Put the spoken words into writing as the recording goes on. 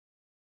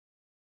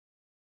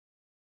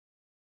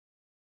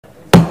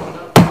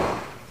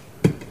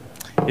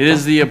It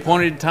is the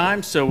appointed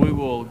time, so we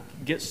will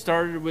get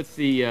started with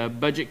the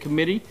Budget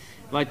Committee.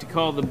 I'd like to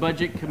call the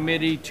Budget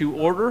Committee to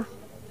order.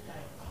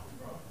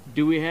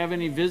 Do we have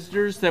any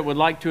visitors that would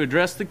like to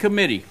address the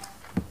committee?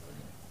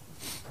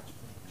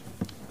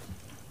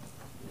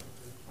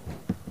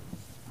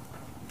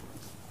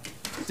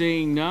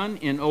 Seeing none.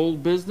 In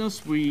old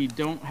business, we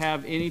don't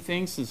have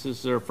anything since this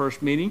is our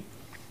first meeting.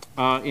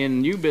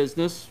 In new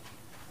business,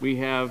 we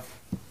have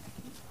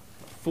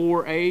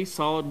 4A,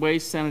 Solid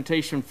Waste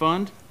Sanitation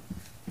Fund.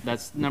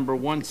 That's number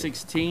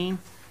 116.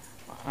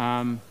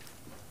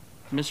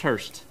 Ms.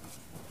 Hurst.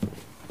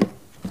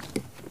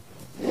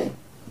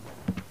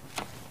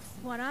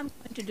 What I'm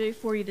going to do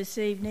for you this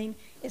evening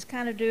is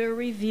kind of do a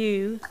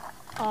review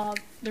of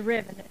the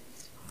revenues.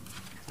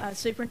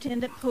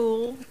 Superintendent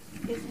Poole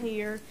is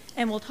here,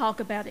 and we'll talk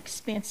about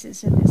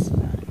expenses in this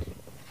fund.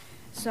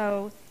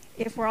 So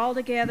if we're all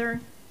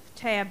together,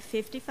 tab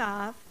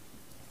 55,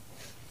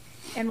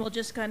 and we'll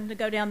just going to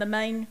go down the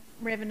main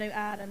revenue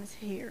items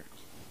here.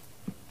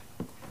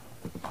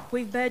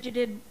 We've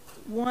budgeted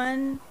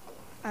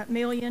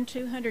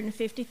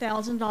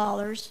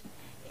 $1,250,000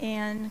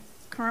 in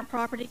current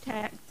property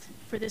tax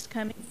for this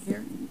coming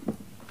year.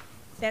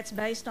 That's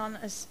based on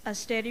a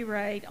steady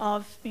rate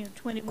of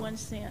 21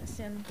 cents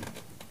in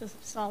the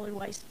solid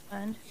waste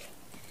fund.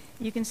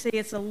 You can see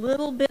it's a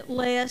little bit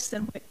less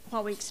than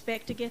what we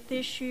expect to get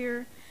this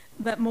year,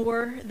 but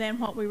more than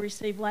what we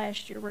received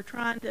last year. We're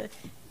trying to,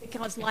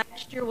 because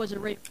last year was a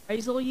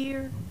reappraisal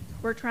year,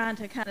 we're trying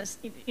to kind of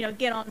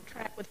get on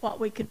track with what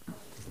we could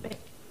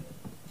expect.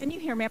 Can you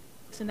hear me? I'm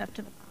close enough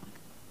to the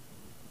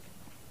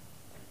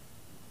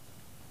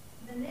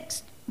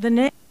mic.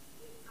 The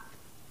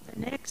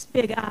next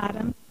big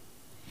item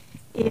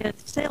is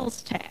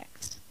sales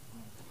tax.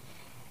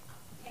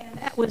 And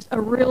that was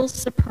a real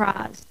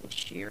surprise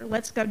this year.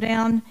 Let's go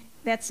down.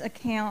 That's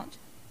account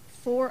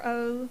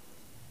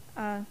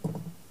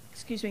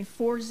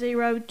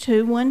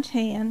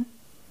 402110,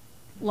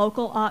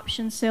 local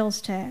option sales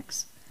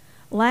tax.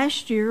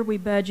 Last year we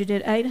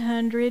budgeted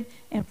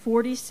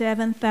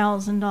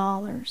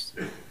 $847,000.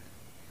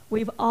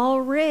 We've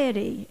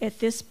already at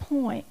this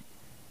point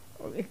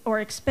or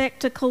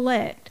expect to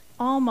collect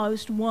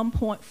almost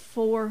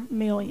 $1.4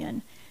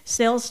 million.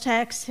 Sales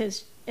tax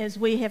has, as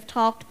we have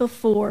talked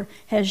before,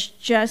 has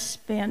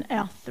just been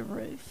out the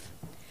roof.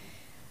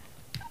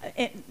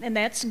 And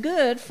that's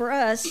good for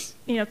us,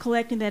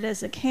 collecting that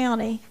as a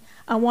county.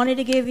 I wanted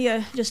to give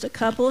you just a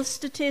couple of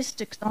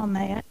statistics on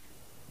that.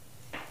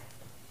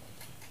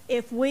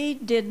 If we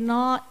did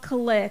not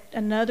collect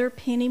another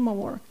penny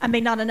more,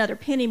 not another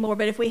penny more,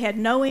 but if we had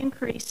no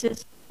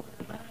increases for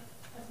the month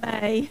of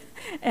May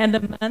and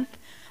the month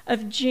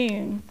of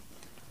June,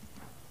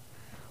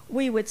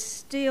 we would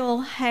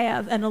still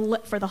have,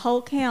 for the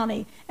whole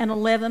county, an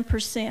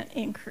 11%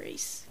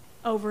 increase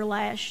over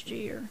last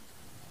year.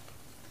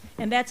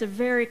 And that's a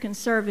very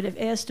conservative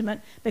estimate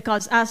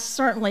because I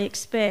certainly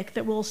expect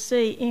that we'll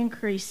see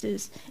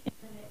increases in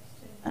the next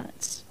 2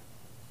 months.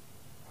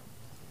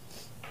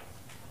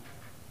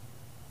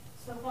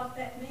 So what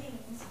that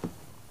means,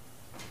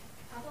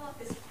 I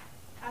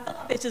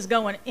thought this is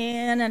going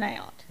in and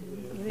out.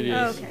 It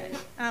is. Okay,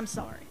 I'm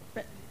sorry.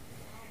 But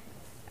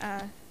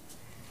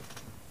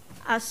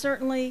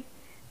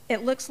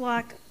it looks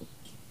like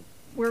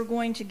we're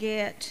going to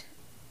get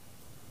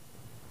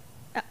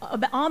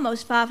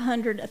almost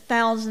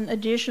 $500,000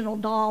 additional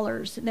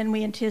dollars than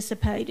we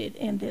anticipated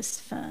in this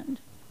fund.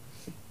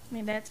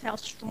 That's how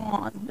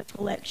strong the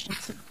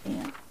collections have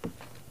been.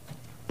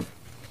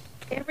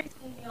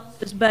 Everything else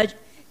is budget.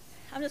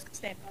 I'm just going to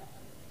stand by.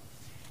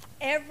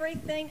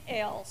 Everything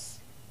else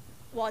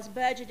was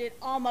budgeted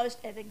almost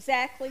at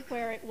exactly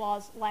where it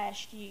was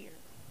last year.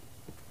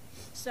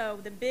 So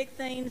the big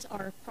themes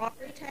are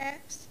property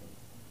tax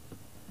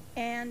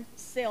and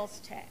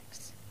sales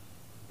tax.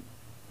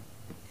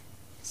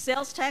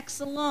 Sales tax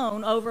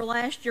alone over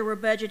last year we're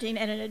budgeting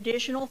at an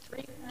additional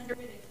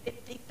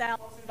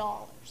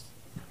 $350,000.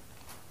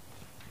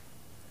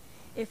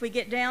 If we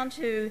get down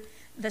to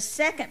the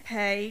second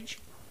page,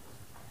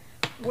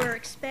 we're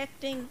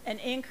expecting an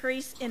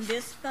increase in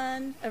this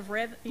fund of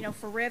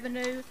for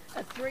revenue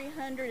of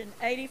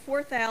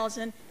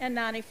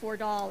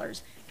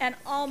 $384,094, and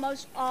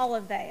almost all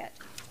of that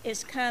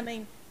is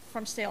coming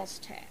from sales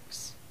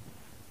tax.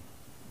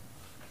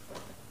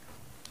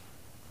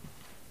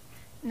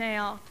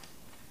 Now,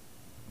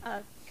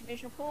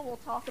 Commissioner Poole will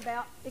talk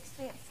about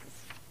expenses.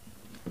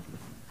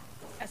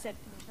 I said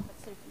Commissioner,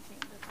 but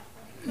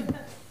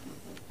Superintendent.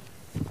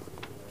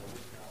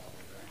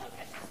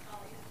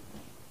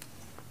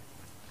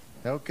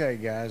 Okay,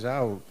 guys,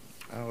 I'll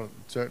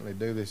certainly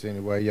do this any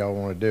way y'all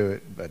want to do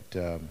it, but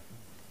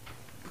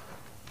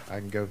I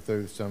can go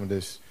through some of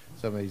these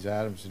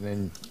items, and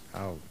then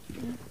I'll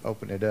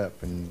open it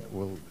up, and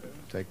we'll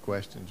take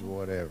questions or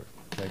whatever.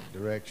 Take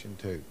direction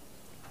too.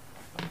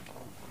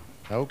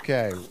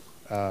 Okay,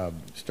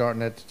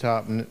 starting at the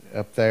top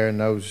up there in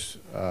those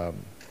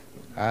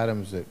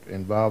items that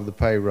involve the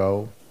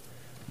payroll,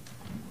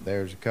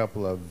 there's a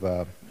couple of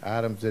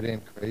items that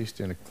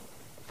increased, and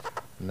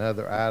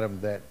Another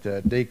item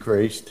that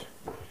decreased,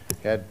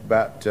 had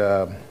about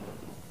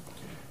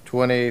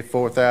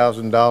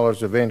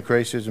 $24,000 of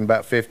increases and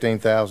about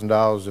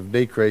 $15,000 of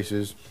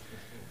decreases.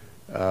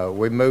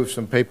 We moved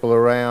some people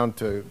around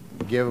to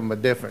give them a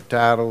different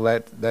title.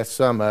 That's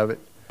some of it.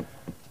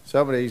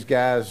 Some of these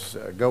guys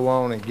go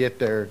on and get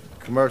their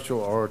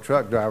commercial or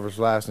truck driver's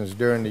license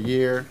during the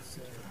year.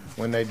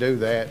 When they do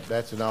that,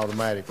 that's an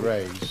automatic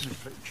raise.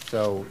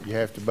 So you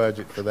have to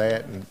budget for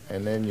that,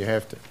 and then you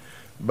have to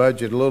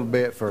budget a little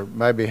bit for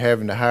maybe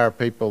having to hire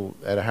people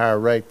at a higher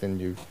rate than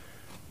you're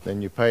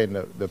paying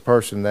the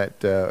person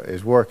that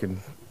is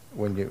working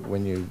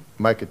when you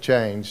make a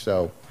change.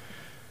 So,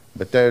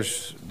 but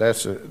that's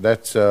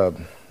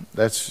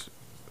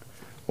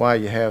why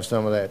you have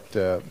some of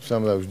that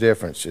some of those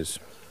differences.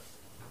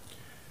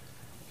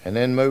 And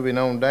then moving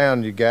on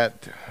down, you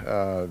got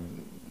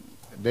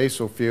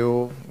diesel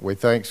fuel. We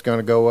think it's going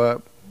to go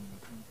up,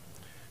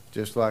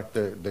 just like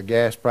the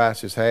gas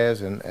prices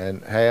and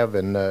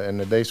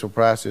the diesel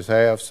prices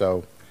have.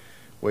 So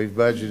we've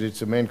budgeted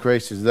some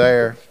increases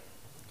there,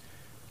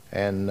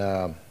 and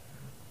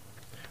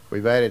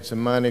we've added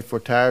some money for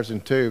tires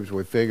and tubes.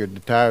 We figured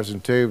the tires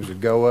and tubes would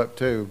go up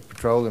too.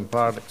 Petroleum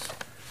products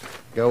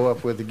go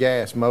up with the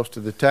gas most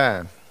of the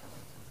time,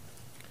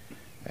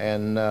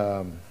 and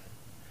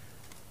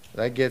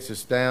that gets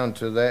us down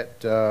to that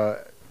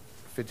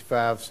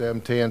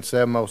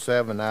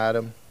 55,710,707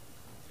 item.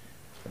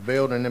 The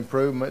building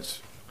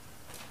improvements,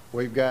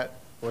 we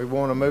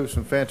want to move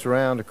some fence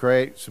around to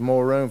create some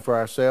more room for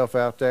ourselves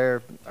out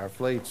there. Our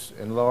fleet's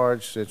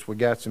enlarged since we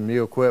got some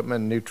new equipment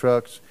and new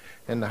trucks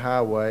in the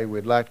highway.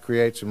 We'd like to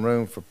create some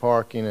room for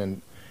parking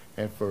and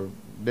for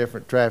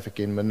different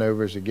trafficking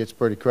maneuvers. It gets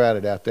pretty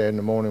crowded out there in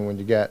the morning when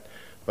you got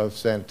both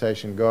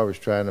sanitation and garbage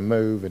trying to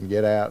move and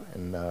get out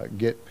and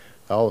get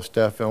all the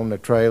stuff on their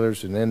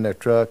trailers and in their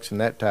trucks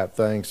and that type of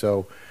thing.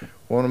 So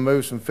want to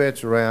move some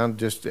fence around,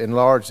 just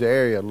enlarge the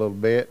area a little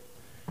bit.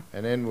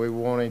 And then we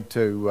wanted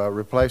to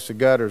replace the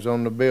gutters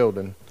on the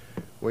building.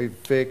 We've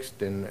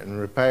fixed and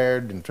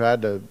repaired and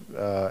tried to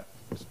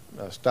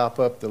stop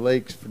up the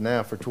leaks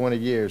for 20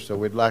 years. So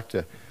we'd like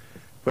to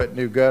put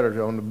new gutters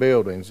on the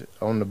building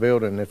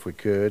if we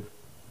could.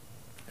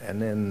 And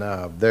then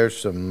there's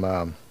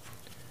some,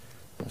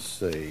 let's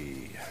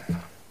see.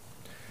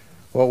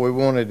 What we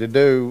wanted to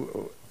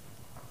do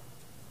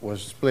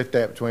was split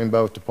that between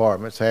both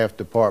departments. Half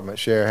department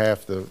share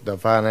half the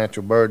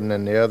financial burden,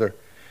 and the other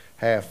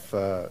half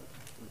go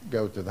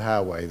to the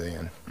highway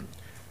then.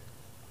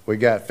 We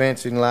got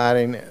fencing,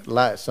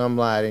 some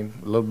lighting,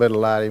 a little bit of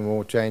lighting.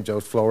 We'll change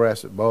those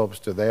fluorescent bulbs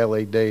to the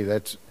LED.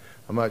 That's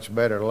a much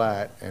better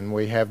light, and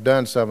we have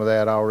done some of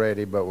that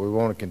already, but we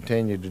want to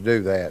continue to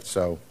do that.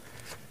 So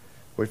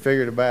we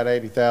figured about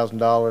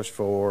 $80,000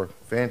 for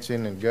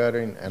fencing and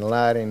guttering and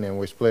lighting, and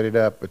we split it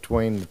up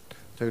between the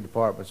two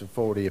departments of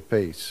 $40,000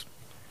 apiece.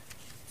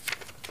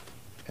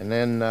 And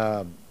then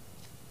the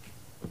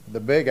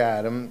big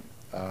item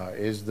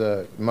is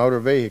the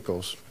motor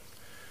vehicles.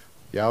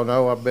 Y'all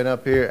know I've been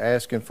up here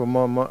asking for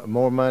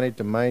more money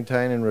to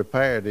maintain and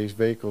repair these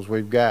vehicles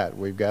we've got.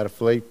 We've got a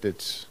fleet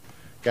that's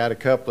got a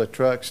couple of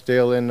trucks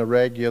still in the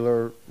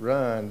regular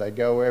run. They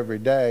go every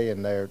day,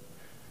 and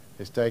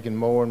it's taking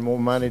more and more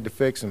money to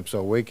fix them.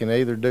 So we can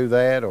either do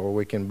that, or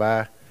we can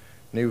buy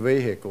new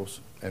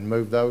vehicles and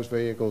move those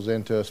vehicles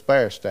into a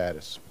spare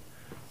status.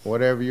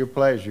 Whatever your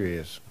pleasure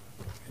is.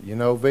 You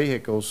know,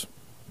 vehicles,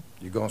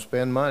 you're going to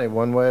spend money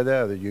one way or the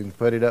other. You can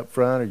put it up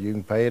front, or you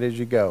can pay it as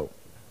you go.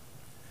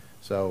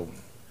 So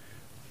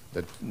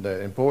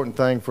the important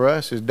thing for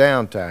us is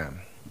downtime.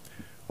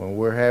 When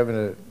we're having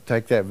to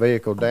take that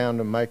vehicle down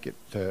to make it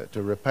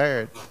to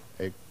repair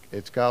it,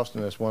 it's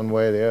costing us one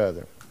way or the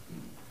other.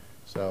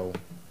 So,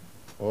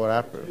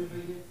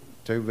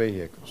 two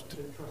vehicles,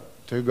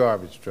 two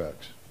garbage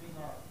trucks.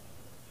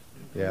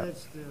 Yeah.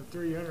 That's the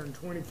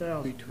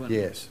 320,000.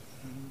 Yes.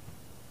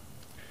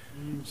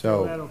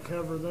 So that'll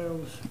cover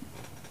those.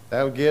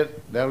 That'll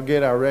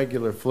get our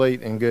regular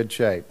fleet in good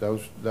shape.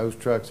 Those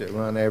trucks that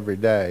run every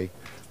day.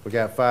 We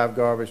got 5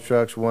 garbage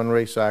trucks, 1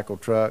 recycle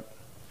truck,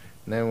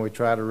 and then we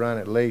try to run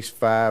at least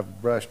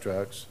 5 brush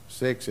trucks,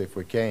 6 if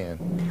we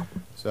can.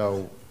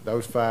 So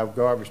those 5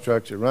 garbage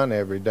trucks that run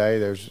every day,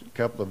 there's a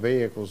couple of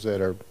vehicles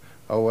that are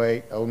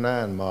 08,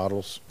 09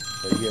 models.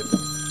 They get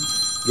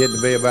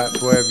to be about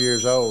 12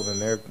 years old,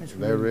 and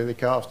they're really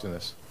costing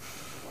us.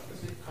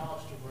 Does it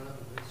cost to run a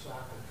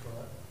recycle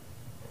truck,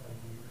 a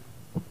year?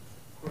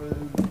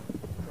 Crew,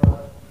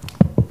 truck,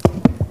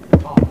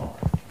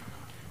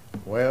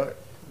 Well,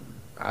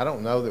 I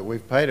don't know that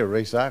we've paid a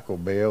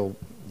recycle bill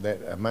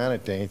that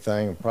amounted to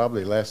anything,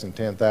 probably less than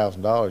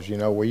 $10,000. You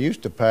know, we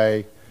used to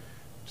pay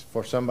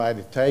for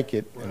somebody to take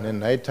it, and then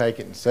they'd take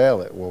it and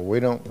sell it. Well,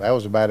 we don't. That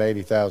was about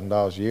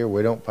 $80,000 a year.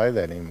 We don't pay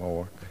that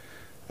anymore.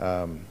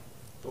 So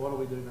what do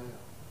we do now?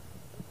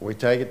 We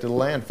take it to the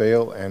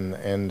landfill,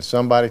 and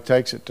somebody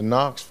takes it to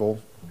Knoxville,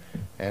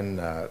 and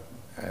I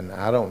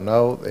don't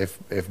know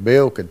if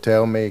Bill could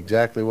tell me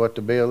exactly what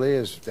the bill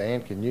is.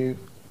 Dan, can you?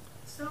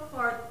 So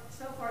far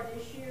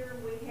this year,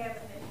 we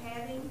haven't been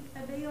having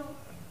a bill.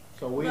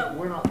 So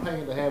we're not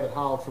paying to have it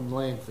hauled from the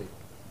landfill.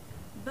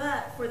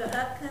 But for the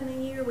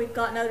upcoming year, we've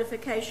got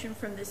notification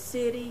from the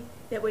city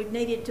that we've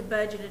needed to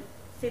budget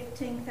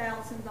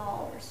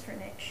 $15,000 for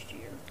next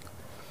year.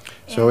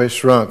 So And it's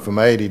shrunk from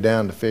 80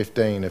 down to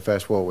 15 if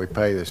that's what we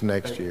pay this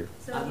next year.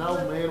 so I you know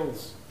look-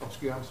 metal's,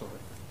 excuse, I'm sorry.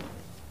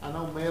 I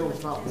know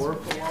metal's not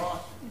worth a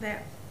lot,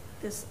 That,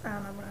 this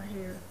item right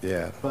here.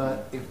 Yeah.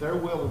 but if they're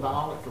willing to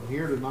haul it from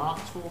here to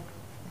Knoxville,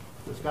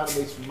 there's gotta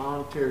be some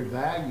monetary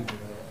value to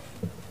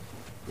that.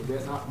 Would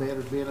that not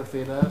better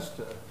benefit us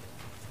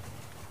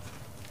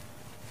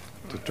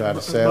To try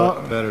to sell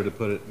it. Better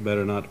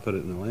not to put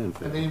it in the and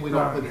landfill. then we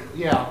don't put it,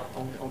 yeah,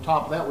 on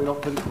top of that, we don't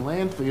put it in the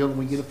landfill and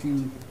we get a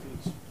few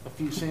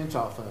cents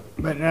off of it.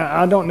 But now,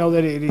 I don't know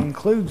that it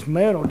includes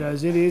metal,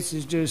 does it? This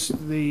is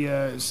just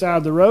the, side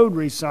of the road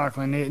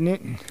recycling, isn't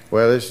it?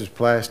 Well, this is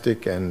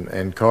plastic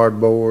and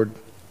cardboard.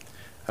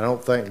 I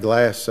don't think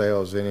glass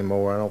sells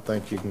anymore. I don't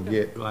think you can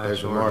get, Glass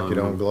there's a or market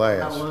on aluminum.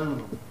 glass.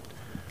 Aluminum.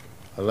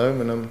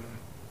 Aluminum,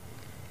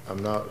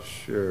 I'm not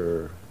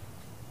sure.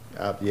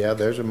 Yeah,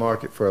 there's a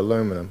market for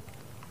aluminum,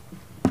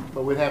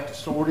 But we'd have to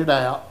sort it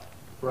out,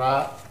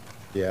 right?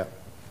 yeah.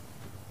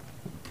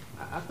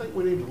 I think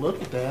we need to look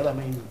at that, I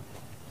mean,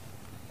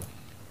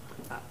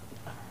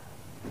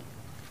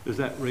 Does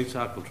that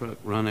recycle truck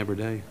run every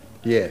day?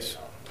 Yes.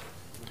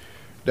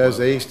 Does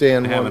the east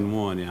end Having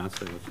one, one, yeah, I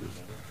see what you're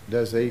saying.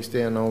 does the east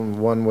end on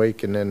one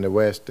week and then the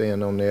west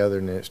end on the other,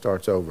 and then it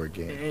starts over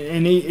again?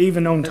 And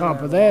even on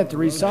top of that, the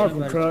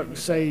recycle truck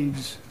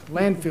saves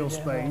landfill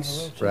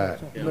space Right.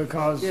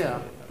 because, yeah.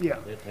 yeah.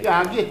 Yeah,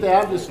 I get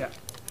that, Yeah.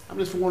 I'm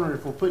just wondering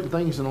if we're putting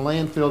things in a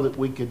landfill that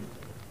we could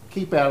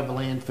keep out of the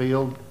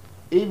landfill,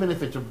 even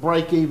if it's a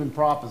break-even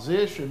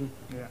proposition,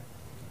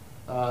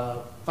 Yeah.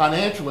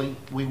 financially,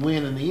 we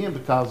win in the end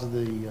because of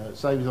the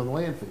savings on the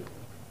landfill.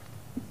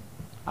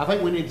 I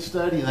think we need to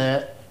study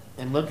that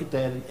and look at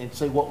that and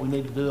see what we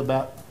need to do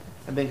about,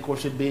 and then, of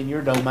course, it'd be in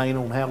your domain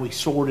on how we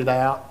sort it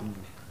out and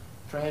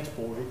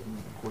transport it. And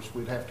of course,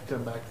 we'd have to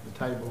come back to the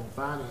table on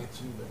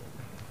financing,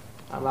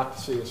 but I'd like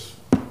to see us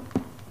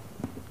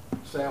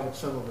salvage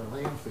some of our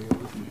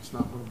landfill. It's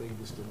not gonna be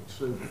just an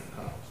exuberant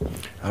cost.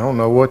 I don't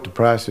know what the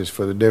prices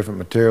for the different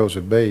materials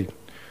would be.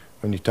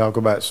 When you talk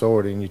about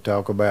sorting, you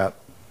talk about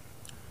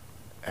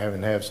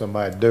having to have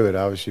somebody do it,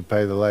 obviously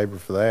pay the labor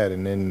for that,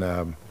 and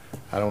then,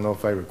 I don't know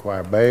if they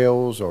require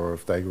bales, or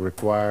if they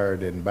require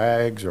it in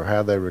bags, or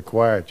how they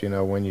require it, you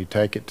know, when you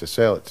take it to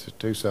sell it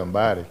to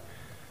somebody.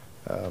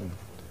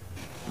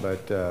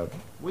 But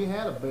We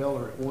had a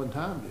baler at one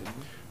time, didn't we?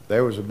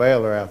 there was a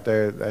baler out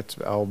there, that's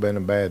all been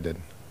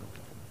abandoned.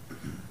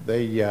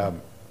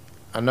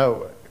 I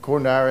know,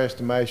 according to our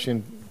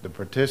estimation, the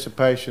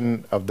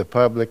participation of the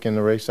public in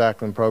the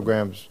recycling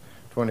program is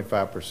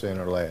 25%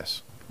 or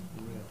less.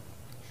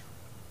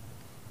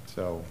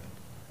 So,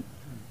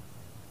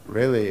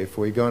 really, if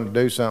we're going to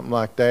do something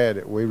like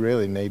that, we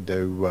really need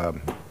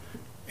to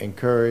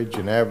encourage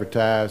and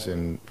advertise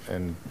and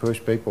push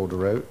people to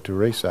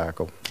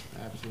recycle.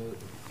 Absolutely.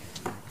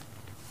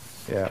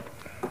 Yeah.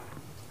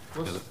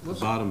 The Let's,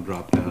 bottom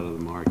dropped out of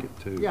the market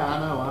too. yeah, I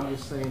know, I'm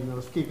just saying,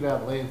 let's keep it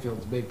out of the landfill,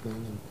 it's a big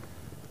thing,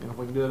 and if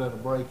we can do it at a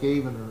break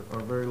even or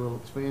very little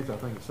expense, I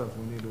think it's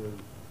something we need to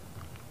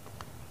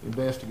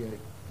investigate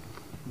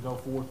and go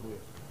forth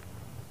with.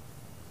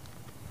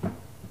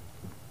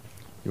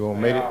 You want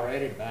me They're to?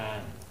 already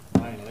buying,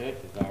 Wayne Litch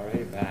is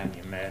already buying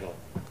your metal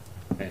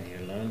and your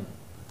aluminum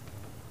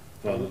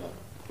from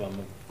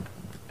the,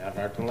 out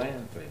there at the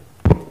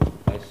landfill.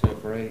 They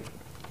separate,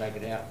 take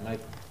it out, and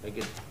they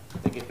get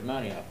the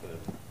money off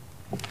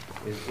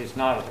of it. It's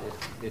not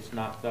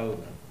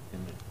sold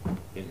in the,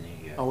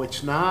 Oh,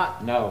 it's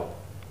not? no.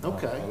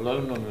 Okay.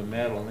 Aluminum and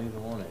metal, neither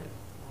one is.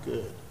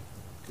 Good,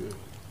 good.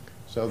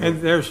 So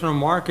And there's no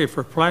market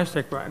for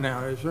plastic right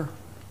now, is there?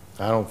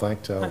 I don't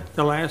think so.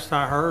 The last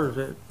I heard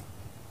that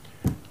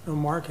no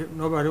market,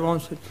 nobody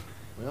wants it.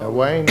 Now,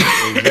 Wayne,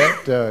 is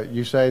that,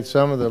 you say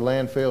some of the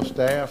landfill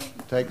staff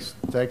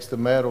takes the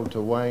metal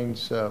to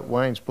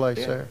Wayne's place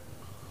Yeah. there?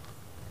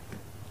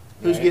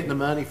 Who's getting the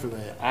money for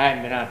that? I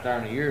haven't been out there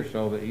in a year or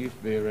so, but it used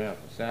to be around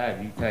the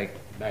side. You take,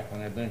 back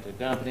when they went to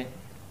dumping it,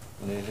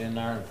 when they was in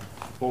there,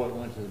 before it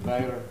went to the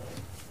baler,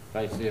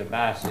 they see a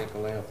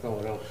bicycle, they'll throw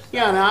it over.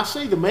 Yeah, now I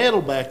see the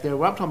metal back there,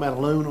 well, I'm talking about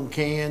aluminum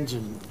cans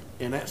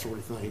and that sort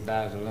of He thing.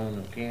 buys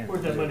aluminum cans.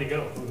 Where'd that money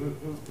go?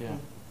 Yeah.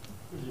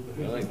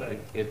 Well,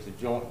 it's a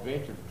joint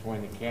venture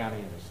between the county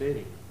and the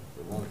city.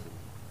 The ones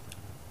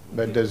that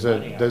But get does the the,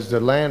 money out. does the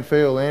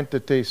landfill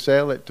entity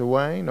sell it to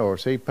Wayne, or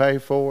does he pay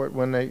for it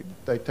when they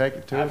take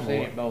it to I've him?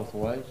 seen it both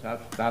ways.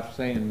 I've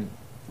seen,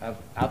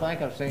 I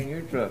think I've seen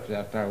your trucks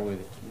out there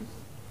with it.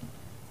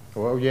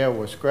 Well, yeah,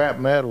 with scrap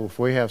metal, if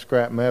we have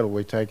scrap metal,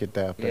 we take it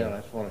out Yeah, there.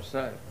 that's what I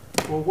say.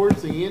 Well,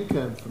 where's the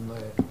income from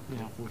that? You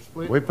know, if we're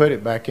splitting. We put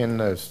it back in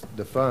the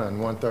fund,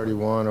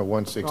 131 or No, I'm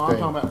 116.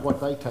 talking about what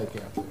they take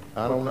out there.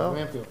 I don't know.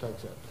 What the landfill takes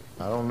out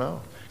there. I don't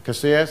know. Because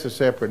see, that's a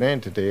separate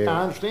entity.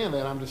 I understand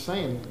that, I'm just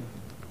saying,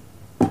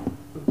 Put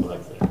it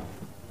like that.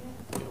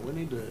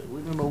 we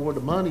don't know where the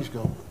money's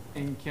going.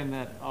 And can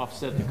that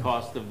offset the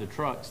cost of the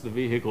trucks, the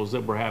vehicles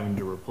that we're having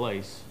to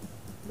replace?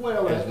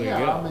 Well, As we yeah,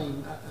 go. I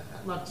mean,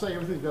 I'm not saying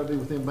everything's gotta be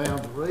within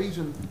bounds of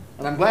reason,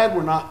 and I'm glad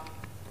we're not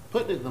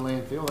putting it in the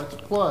landfill, that's a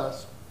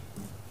plus.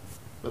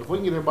 But if we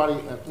can get everybody,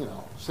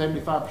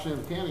 75%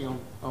 of the county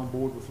on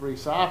board with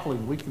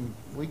recycling, we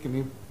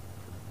can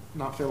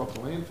not fill up the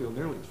landfill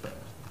nearly as fast.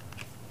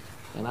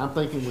 And I'm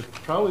thinking with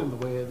petroleum the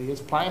way it is,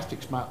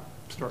 plastics might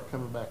start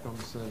coming back on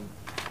the scene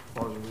as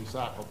far as a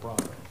recycled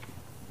product.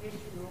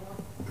 Mr. Moore,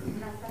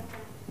 can I say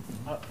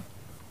something?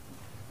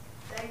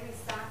 They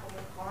recycle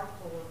the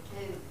cardboard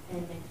too,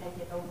 and then take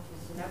it over to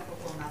Sunoco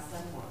where my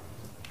son works.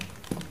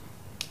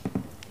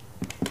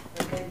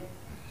 They do.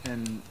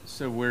 And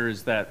so where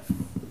is that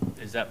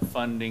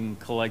funding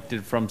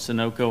collected from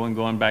Sunoco and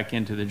going back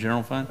into the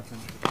general fund?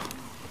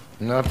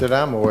 Not that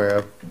I'm aware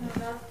of.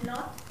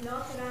 No,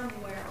 not that I'm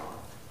aware of.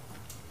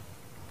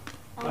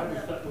 On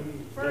the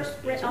first,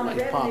 on the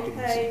Somebody's revenue pocketing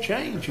some page,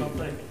 change here.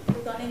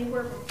 we've got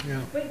anywhere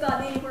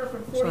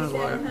from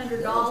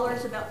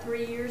 $4,700 about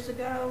 3 years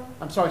ago.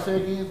 I'm sorry,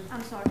 say again?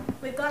 I'm sorry,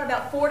 we've got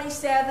about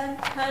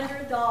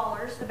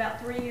 $4,700 about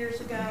 3 years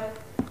ago.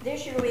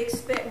 This year we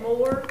expect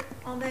more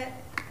on that,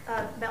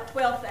 about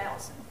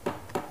 12,000.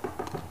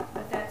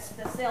 But that's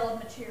the sale of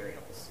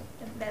materials,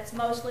 and that's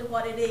mostly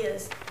what it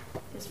is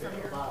from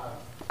your.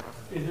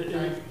 Is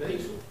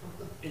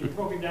it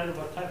broken down to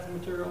what types of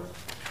materials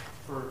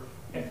for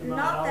X amount of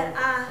Not that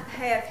dollars? I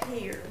have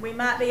here. We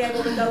might be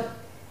able to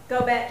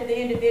go back to the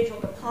individual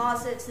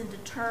deposits and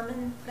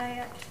determine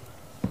that,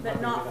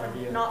 but not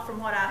from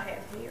what I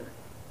have here.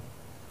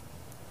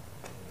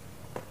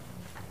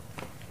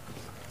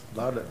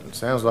 It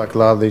sounds like a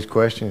lot of these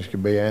questions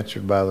could be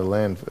answered by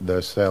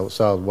the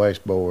solid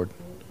waste board,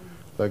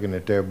 looking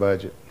at their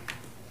budget.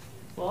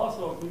 Well,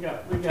 also, we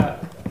got, and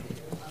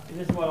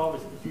this is what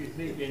always confused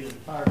me being in the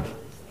tire business.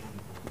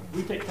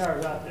 We take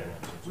tires out there,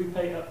 we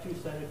pay up to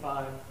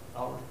 $75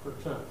 per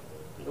ton.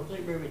 They don't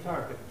take very many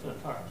tires, 50%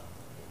 of tires.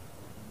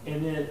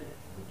 And then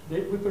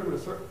we put them in a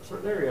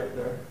certain area up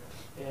there,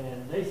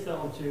 and they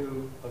sell them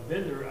to a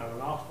vendor out of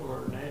Knoxville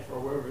or Nashville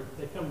or wherever.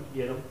 They come to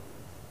get them.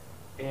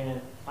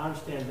 And I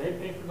understand they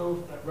pay for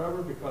that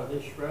rubber because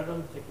they shred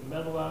them, take the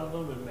metal out of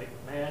them and make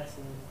mats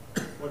and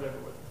whatever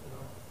with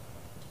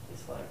it,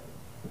 It's like,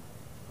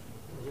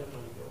 where's that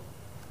money go?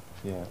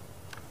 Yeah.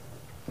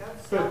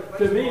 But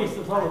to me, it's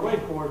the solid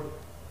waste board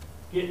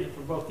getting it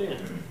from both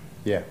ends.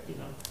 Yeah.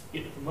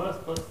 Getting it from us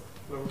plus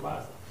whoever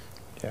buys it.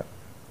 Yeah.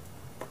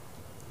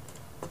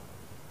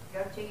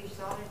 Go to your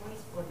solid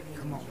waste board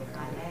meeting, you'll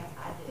find out,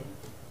 I do.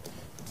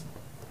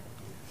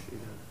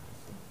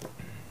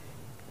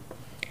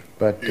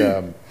 But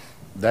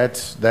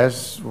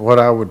that's what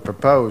I would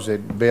propose.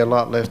 It'd be a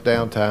lot less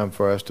downtime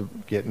for us to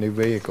get new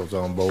vehicles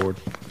on board.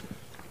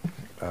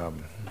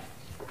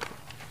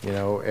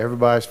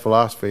 Everybody's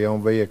philosophy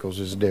on vehicles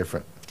is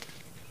different.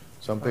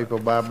 Some people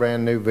buy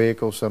brand new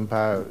vehicles, some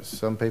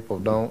people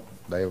don't.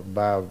 They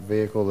buy a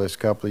vehicle that's a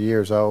couple of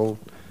years old.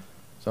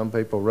 Some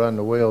people run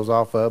the wheels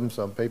off of them.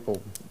 Some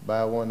people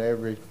buy one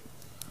every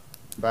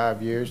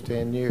 5 years,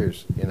 10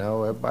 years.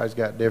 Everybody's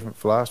got different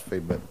philosophy,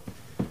 but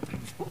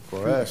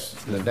for us,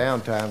 the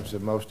downtime's the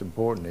most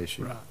important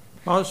issue. Right.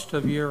 Most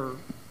of your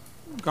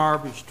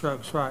garbage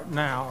trucks right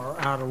now are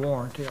out of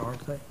warranty,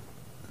 aren't they?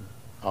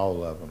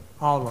 All of them.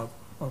 All of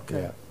them,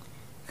 okay. Yeah.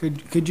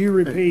 Could you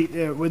repeat,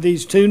 with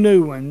these two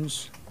new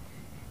ones,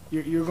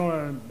 you're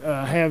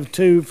gonna have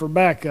two for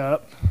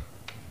backup.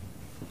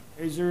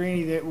 Is there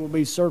any that will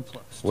be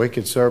surplus? We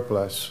could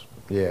surplus,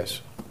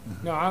 yes.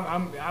 No,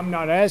 I'm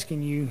not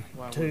asking you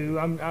to.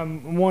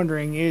 I'm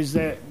wondering, is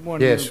that one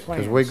of your Yes,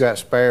 plans? because we've got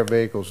spare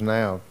vehicles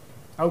now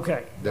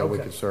Okay. that we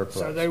okay. could surplus.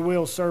 So they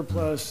will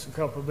surplus a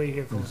couple of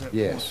vehicles.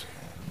 Yes.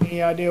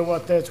 Any idea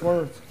what that's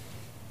worth?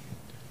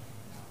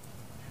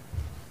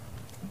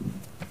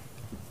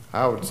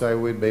 I would say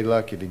we'd be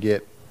lucky to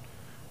get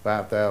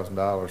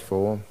 $5,000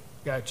 for them,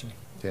 Gotcha.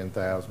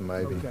 10,000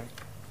 maybe. Okay.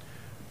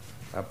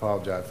 I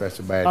apologize if that's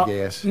a bad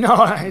guess.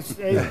 No, it's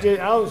just,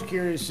 I was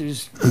curious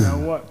as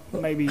what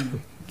maybe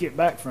get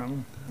back from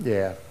them.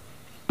 Yeah.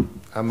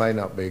 I may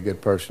not be a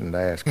good person to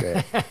ask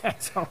that.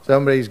 That's all.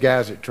 Some of these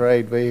guys that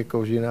trade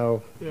vehicles, Yeah.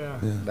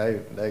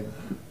 they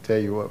tell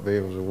you what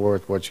vehicles are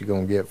worth, what you're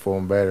gonna get for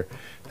them better.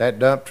 That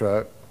dump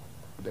truck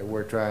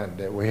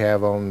that we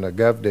have on the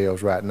gov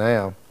deals right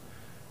now,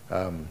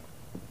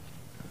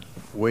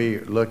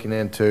 we're looking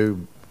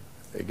into,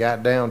 it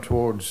got down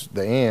towards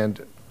the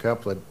end,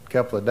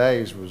 couple of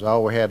days was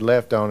all we had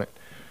left on it.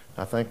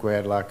 I think we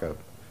had like a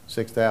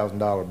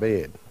 $6,000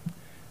 bid.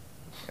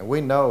 And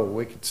we know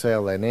we could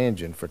sell that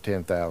engine for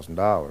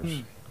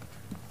 $10,000.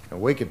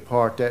 And we could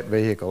part that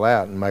vehicle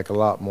out and make a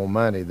lot more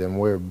money than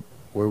we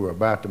were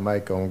about to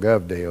make on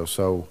gov deals.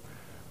 So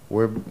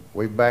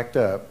we backed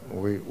up.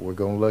 We're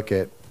gonna look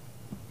at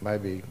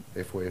maybe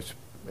if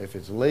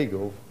it's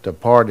legal to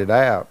part it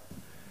out,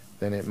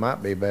 then it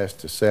might be best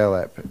to sell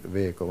that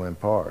vehicle in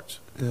parts.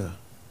 Yeah.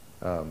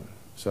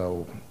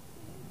 So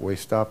we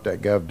stopped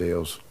at gov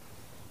deals.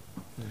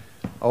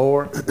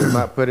 Or we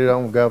might put it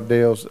on gov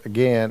deals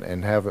again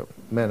and have a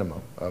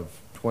minimum of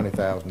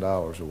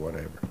 $20,000 or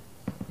whatever.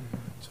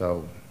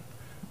 So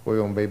we're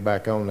gonna be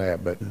back on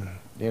that, but,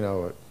 you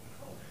know,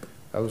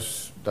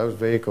 those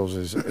vehicles,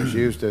 as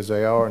used as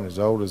they are and as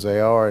old as they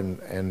are,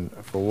 and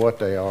for what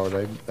they are,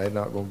 they're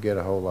not gonna get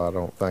a whole lot, I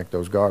don't think,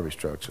 those garbage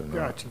trucks are not.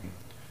 Gotcha.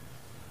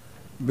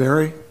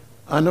 Barry,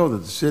 I know that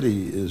the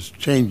city is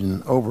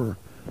changing over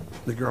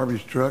the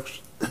garbage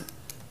trucks.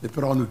 They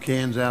put all new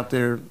cans out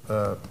there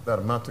about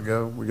a month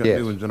ago. We got Yes.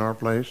 new ones in our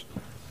place.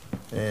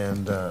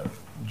 And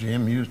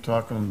Jim, you was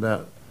talking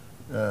about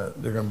they're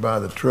going to buy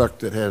the truck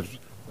that has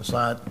a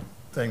side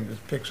thing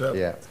that picks up.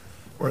 Yeah,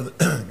 Where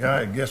the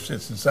guy, I guess,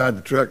 sits inside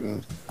the truck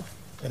and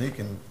he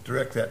can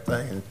direct that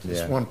thing, and it's Yeah.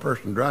 just one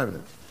person driving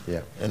it.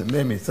 yeah. And it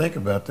made me think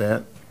about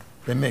that.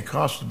 They may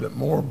cost a bit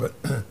more, but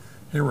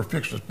here we're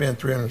fixing to spend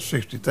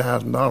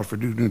 $360,000 for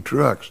two new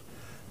trucks.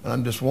 And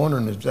I'm just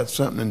wondering, is that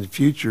something in the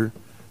future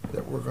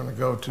that we're gonna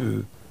go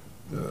to,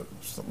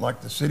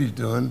 like the city's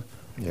doing?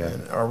 Yeah.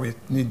 And are we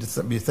need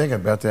to be thinking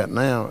about that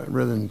now,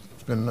 rather than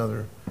spend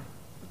another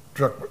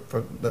truck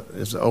that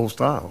is the old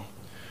style?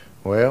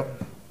 Well,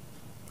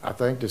 I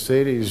think the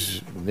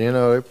cities, you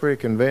know, they're pretty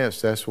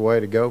convinced that's the way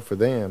to go for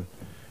them.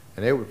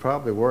 And it would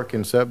probably work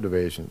in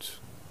subdivisions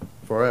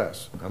for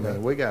us. I mean, Yeah.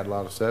 we got a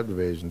lot of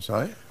subdivisions.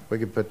 Right? We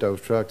could put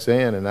those trucks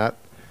in, and I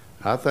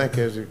think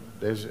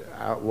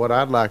what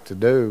I'd like to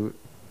do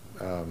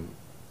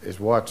is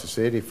watch the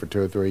city for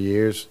 2 or 3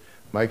 years,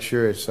 make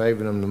sure it's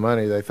saving them the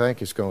money they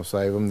think it's going to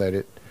save them, that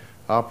it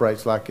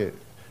operates like it,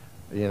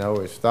 you know,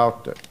 it's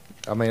thought that.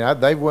 I mean,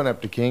 they went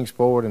up to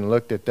Kingsport and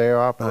looked at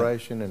their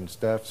operation and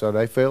stuff, so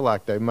they feel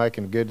like they're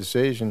making a good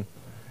decision.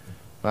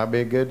 Might be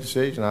a good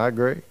decision, I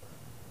agree.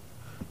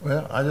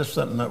 Well, I just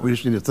something that we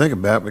just need to think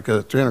about,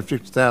 because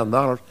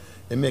 $360,000,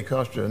 it may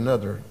cost you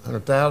another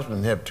 $100,000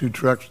 and have two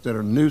trucks that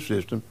are new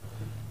system.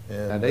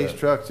 And Now, these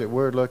trucks that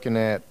we're looking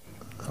at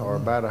are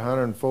about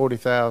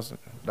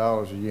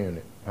 $140,000 a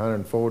unit,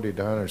 140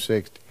 to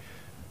 160.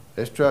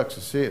 These trucks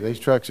of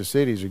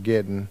cities are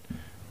getting,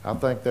 I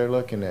think they're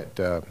looking at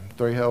over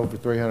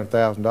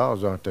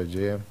 $300,000, aren't they,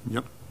 Jim?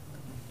 Yep.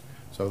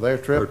 So they're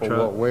triple truck.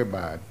 what we're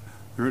buying.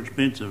 They're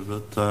expensive,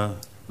 but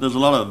there's a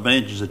lot of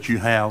advantages that you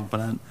have.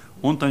 But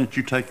one thing that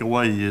you take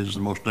away is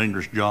the most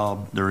dangerous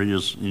job there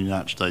is in the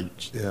United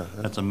States. Yeah.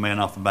 That's a man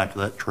off the back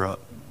of that truck.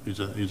 He's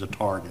a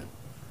target.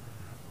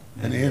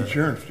 And the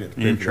insurance gets paid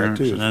for that Insurance,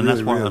 too. It's and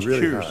that's really, why I really, was really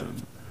curious.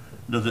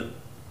 high.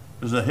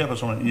 Does that help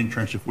us on the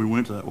insurance if we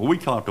went to that? Well, we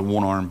call it the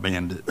one-armed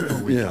bandit,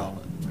 what we Yeah.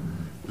 call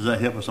it. Does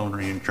that help us on the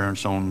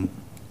insurance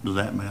does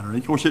that matter?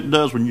 Of course, it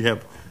does when you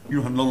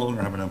no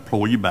longer have an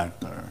employee back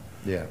there.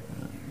 Yeah,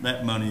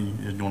 That money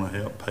is gonna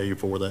help pay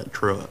for that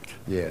truck.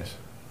 yes.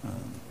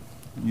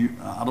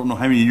 I don't know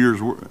how many years,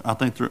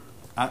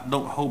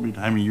 don't hold me to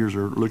how many years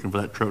they're looking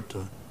for that truck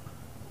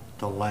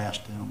to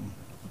last them.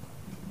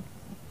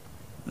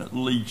 At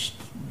least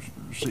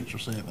 6 or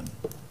 7.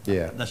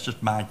 Yeah. That's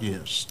just my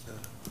guess.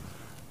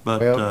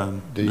 But Well,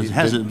 it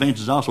has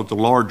advantages also with the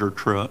larger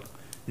truck.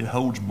 It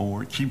holds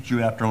more. It keeps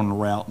you out there on the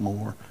route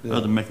more,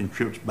 other than making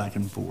trips back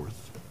and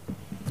forth.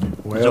 Is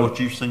that Well, what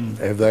you've seen?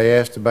 have they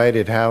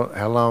estimated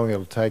how long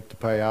it'll take to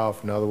pay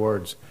off? In other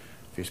words,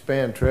 if you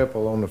spend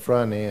triple on the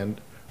front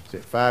end, is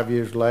it 5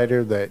 years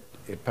later that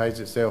it pays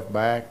itself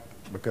back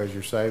because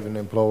you're saving the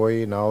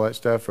employee and all that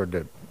stuff, or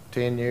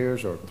 10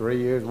 years or 3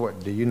 years?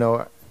 What, do you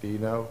know? Do you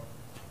know?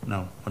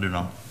 No, I do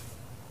not.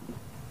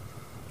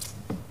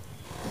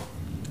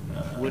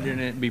 Wouldn't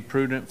it be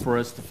prudent for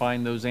us to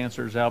find those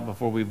answers out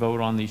before we vote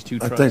on these two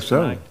I trucks think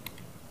so. tonight?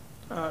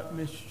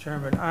 Mr.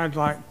 Chairman, I'd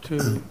like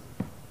to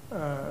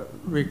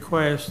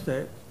request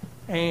that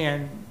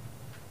Ann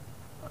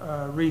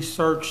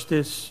research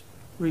this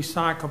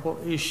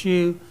recyclable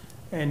issue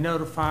and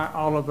notify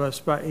all of us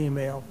by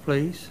email,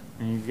 please.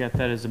 And you've got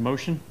that as a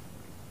motion?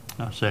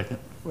 A second.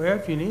 Well,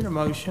 if you need a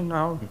motion,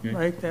 I'll Okay.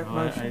 make that No,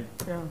 motion.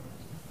 Yeah.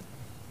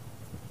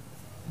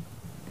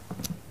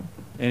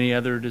 Any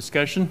other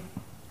discussion?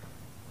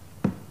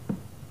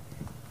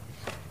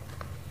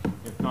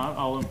 If not,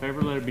 all in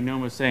favor, let it be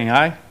known by saying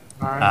aye.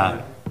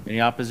 Aye.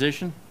 Any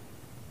opposition?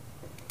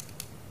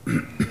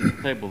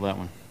 Table that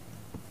one.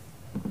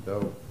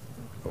 So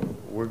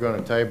we're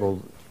gonna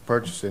table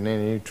purchasing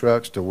any new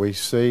trucks till we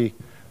see,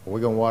 are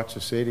we gonna watch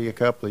the city a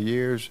couple of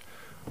years?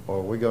 Or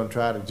are we gonna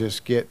try to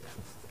just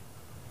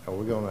are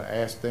we gonna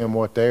ask them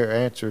what their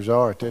answers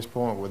are at this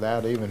point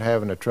without even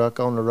having a truck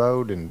on the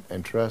road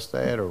and trust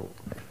that? Or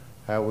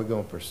how are we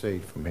gonna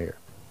proceed from here?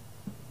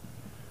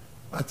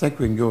 I think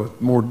we can go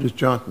with more just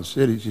Johnson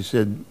cities. You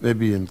said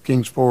maybe in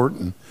Kingsport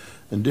and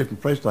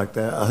different places like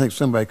that. I think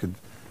somebody could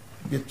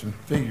get some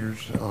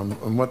figures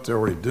on what they're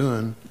already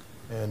doing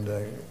and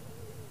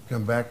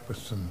come back with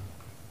some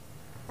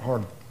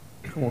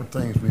hardcore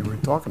things we were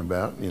talking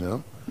about, you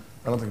know.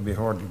 I don't think it'd be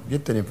hard to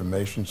get that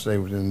information, say,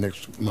 within the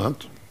next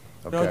month.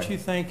 Don't Okay. you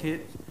think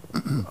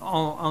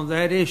on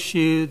that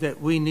issue that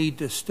we need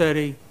to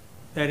study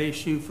that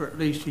issue for at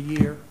least a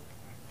year?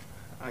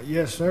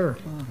 Yes, sir.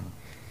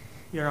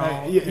 you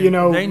know. you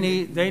know- They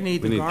need We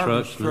the need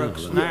garbage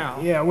trucks trucks now. now.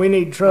 Yeah, we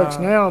need trucks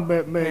Uh, now,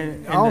 but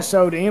and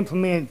also to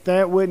implement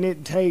that, wouldn't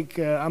it take,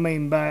 I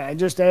mean, by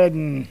just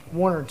adding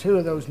one or two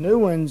of those new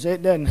ones,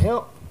 it doesn't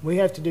help. We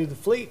have to do the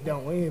fleet,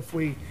 don't we? If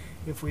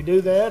we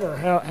do that, or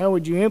how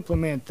would you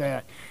implement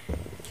that?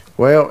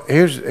 Well,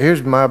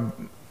 here's my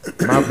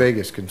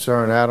biggest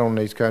concern out on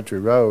these country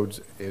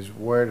roads is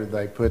where do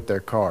they put their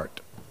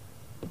cart?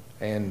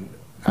 And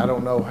I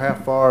don't know how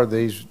far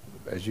these,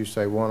 as you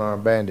say,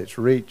 one-armed bandits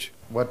reach,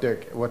 what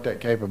that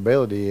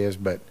capability is,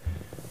 but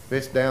if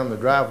it's down the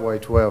driveway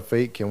 12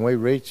 feet, can we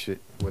reach it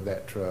with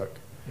that truck?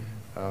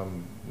 Now,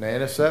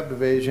 in a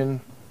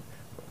subdivision,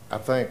 I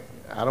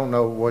don't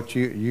know what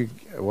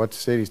what the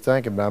city's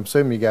thinking, but I'm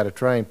assuming you got to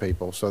train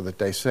people so that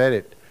they set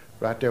it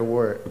right there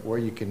where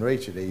you can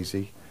reach it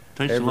easy.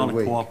 Takes a every lot of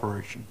week.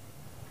 cooperation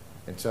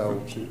And so,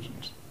 from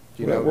citizens.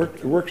 you Well, know,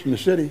 it works in the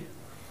city.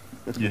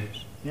 Yes.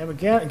 Yeah, but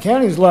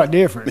county's a lot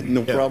different.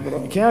 No problem at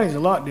all. The county's a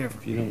lot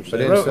different. You don't but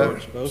say in it's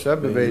supposed to be,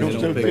 subdivisions,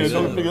 you don't pick it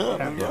up. Pick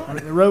it up. I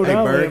mean, the road Hey,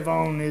 I Barry, live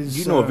on is.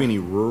 Do you know of any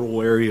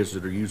rural areas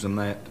that are using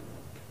that?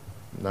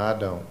 no, I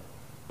don't.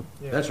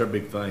 That's our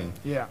big thing.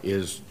 Yeah.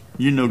 Is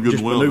You know good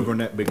just well. maneuvering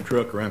that big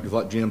truck around, because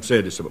like Jim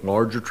said, it's a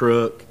larger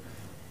truck.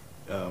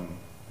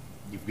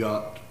 You've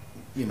got,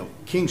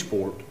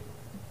 Kingsport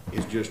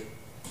is just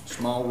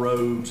small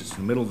roads, it's in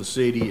the middle of the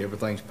city,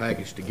 everything's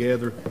packaged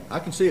together. I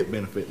can see it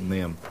benefiting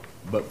them,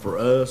 but for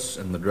us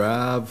and the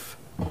drive,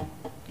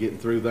 getting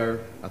through there,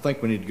 I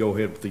think we need to go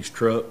ahead with these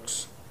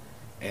trucks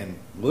and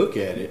look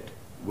at it.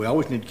 We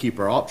always need to keep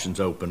our options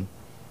open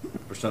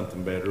for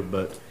something better,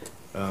 but,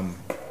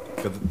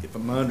 'cause if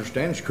my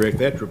understanding is correct,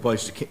 they have to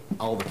replace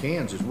all the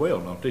cans as well,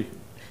 don't they?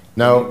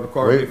 No,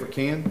 Require a different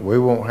can? we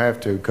won't have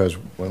to, because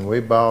when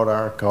we bought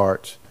our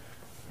carts,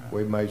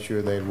 we made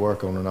sure they'd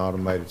work on an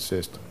automated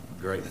system.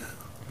 Great.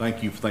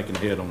 Thank you for thinking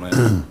ahead on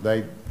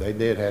that. They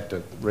did have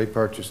to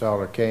repurchase all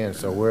their cans,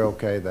 so we're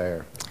okay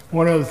there.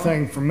 One other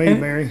thing for me,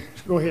 Barry.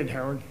 Go ahead,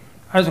 Howard.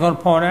 I was going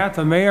to point out,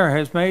 the mayor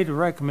has made a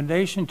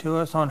recommendation to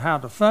us on how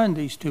to fund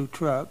these two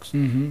trucks,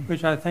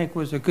 which I think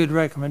was a good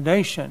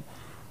recommendation.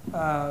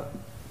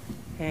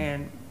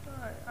 And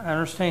I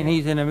understand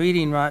he's in a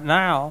meeting right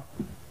now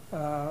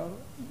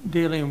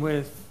dealing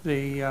with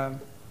the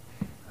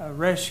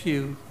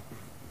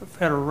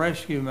federal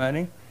rescue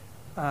money.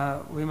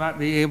 We might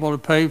be able to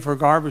pay for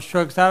garbage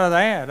trucks out of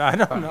that. I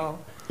don't know.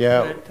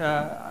 Yeah, But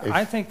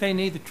I think they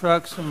need the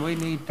trucks, and we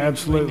need to.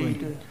 Absolutely. We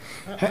need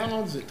to How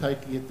long does it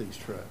take to get these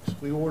trucks?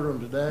 We order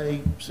them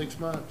today, 6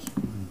 months?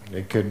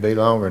 it could be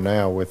longer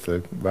now with the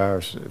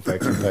virus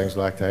affecting things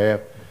like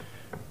that.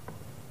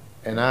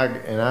 And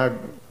I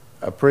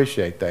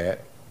appreciate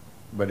that,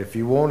 but if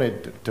you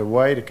wanted to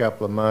wait a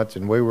couple of months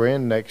and we were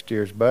in next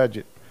year's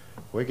budget,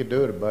 we could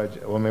do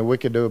we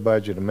could do a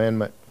budget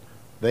amendment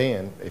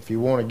then, if you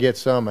want to get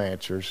some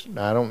answers.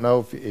 I don't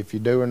know if you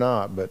do or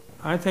not, but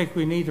I think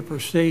we need to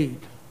proceed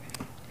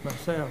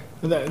myself.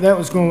 That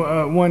was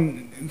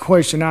one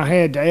question I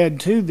had to add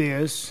to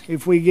this.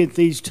 If we get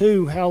these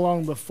two, how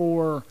long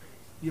before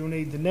you'll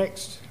need the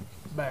next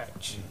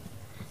batch?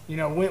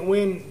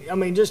 I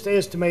mean, just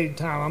estimated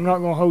time. I'm not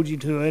going to hold you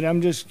to it.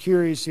 I'm just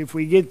curious if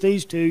we get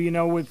these two,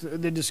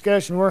 with the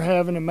discussion we're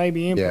having and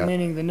maybe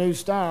implementing the new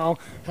style,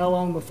 how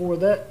long before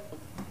that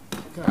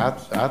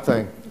comes?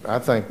 I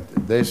think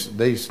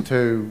these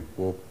two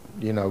will,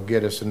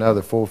 get us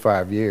another 4 or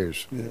 5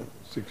 years. Yeah,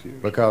 6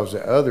 years. Because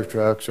the other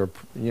trucks are,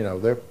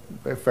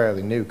 they're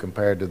fairly new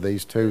compared to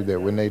these two that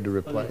we need to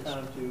replace. Plenty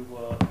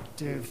of time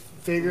To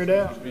figure it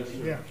out?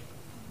 Yeah.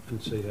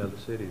 And see how the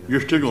city does.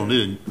 You're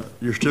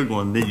still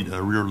gonna need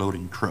a rear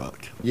loading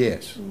truck.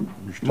 Yes,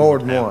 You're still more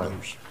gonna than have one.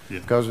 those. Yeah.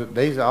 Because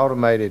these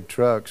automated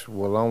trucks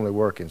will only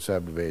work in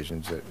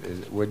subdivisions.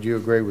 Would you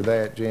agree with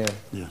that, Jim?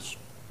 Yes.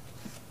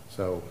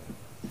 So,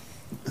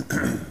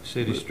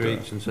 City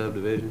streets and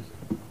subdivisions?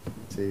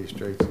 city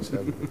streets and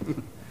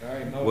subdivisions.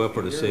 Barry, most Well,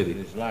 for the of yours city.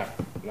 is like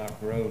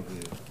roads,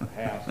 is a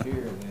house here,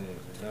 and then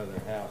there's another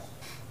house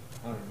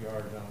 100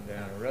 yards on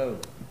down the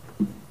road.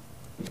 You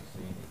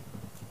see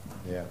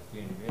it. Yeah.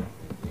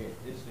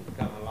 This has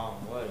come a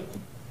long way.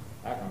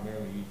 I can remember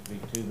there used to be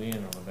 2 men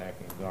on the back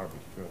end garbage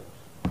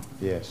trucks,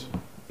 Yes,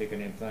 picking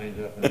them things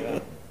up and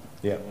dumping.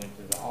 Yeah. Went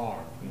to the arm,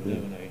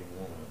 eliminated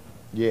one of them.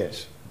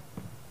 yes.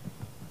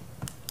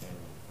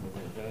 And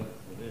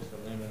would this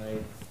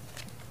eliminate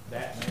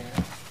that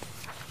man?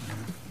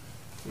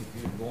 If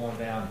you're going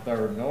down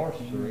 3rd North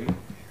Street,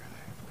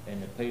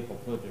 and the people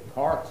put their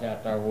carts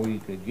out there where you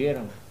could get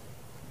them,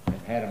 and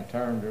had them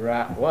turned the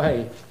right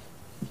way,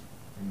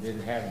 and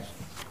didn't have them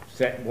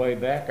set way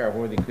back there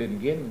where they couldn't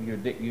get them, you're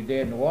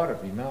dead in the water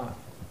if you're not.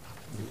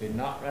 If you're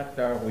not right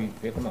there where you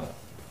pick them up.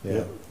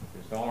 Yeah.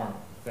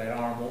 If that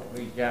arm won't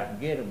reach out and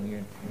get them, you're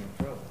in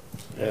trouble.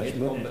 It's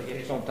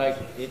gonna take,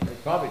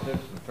 it probably took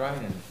some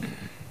training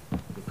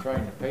to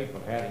train the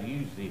people how to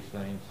use these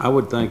things. I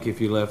would think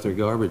if you left their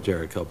garbage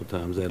there a couple of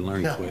times, they'd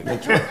learn quick.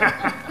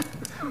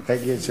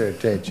 That gets their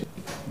attention.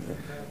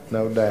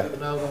 No doubt. Put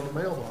a note on the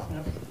mailbox.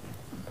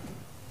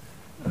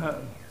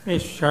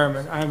 Mr.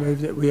 Chairman, I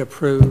move that we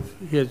approve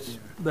his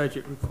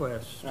budget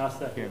request. I'll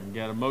second. Okay, we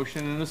got a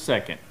motion and a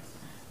second.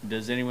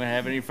 Does anyone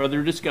have any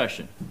further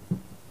discussion?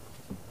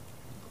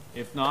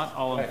 If not,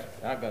 all in, Hey,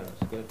 I got it.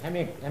 How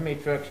many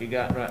trucks you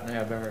got right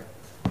now, Barry?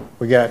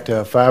 We got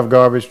 5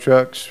 garbage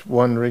trucks,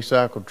 1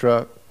 recycle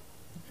truck,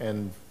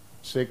 and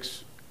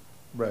 6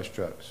 brush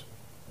trucks.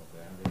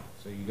 Okay,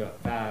 so you got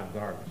 5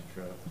 garbage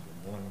trucks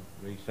and 1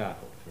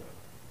 recycle truck.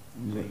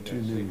 So you got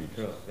 2 new 6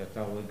 trucks, that's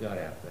all we got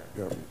out there.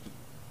 garbage.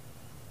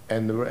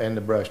 And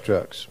the brush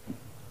trucks.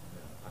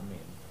 I mean,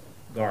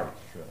 garbage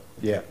trucks.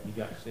 Yeah. You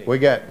got 6. We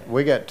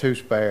got 2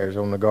 spares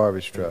on the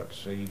garbage trucks.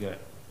 So you got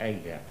 8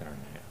 out there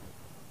now.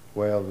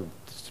 Well, the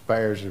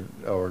spares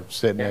are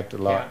sitting at the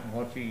lot. Counting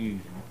what you're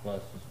using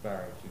plus the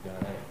spares, you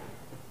got 8.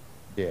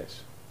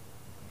 Yes.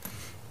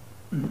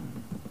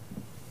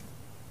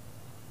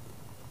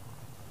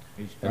 These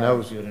And spares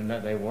those- good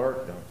enough, they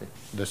work, don't they?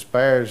 The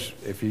spares,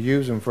 if you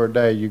use them for a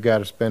day, you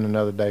gotta spend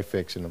another day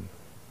fixing them.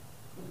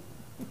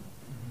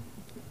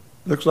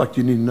 Looks like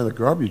you need another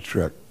garbage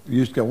truck. You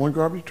just got 1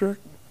 garbage truck?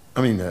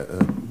 I mean,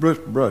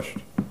 brush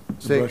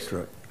 6.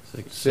 truck.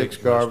 6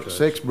 garbage,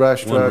 6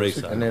 brush One trucks,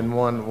 recycle. and then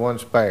one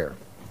spare.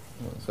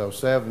 So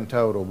 7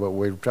 total, but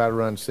we try to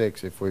run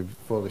 6 if we're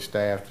fully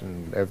staffed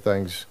and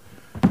everything's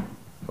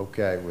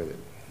okay with it.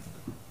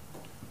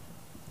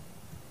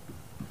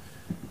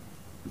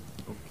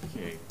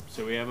 okay,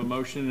 so we have a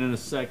motion and a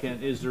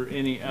second. Is there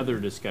any other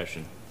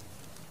discussion?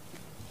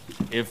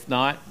 If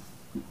not,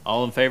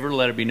 all in favor,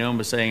 let it be known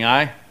by saying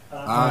aye.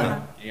 Aye.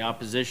 Any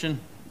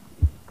opposition?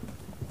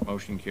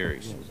 Motion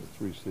carries.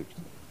 360.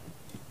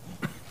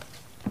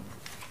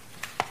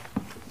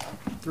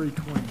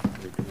 320.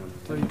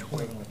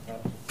 320.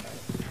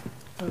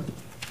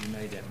 You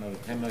made that motion.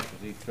 How much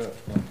is each truck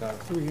gonna cost?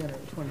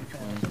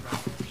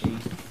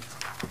 $320,000.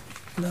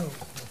 No,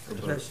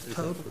 that's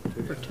total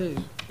for 2.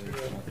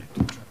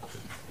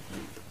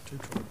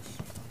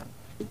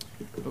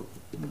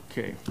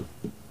 Okay.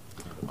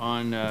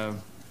 On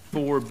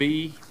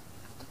 4B,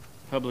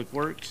 Public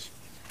Works,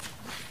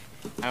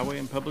 Highway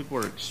and Public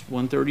Works,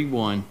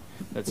 131,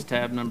 that's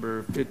tab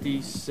number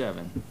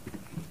 57.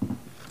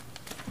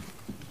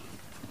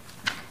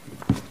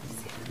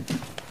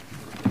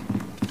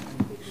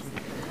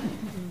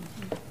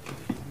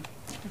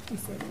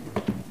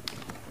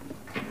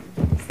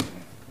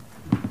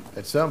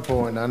 At some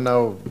point, I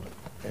know,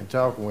 in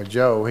talking with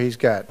Joe, he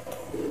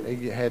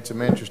had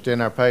some interest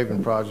in our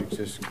paving projects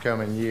this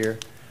coming year.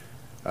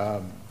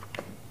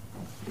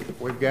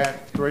 We've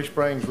got Three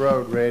Springs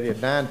Road ready, a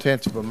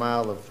 9/10 of a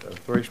mile of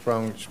Three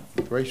Springs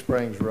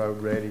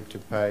Road ready to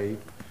pave.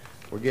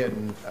 We're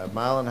getting a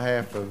mile and a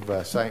half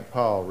of St.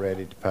 Paul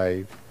ready to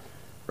pave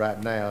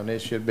right now, and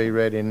it should be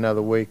ready in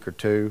another week or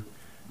 2.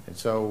 And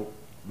so,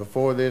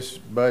 before this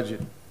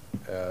budget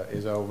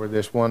is over,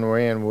 this one we're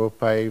in, we'll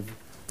pave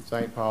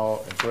St.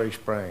 Paul and Three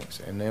Springs,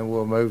 and then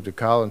we'll move to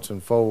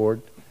Collinson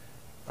Ford,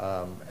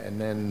 and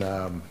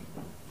then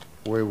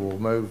we will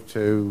move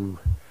to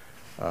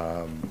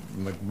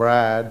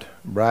McBride.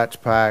 Brights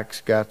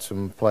Pike's got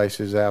some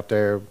places out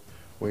there.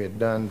 We had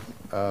done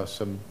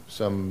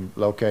some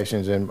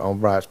locations on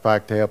Brights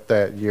Pike to help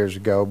that years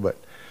ago, but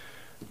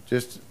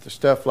just the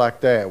stuff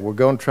like that. We're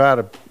going to try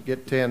to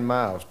get 10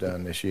 miles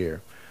done this year.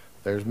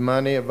 There's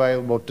money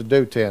available to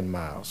do 10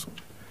 miles,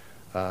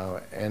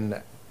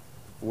 and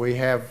we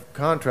have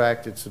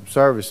contracted some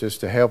services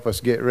to help us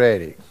get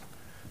ready.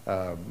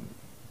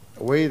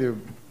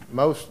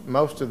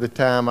 Most of the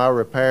time, our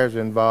repairs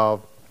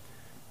involve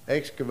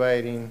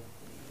excavating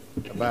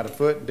about 1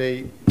 foot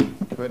deep,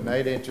 putting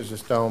 8 inches of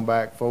stone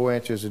back, 4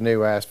 inches of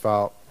new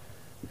asphalt,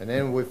 and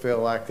then we feel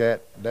like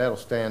that'll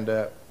stand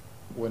up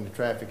when the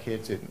traffic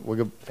hits it.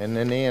 And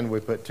in the end, we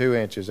put 2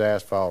 inches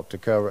asphalt to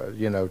cover,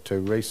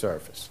 to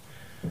resurface.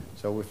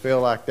 So we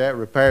feel like that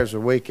repairs the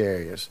weak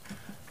areas.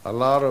 A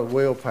lot of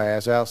wheel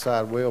pass,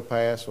 outside wheel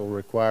pass will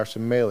require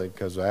some milling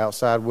because the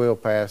outside wheel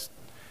pass,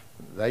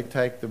 they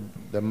take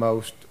the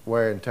most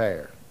wear and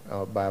tear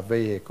by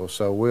vehicles.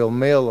 So we'll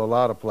mill a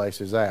lot of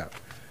places out.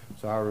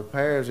 So our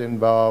repairs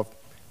involve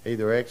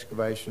either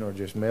excavation or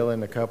just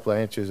milling a couple of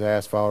inches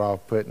asphalt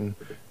off, putting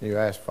new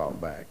asphalt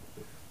back.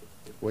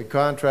 We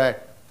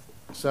contract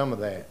some of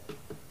that.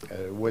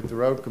 With the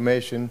road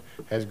commission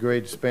has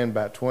agreed to spend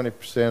about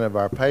 20% of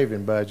our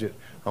paving budget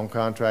on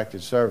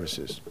contracted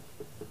services.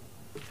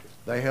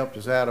 They helped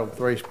us out on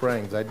Three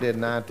Springs. They did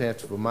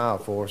 9/10 of a mile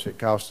for us. It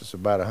cost us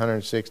about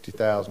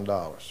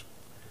 $160,000.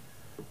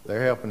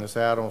 They're helping us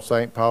out on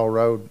St. Paul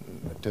Road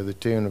to the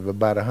tune of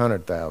about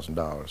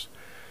 $100,000.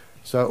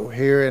 So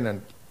here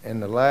in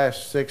the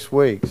last 6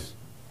 weeks,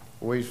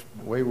 we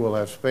will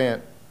have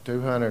spent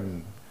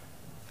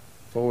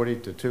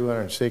 $240,000 to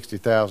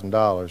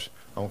 $260,000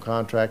 on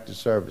contracted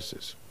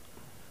services.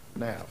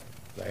 Now,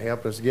 they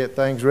help us get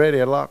things ready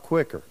a lot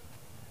quicker,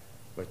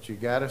 but you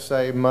got to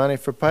save money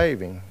for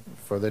paving,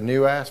 for the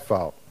new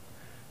asphalt.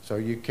 So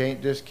you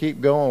can't just keep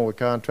going with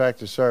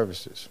contracted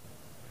services.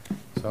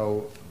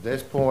 So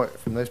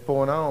from this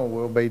point on,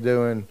 we'll be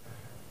doing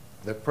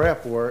the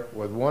prep work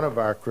with one of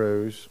our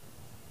crews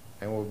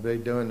and we'll be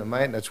doing the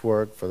maintenance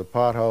work for the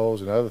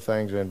potholes and other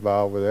things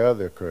involved with the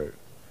other crew.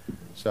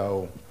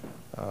 So,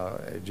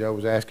 Joe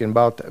was asking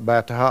about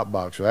the hot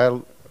box.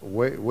 Well,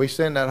 we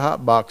send that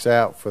hot box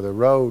out for the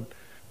road,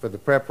 for the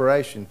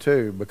preparation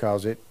too,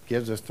 because it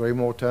gives us 3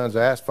 more tons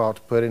of asphalt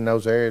to put in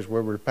those areas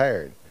we're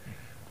repairing.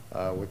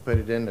 We put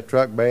it in the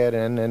truck bed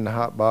and in the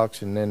hot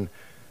box, and then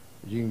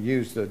you can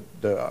use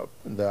the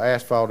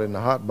asphalt in the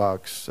hot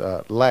box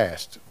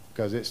last,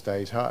 because it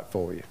stays hot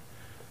for you.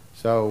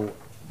 So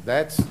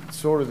that's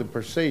sort of the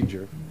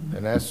procedure,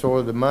 and that's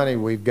sort of the money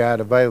we've got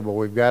available.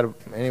 We've got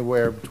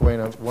anywhere between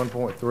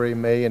 1.3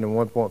 million and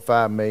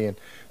 1.5 million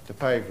to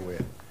pave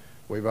with.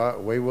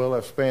 We will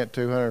have spent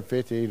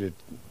 250 to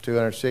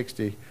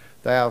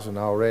 260,000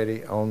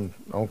 already on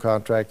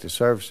contracted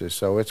services.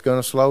 So it's going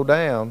to slow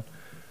down,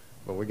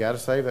 but we got to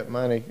save that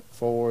money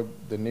for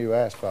the new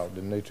asphalt,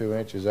 the new 2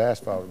 inches of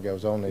asphalt that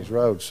goes on these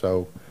roads.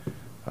 So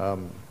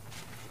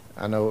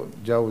I know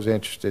Joe was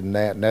interested in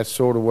that, and that's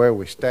sort of where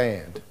we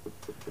stand.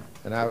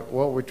 And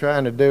what we're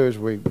trying to do is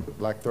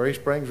like Three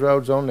Springs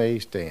Road's on the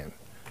east end.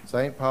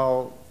 St.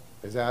 Paul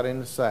is out in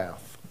the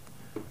south.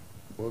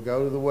 We'll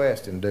go to the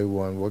west and do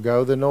one. We'll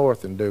go to the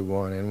north and do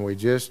one. And we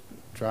just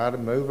try to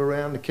move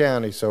around the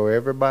county so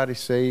everybody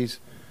sees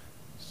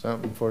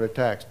something for the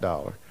tax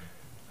dollar.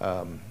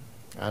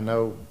 I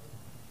know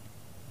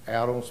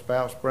out on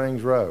Spout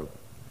Springs Road,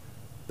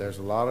 there's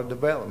a lot of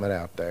development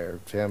out there.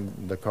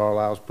 The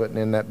Carlisle's putting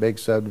in that big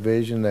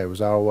subdivision.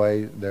 There's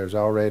already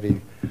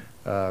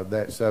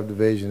that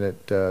subdivision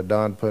that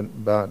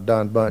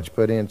Don Bunch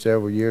put in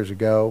several years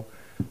ago.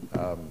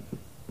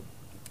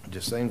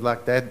 Just seems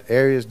like that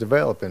area is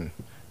developing.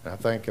 I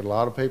think a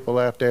lot of people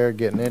out there are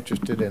getting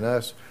interested in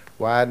us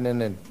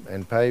widening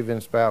and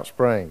paving Spout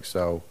Springs.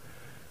 So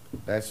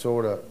that's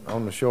sort of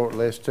on the short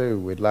list too.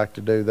 We'd like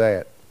to do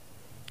that.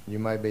 You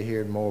may be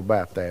hearing more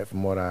about that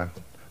from what I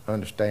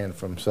understand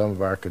from some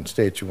of our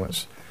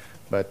constituents.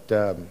 But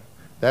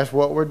that's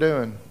what we're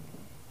doing.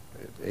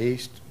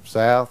 East,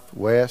 south,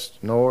 west,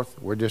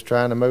 north. We're just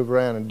trying to move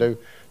around and do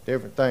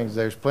different things.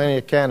 There's plenty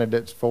of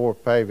candidates for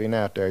paving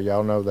out there.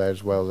 Y'all know that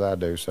as well as I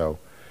do. So,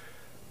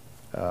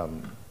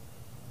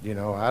 you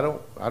know, I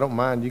don't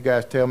mind. You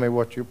guys tell me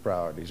what your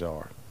priorities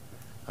are.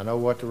 I know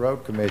what the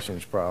road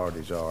commission's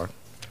priorities are.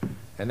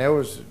 And there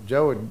was,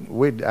 Joe,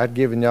 I'd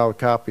given y'all a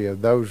copy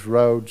of those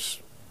roads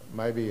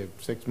maybe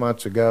 6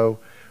 months ago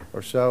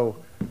or so,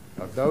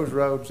 of those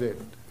roads that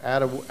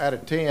out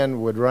of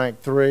 10 would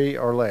rank 3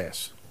 or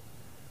less.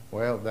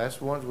 Well, that's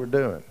the ones we're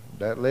doing.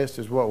 That list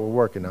is what we're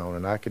working on,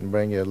 and I can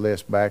bring you a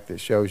list back that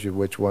shows you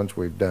which ones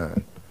we've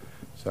done.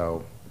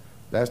 So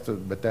that's the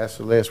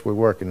list we're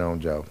working on,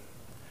 Joe.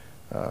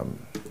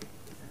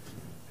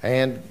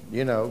 And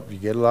you know, you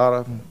get a lot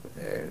of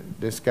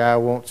this guy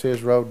wants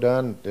his road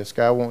done, this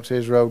guy wants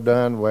his road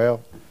done.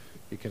 Well,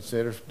 you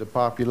consider the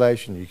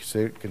population, you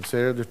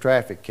consider the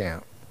traffic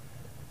count.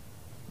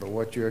 But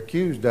what you're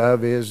accused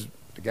of is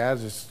the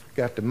guys that's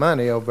got the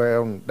money over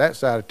there on that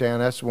side of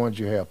town, that's the ones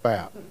you help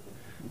out.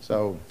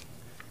 So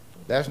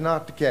that's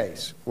not the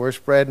case. We're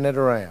spreading it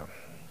around.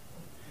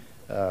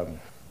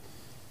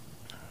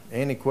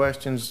 Any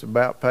questions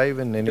about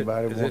paving?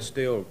 Anybody Is want? it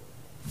still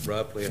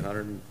roughly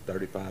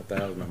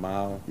 135,000 a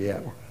mile? Yeah,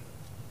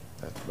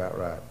 that's about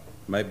right.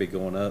 Maybe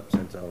going up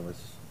since all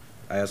this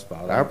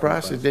asphalt. Our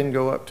prices didn't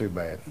go up too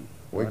bad.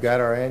 We've got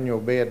our annual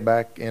bid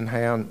back in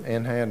hand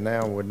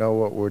now, and we know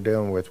what we're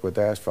dealing with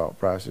asphalt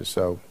prices,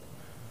 so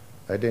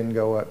they didn't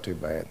go up too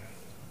bad.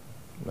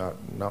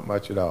 Not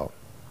much at all.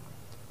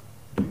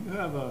 Do you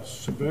have a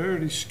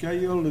severity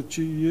scale that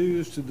you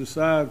use to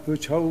decide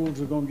which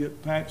holes are going to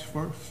get patched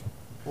first,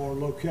 or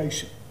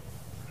location?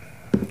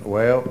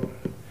 Well,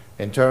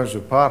 in terms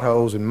of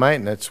potholes and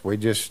maintenance, we're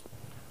just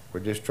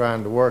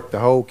trying to work the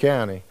whole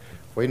county.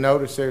 We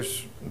notice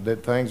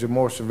that things are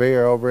more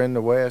severe over in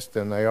the west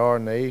than they are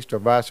in the east, or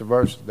vice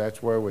versa.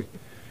 That's where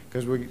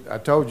I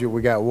told you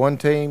we got one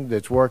team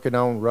that's working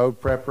on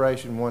road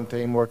preparation, one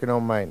team working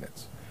on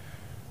maintenance.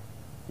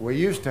 We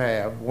used to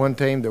have one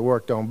team that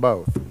worked on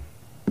both.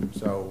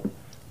 So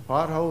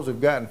potholes have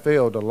gotten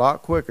filled a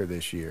lot quicker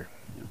this year.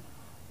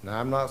 Now,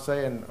 I'm not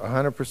saying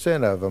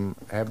 100% of them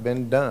have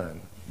been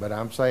done, but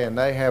I'm saying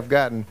they have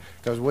gotten,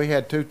 because we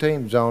had 2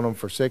 teams on them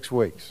for 6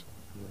 weeks.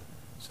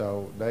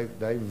 So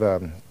they've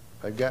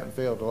gotten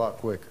filled a lot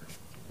quicker.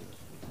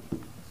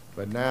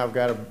 But now I've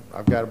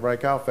got to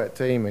break off that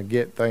team and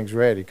get things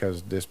ready,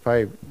 because this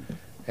paving,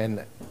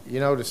 and you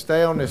know, to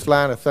stay on this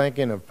line of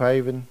thinking of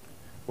paving,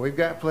 we've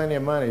got plenty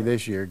of money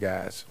this year,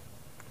 guys,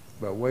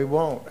 but we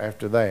won't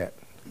after that.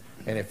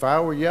 And if I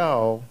were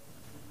y'all,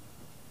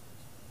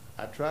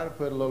 I'd try to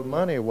put a little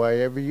money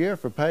away every year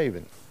for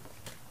paving.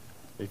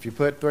 If you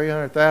put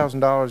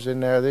 $300,000 in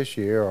there this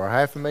year, or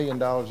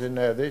 $500,000 in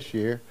there this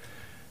year,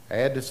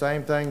 add the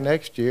same thing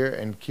next year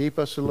and keep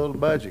us a little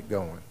budget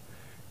going.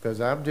 Because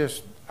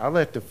I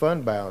let the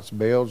fund balance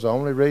build. It's the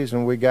only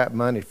reason we got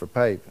money for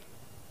paving.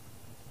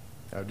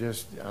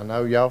 I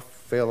know y'all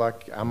feel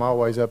like I'm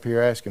always up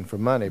here asking for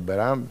money,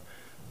 but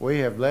we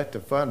have let the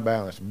fund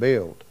balance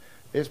build.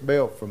 it's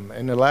built from,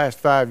 in the last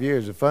 5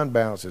 years, the fund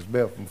balance has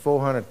built from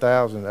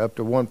 400,000 up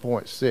to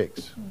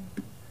 1.6.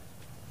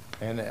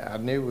 And I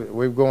knew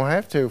we were gonna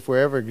have to if we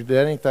ever did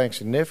anything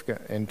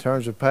significant in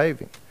terms of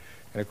paving.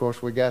 And of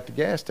course, we got the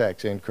gas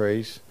tax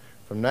increase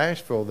from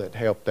Nashville that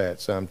helped that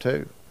some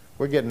too.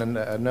 We're getting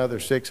another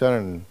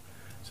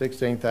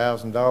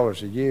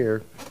 $616,000 a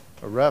year,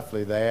 or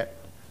roughly that,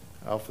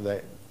 off of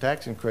that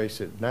tax increase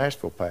that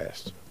Nashville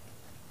passed.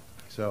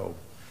 So,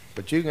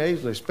 but you can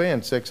easily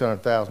spend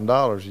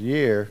 $600,000 a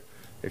year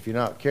if you're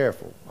not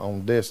careful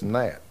on this and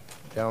that.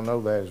 Y'all know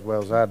that as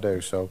well as I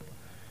do. So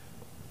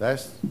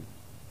that's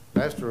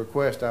the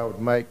request I would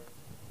make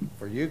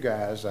for you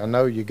guys. I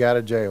know you got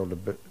a jail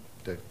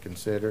to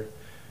consider,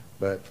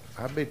 but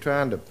I'd be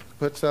trying to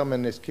put something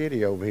in this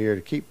kitty over here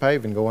to keep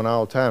paving going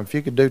all the time. If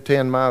you could do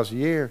 10 miles a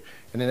year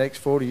in the next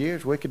 40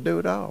 years, we could do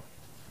it all.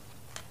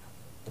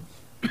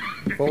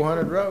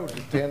 400 roads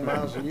at 10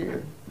 miles a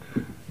year.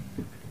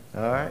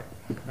 All right.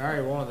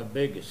 Harry, one of the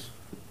biggest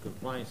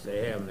complaints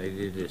they have when they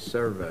did this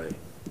survey,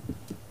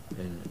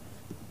 and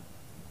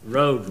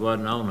roads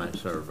wasn't on that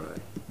survey.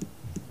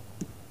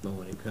 But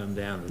when it come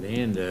down to the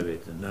end of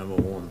it, the number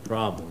one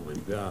problem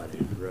we've got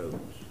is roads.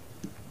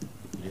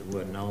 It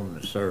wasn't on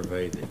the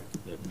survey that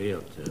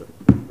built it.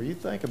 Well, you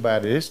think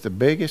about it, it's the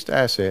biggest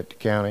asset the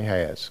county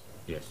has.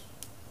 Yes.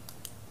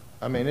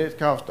 I mean, it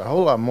costs a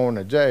whole lot more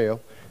than a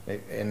jail,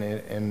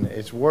 and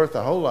it's worth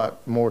a whole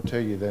lot more to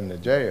you than the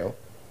jail.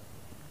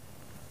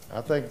 I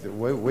think that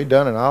we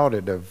done an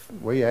audit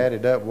we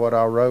added up what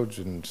our roads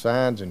and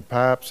signs and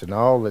pipes and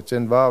all that's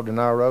involved in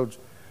our roads.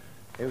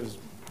 It was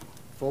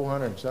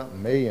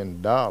 $400-something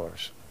million.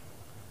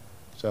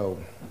 So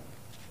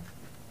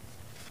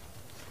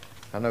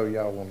I know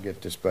y'all want to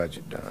get this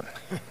budget done.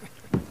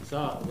 So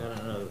I've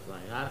got another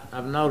thing.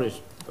 I've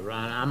noticed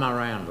I'm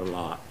around a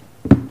lot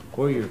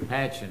where you're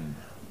patching,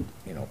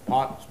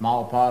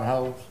 small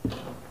potholes.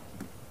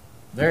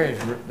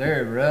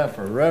 They're rough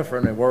or rougher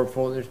than they were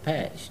before there's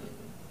patched.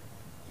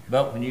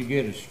 But when you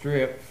get a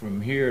strip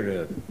from here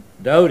to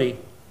Doty,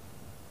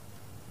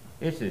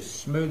 it's as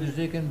smooth as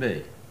it can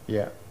be.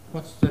 Yeah.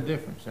 What's the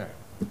difference there?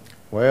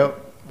 Well,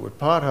 with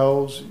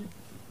potholes,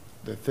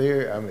 the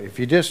theory, I mean, if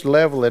you just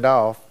level it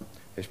off,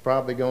 it's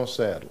probably going to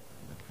settle.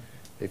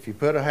 If you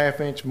put a ½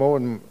 inch more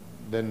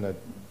than the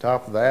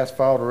top of the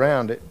asphalt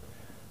around it,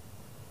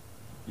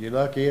 your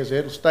luck is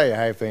it'll stay a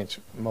 ½ inch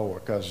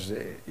more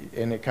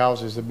and it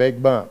causes a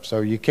big bump. So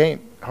you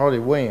can't hardly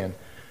win.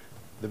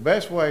 The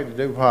best way to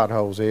do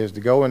potholes is to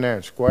go in there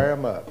and square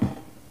them up.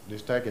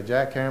 Just take a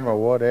jackhammer or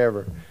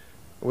whatever.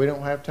 We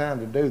don't have time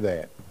to do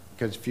that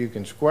because if you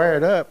can square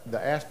it up,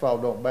 the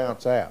asphalt don't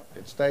bounce out.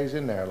 It stays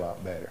in there a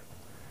lot better.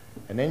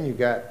 And then you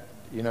got,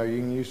 you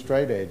can use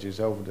straight edges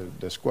over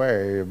the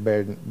square area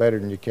better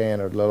than you can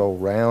a little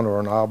round or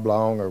an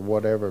oblong or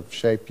whatever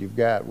shape you've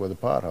got with a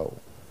pothole.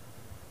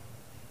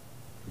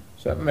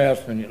 Something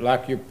else,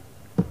 like your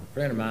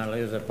friend of mine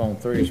lives up on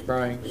Three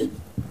Springs,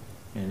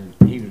 and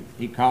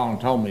he called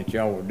and told me that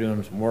y'all were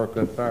doing some work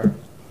up there.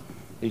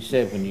 He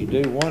said when you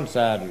do one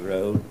side of the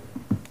road,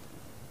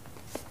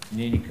 and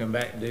then you come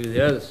back and do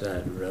the other side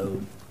of the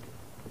road,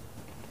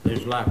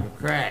 there's like a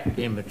crack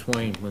in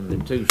between when the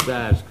two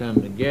sides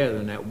come together,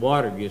 and that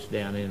water gets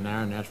down in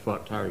there, and that's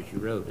what tears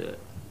your road up.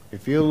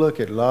 If you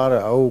look at a lot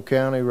of old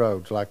county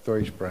roads like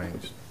Three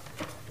Springs,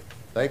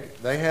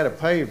 they had a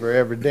paver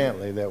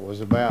evidently that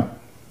was about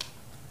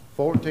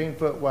 14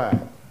 foot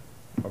wide,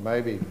 or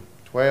maybe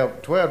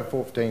 12 to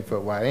 14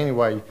 foot wide.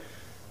 Anyway,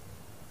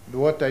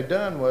 what they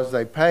done was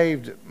they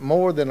paved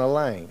more than a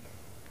lane.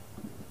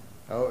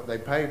 Oh, they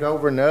paved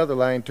over in the other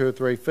lane 2 or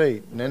 3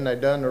 feet, and then they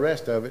done the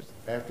rest of it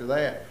after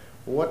that.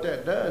 Well, what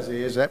that does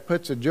is that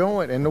puts a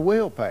joint in the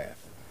wheel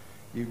path.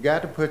 You've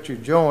got to put your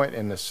joint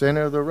in the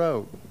center of the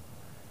road.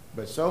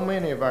 But so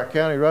many of our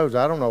county roads,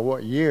 I don't know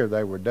what year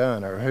they were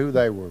done or who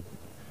they were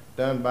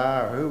done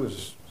by or who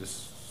was the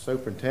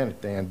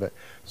superintendent then, but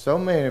so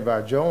many of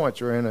our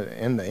joints are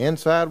in the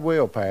inside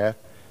wheel path,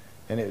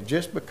 and it's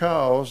just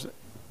because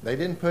they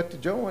didn't put the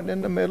joint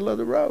in the middle of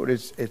the road.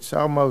 It's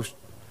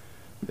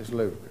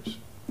ludicrous.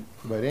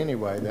 But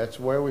anyway, that's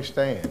where we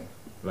stand.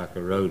 Like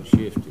a road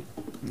shifted.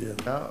 Yeah.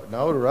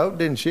 No, the road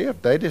didn't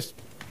shift. They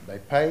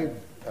paved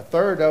a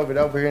third of it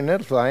over here in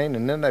this lane,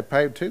 and then they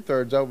paved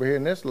 2/3 over here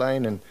in this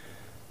lane, and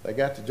they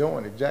got the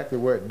joint exactly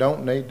where it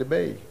don't need to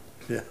be.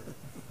 Yeah.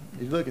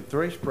 You look at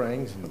Three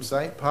Springs and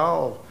St.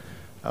 Paul,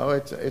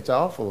 it's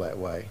awful that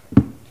way.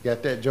 You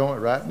got that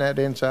joint right in that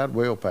inside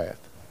wheel path.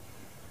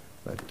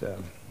 But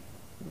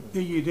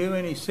Do you do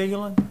any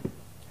sealing?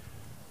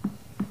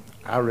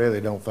 I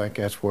really don't think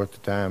that's worth the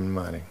time and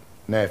money.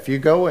 Now, if you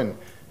go in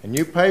and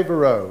you pave a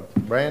road,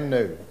 brand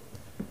new,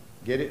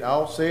 get it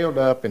all sealed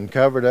up and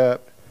covered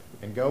up,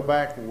 and go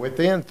back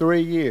within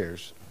 3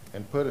 years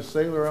and put a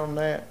sealer on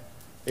that,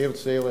 it'll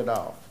seal it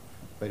off.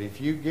 But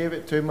if you give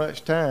it too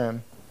much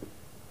time,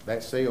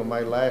 that seal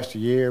may last a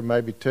year,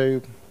 maybe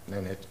 2, and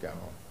then it's gone.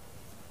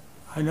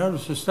 I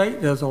notice the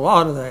state does a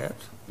lot of that.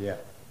 Yeah.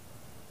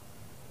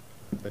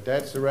 But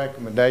that's the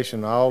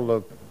recommendation of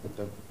all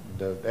the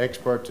the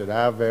experts that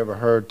I've ever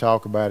heard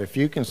talk about, if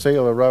you can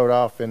seal a road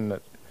off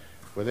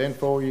within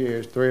 4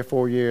 years, 3 or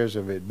 4 years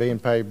of it being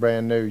paved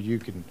brand new, you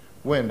can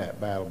win that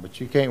battle,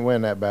 but you can't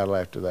win that battle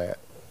after that.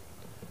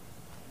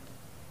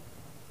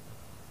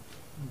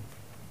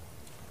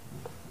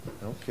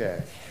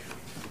 Okay.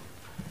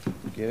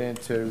 Get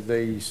into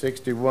the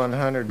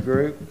 6100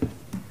 group,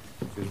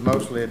 which is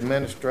mostly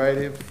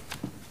administrative,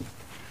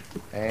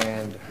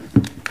 and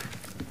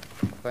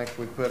I think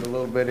we put a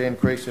little bit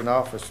increase in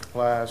office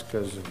supplies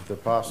because of the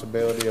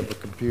possibility of a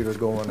computer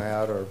going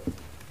out, or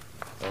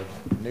a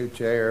new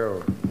chair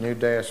or new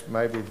desk,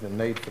 maybe the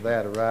need for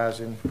that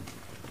arising.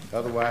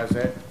 Otherwise,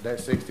 that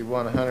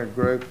 6100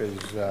 group is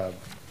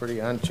pretty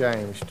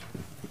unchanged.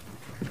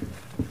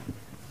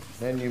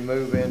 Then you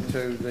move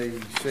into the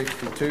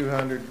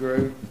 6200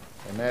 group,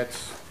 and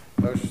that's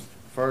those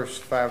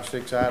first 5 or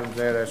 6 items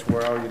there. That's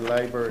where all your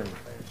labor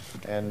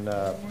and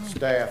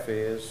staff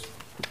is.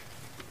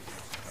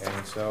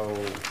 And so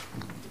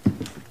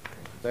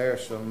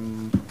there's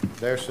some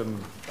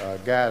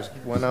guys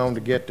went on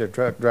to get their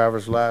truck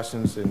driver's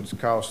license, and it's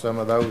caused some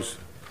of those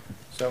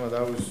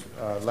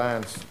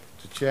lines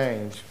to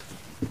change.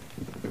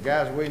 But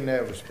guys, we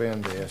never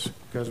spend this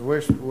because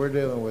we're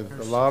dealing with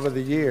a lot of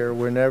the year.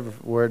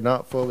 We're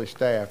not fully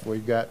staffed.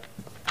 We've got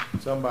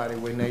somebody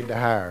we need to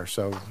hire.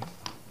 So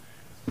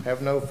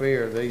have no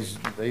fear.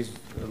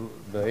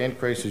 The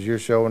increases we're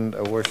showing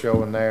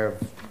there of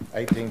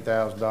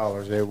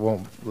 $18,000, it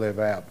won't live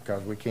out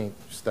because we can't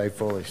stay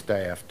fully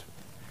staffed.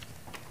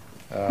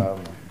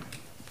 And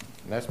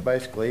that's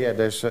basically it.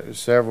 There's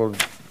several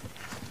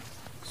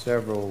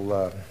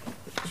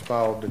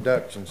small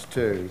deductions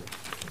too.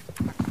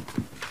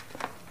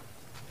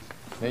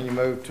 Then you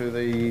move to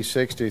the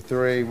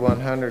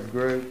 63-100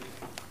 group.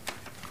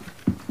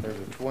 There's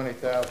a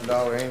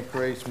 $20,000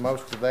 increase.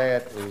 Most of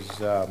that is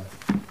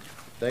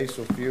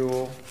diesel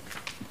fuel,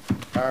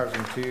 tires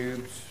and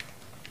tubes,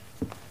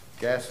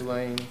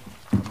 gasoline.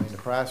 I mean, the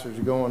prices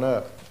are going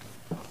up,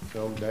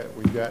 so that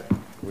we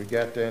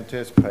got to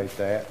anticipate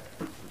that.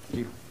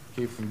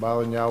 Keep from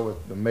bothering y'all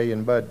with the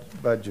million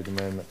budget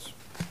amendments.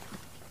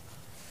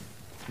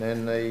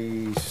 Then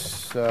the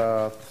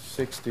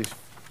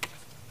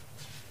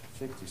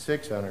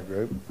 6600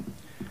 group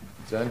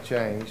is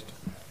unchanged.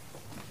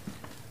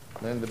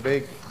 Then the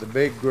big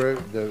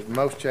group, the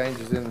most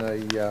changes in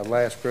the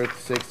last group,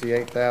 the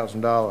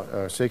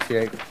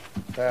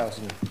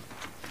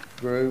 $68,000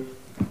 group.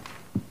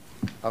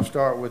 I'll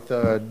start with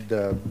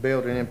the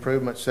building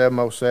improvement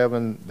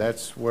 707.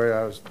 That's where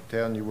I was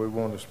telling you we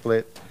want to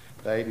split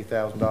the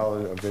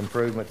 $80,000 of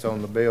improvements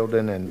on the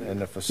building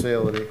and the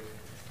facility.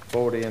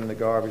 40 in the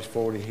garbage,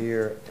 40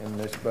 here in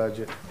this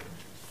budget.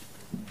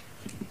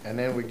 And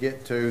then we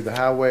get to the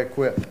highway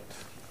equipment.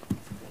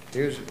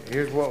 Here's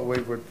what we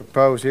would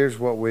propose. Here's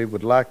what we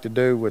would like to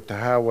do with the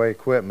highway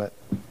equipment.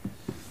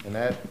 And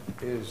that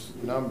is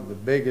the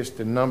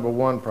biggest and number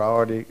one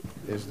priority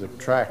is the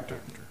tractor.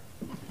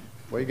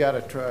 We got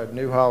a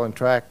New Holland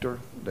tractor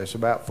that's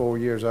about 4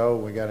 years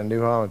old. We got a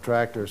New Holland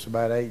tractor that's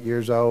about 8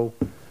 years old.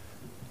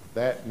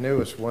 That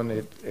newest one,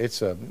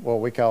 it's a what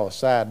we call a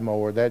side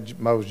mower. That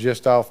mows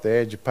just off the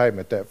edge of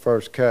pavement, that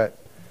first cut.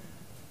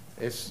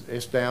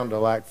 It's down to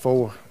like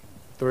 300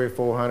 or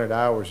 400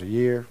 hours a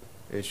year.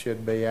 It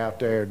should be out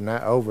there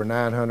over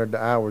 900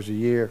 hours a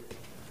year.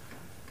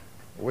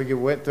 We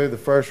went through the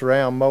first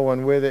round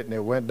mowing with it, and it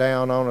went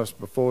down on us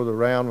before the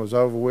round was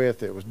over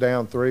with. It was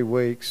down 3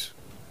 weeks.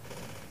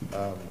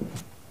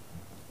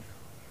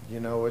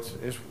 You know,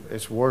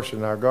 it's worse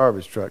than our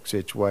garbage truck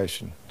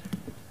situation.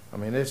 I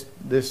mean,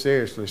 this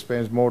seriously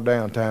spends more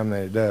downtime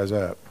than it does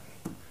up.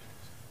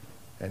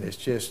 And it's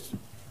just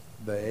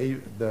the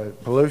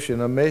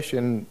pollution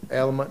emission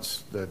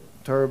elements, the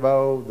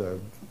turbo, the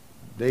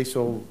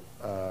diesel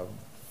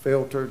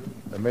filter,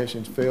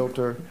 emissions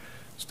filter,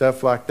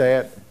 stuff like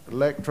that.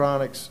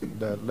 Electronics,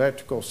 the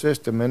electrical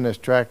system in this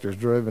tractor has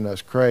driven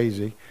us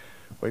crazy.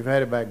 We've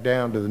had it back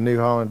down to the New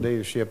Holland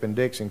dealership in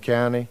Dixon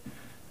County,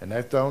 and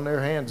they've thrown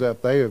their hands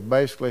up. They have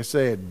basically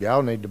said,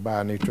 y'all need to buy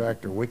a new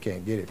tractor. We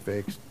can't get it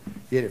fixed.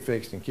 Get it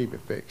fixed and keep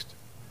it fixed.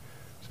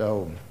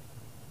 So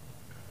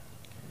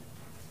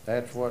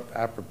that's what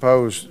I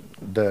propose.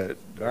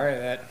 Barry,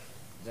 that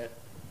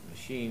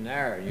machine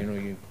there, you know,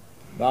 you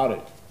bought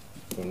it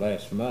for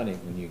less money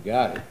when you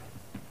got it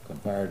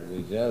compared to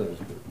these others,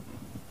 but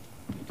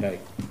you take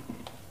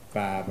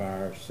 5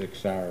 hours,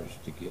 6 hours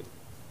to get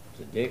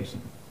to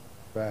Dixon.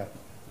 Right.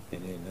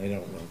 And then they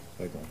don't know if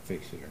they're gonna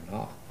fix it or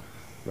not.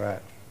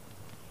 Right.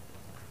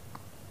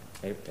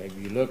 Have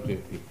you looked at,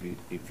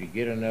 if you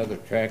get another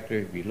tractor,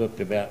 have you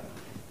looked about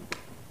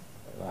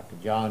like a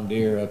John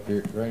Deere up here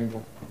at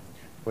Greenville?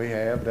 We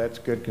have. That's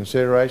good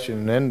consideration.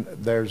 And then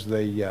there's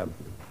the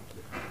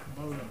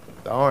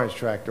orange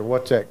tractor.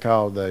 What's that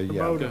called? The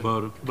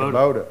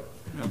Kubota.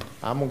 Yeah.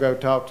 I'm gonna go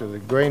talk to the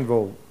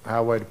Greenville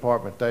Highway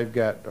Department. They've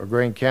got, or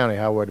Greene County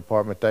Highway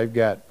Department. They've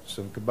got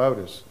some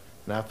Kubotas,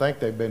 and I think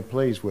they've been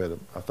pleased with them.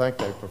 I think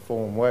they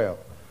perform well.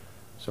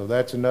 So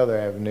that's another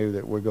avenue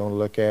that we're going to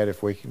look at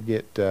if we can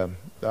get the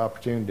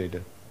opportunity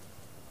to.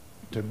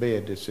 to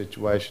bid this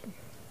situation.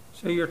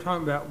 So you're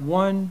talking about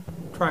one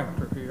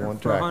tractor here One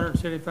for tractor.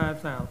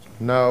 175,000?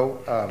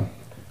 No,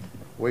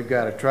 we've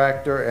got a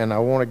tractor, and I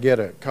want to get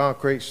a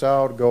concrete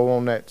saw to go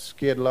on that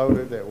skid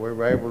loader that we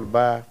were able to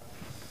buy.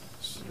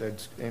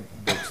 That's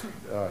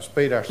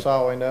speed our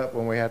sawing up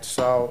when we have to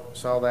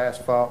saw the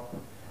asphalt.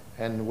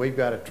 And we've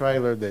got a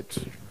trailer that's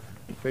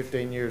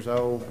 15 years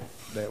old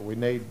that we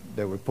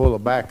pull a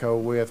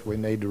backhoe with, we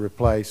need to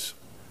replace.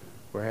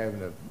 We're having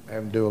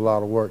to do a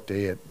lot of work to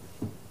it.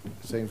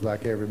 It seems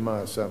like every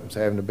month something's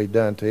having to be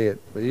done to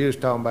it. But you're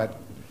just talking about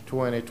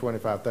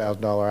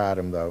 $25,000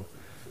 item though.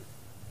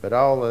 But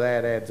all of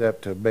that adds up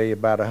to be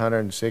about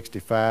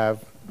 165.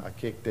 I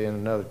kicked in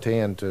another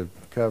 10 to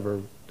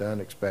cover the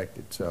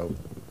unexpected. So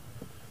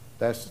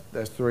that's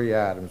 3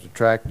 items: the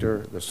tractor,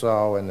 the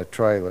saw, and the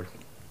trailer.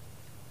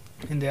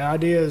 And the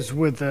idea is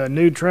with the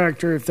new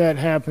tractor, if that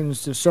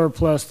happens, to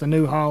surplus the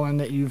New Holland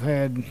that you've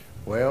had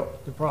Well,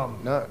 the problem.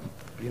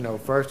 no,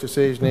 first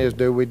decision is,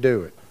 do we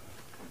do it?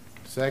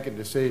 Second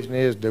decision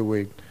is, do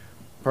we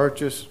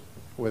purchase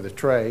with a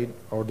trade,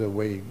 or do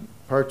we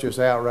purchase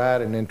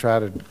outright and then try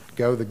to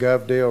go the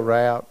gov deal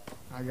route?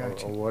 I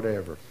got Or you.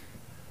 whatever.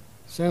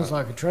 Sounds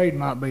like a trade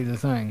might be the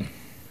thing.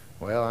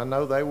 Well, I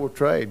know they will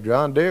trade.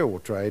 John Deere will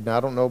trade. And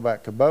I don't know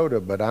about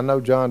Kubota, but I know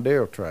John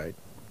Deere will trade.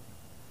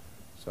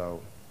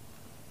 So,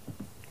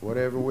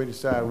 whatever we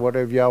decide,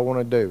 whatever y'all want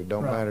to do,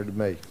 don't Right. matter to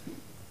me.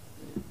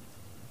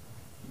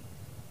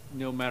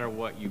 No matter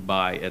what you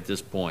buy at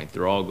this point,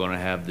 they're all gonna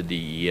have the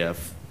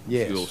DEF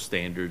Yes. fuel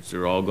standards.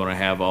 They're all gonna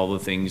have all the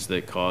things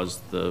that cause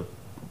the,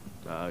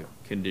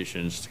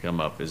 conditions to come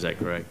up. Is that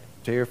correct?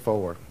 Tier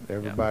 4.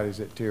 Everybody's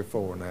at Tier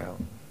 4 now.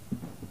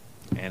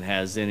 And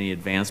has any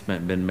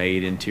advancement been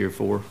made in Tier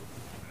 4?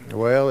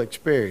 Well,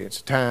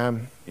 experience,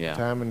 time, Yeah.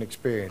 time and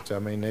experience. I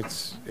mean,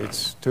 it's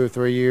 2 or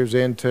 3 years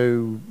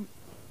into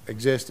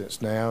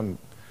existence now, and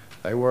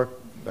they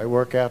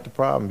work out the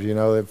problems,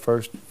 the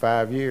first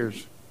 5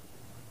 years.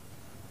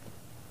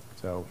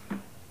 So.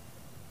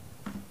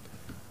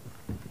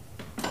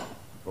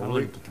 I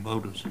looked at the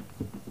Kubotas.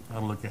 I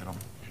look at them.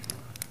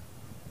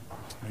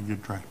 They're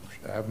good tractors.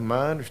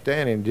 My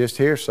understanding, just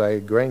hearsay,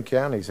 Greene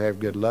counties have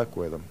good luck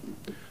with them.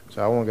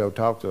 So I want to go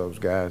talk to those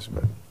guys,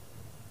 but.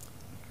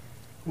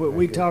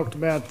 We talked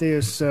about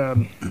this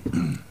in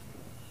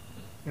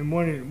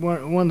one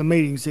of the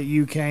meetings that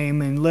you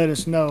came and let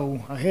us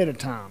know ahead of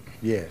time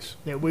Yes.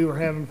 that we were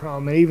having a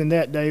problem. And even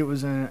that day, it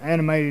was an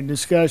animated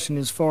discussion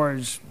as far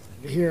as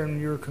hearing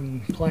your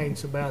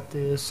complaints about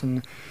this.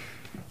 And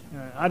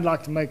I'd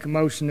like to make a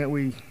motion that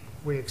we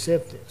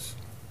accept this.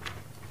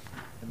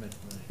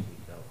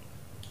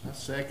 I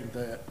second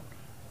that.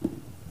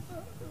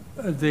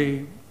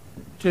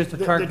 Just the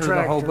tractor,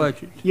 the whole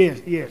budget?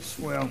 Yes.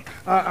 Well,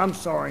 I'm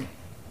sorry.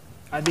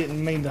 I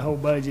didn't mean the whole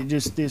budget,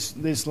 just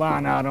this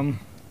line item.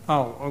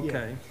 Oh,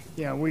 okay.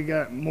 Yeah, we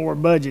got more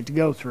budget to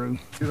go through.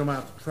 You're talking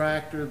about the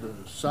tractor, the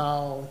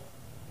saw,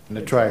 And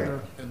the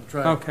trailer. and the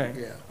tractor. Okay,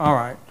 Yeah, all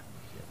right.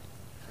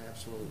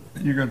 absolutely.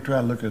 You're gonna try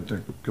to look at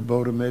the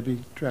Kubota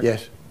maybe tractor?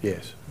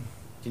 Yes.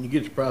 Can you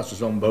get the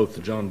prices on both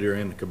the John Deere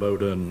and the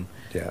Kubota and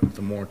Yeah.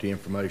 the warranty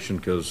information?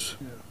 Because,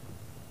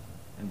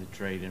 And the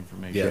trade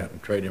information? yeah,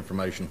 trade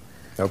information.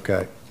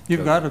 Okay.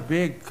 You've got a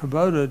big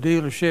Kubota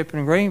dealership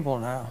in Greenville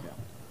now.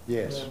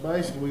 Yes. Yeah,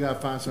 basically, we gotta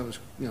find something,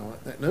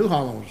 that New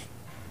Holland was,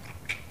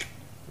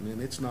 and then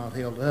it's not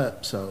held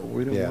up, so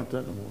We don't Yeah. want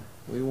that no more.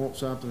 we want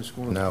something that's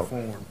gonna No.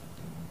 perform.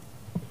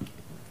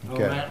 On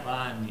Okay. that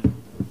line,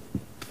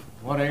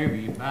 whatever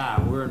you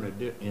buy, we're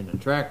in the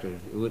tractor,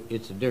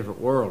 it's a different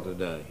world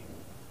today.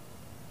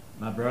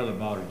 My brother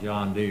bought a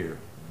John Deere,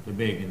 the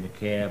big in the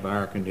cab,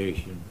 air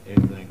conditioned,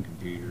 everything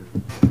computer.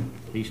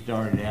 He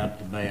started out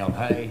to bale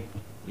hay,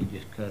 he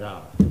just cut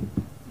off.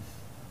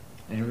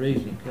 And the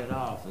reason he cut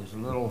off, there's a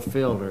little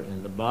filter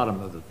in the bottom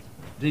of the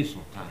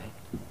diesel tank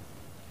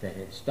that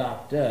had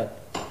stopped up.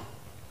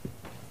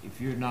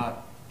 If you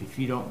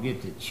don't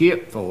get the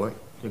chip for it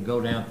to go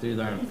down through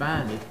there and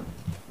find it,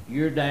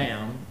 you're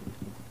down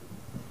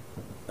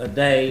a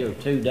day or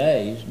 2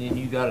 days, and then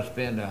you gotta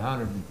spend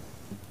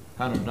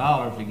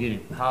 $100 to get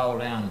it hauled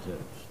down to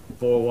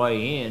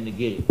 4-way in to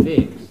get it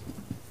fixed.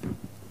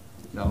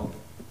 So,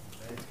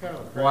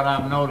 what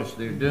I've noticed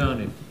they're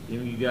doing, if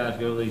you guys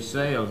go to these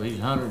sales, these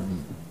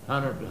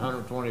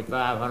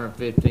 125,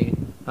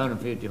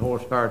 150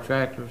 horsepower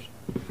tractors,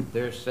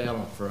 they're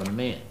selling for a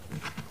mint.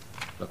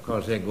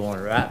 Because they're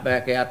going right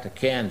back out to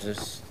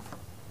Kansas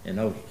and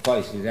those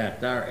places out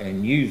there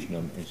and using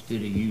them instead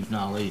of using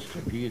all these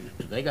computers.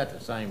 They got the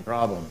same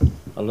problem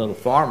a little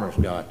farmer's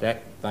got.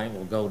 That thing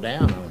will go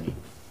down on you.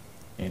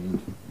 And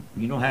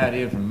you know how it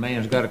is when a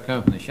man's got to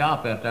come from the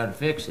shop out there to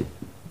fix it.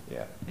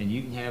 Yeah. And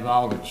you can have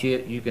all the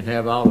chip, you can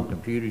have all the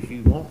computers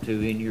you want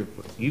to in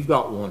you've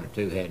got 1 or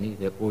 2, hadn't you,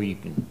 that where you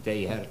can tell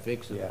you how to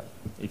fix it. Yeah.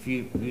 If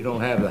you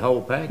don't have the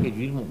whole package,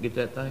 you won't get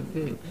that thing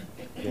fixed.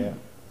 Yeah.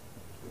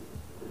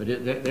 But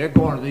they're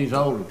going to these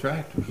older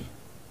tractors.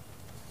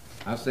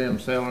 I see them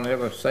selling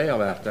every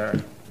sale out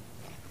there.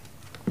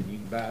 You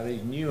can buy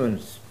these new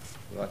ones,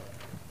 like,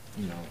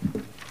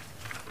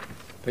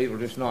 People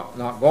just not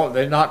going,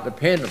 they're not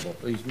dependable.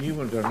 These new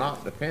ones are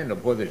not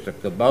dependable, whether it's a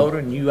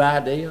Kubota, New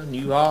Idea,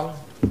 New Holland,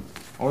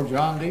 or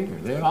John Deere.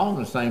 They're all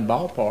in the same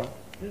ballpark.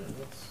 Yeah,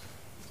 it's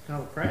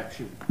kind of a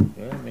crapshoot.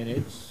 Yeah, I mean,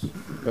 it's,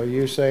 So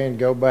you're saying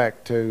go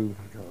back to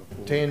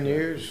 10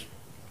 years,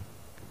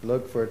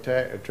 look for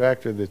a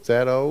tractor that's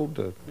that old?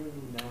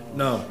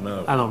 No,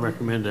 no. I don't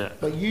recommend that.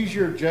 But use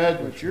your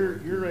judgment,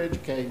 you're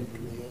educated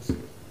in this.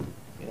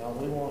 You know,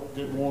 we want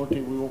good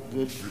warranty, we want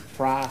good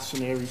price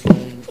and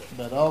everything,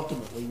 but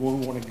ultimately,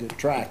 we want a good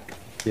tractor.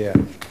 Yeah,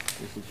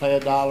 If we pay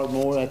 $1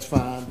 more, that's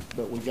fine,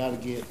 but we gotta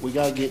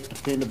get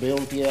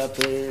dependability out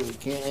there. We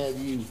can't have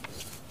you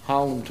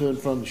hauling to and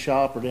from the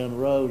shop or down the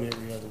road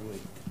every other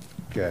week.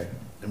 okay.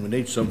 And we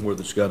need somewhere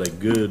that's got a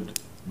good,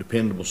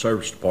 dependable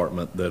service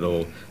department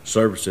that'll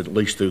service it at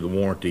least through the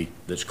warranty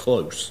that's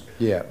close.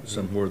 Yeah,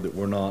 Somewhere that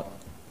we're not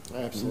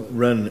Absolutely.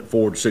 running it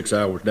 4 to 6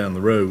 hours down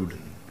the road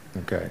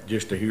okay,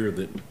 just to hear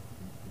that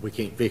we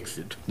can't fix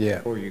it.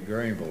 yeah, or your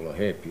Greenville will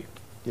help you.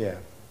 yeah.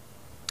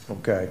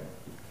 Okay.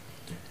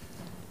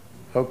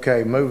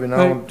 Okay, moving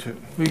on to,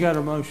 We got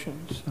a motion,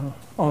 so,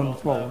 on the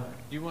floor.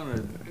 Do you want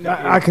to?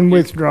 I can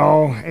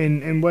withdraw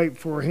and wait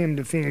for him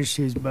to finish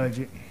his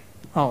budget.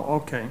 Oh,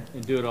 okay.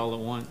 And do it all at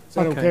once. Is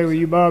that Okay. okay with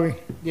you, Bobby?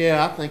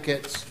 Yeah, I think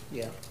that's,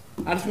 yeah.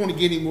 I just wanna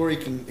get him where he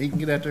can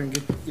get out there and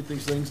get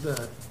these things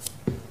done.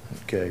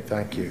 okay,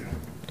 thank you.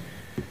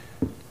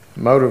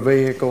 Motor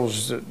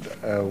vehicles,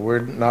 we're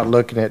not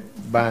looking at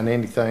buying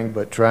anything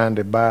but trying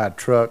to buy a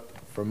truck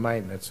for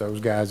maintenance. Those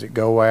guys that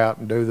go out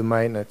and do the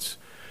maintenance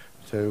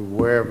to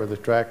wherever the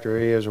tractor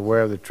is or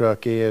wherever the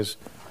truck is,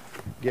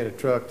 get a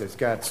truck that's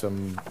got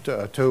some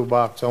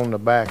toolbox on the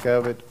back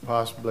of it,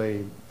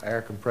 possibly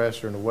air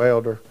compressor and a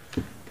welder.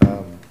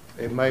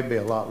 It may be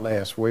a lot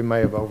less. We may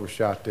have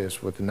overshot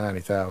this with the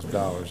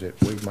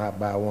 $90,000. We might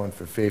buy one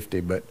for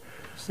 50, but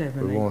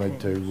we wanted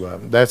to,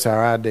 that's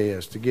our idea,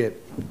 is to get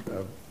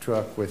a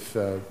truck with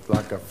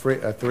like a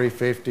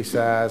 350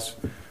 size,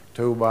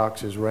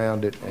 toolboxes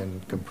around it,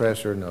 and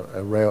compressor and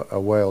a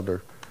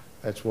welder.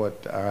 That's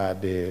what our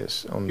idea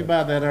is. On You the,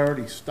 buy that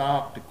already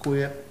stocked,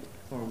 equipped,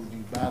 or would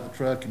you buy the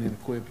truck and then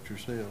equip it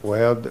yourself?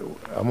 well,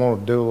 I'm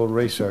gonna do a little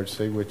research,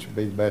 see which would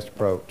be the best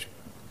approach.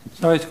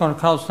 So it's gonna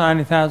cost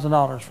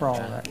 $90,000 for all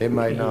of that? It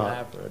may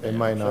not, it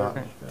may not.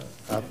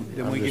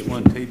 Didn't we get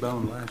one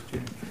T-bone last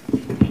year?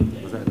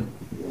 Was that it?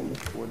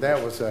 Well,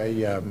 that was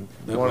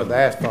one of the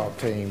asphalt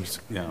teams.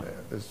 Yeah.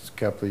 This was a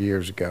couple of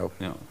years ago.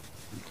 Yeah.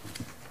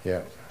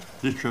 Yeah.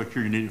 This truck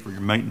here, you need it for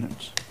your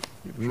maintenance.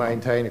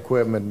 Maintain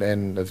equipment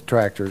and the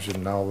tractors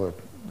and all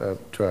the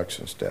trucks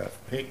and stuff.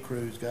 Pit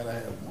crew's gotta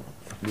have one.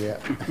 Yeah.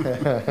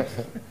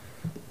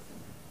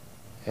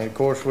 And of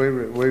course, we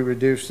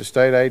reduced the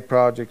state aid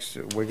projects.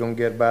 We're gonna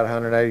get about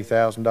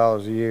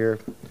 $180,000 a year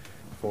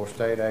for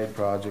state aid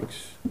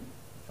projects.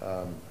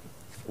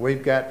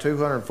 We've got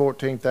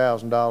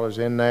 $214,000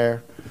 in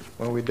there.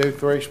 When we do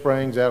Three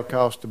Springs, that'll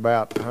cost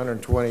about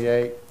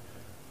 $128.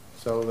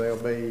 So there'll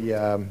be,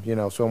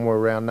 somewhere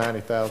around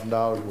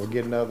 $90,000. We'll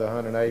get another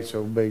 108, so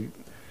it'll be,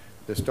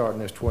 starting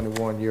this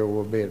 21 year,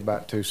 we'll be at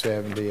about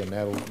 270, and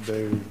that'll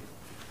do,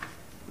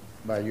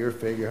 by your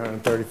figure,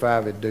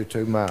 135, it'd do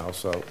 2 miles.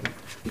 So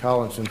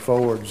Collinson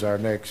Ford's our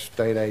next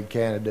state aid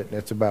candidate, and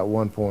it's about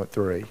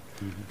 1.3.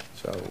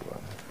 So,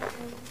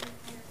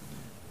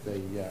 the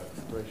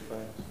Three Springs,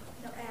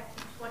 No,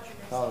 Athens, what's your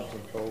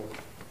next?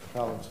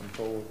 Collinson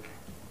Ford.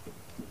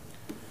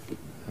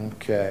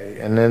 Okay,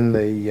 and then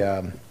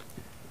the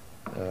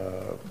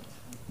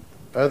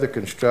other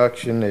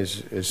construction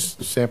is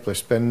simply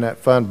spending that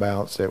fund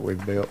balance that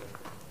we've built.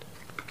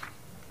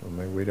 I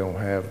mean, we don't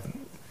have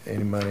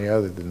any money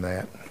other than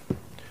that.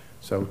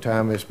 So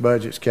time this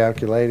budget's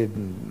calculated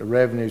and the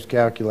revenue's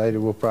calculated,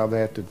 we'll probably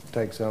have to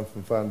take some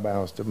from fund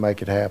balance to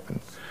make it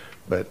happen.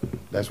 But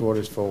that's what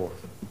it's for.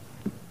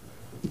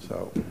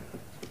 So,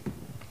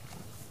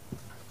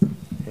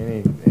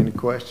 any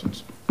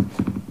questions?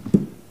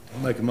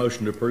 I'll make a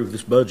motion to approve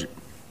this budget.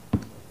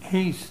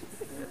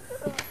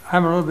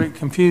 I'm a little bit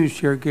confused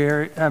here,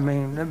 Barry.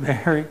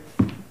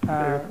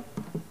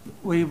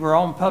 We were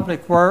on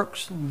Public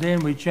Works, and then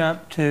we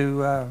jumped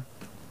to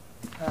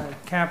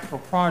capital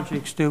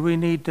projects. Do we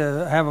need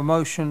to have a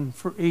motion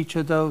for each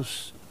of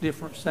those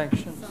different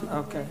sections?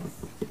 Okay.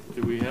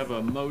 Do we have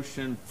a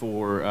motion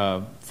for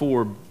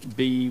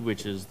 4B,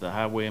 which is the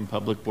Highway and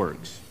Public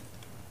Works?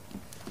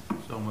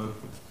 So moved.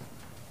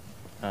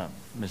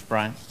 Ms.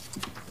 Bryant?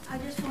 I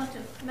just want to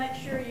make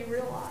sure you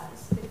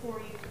realize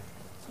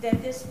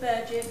that this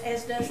budget,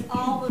 as does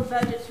all the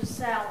budgets with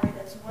salary,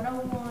 that's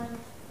 101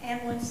 and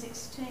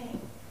 116,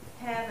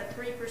 have a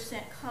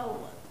 3%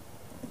 COLA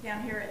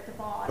down here at the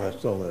bottom. I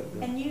saw that.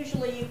 Yeah. And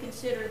usually you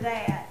consider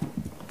that,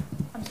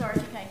 I'm sorry,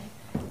 Jackie,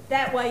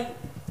 that way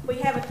we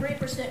have a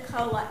 3%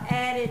 COLA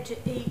added to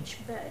each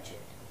budget.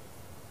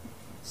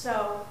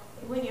 So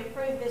when you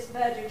approve this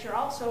budget, you're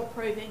also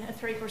approving a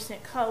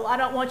 3% COLA. I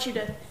don't want you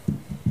to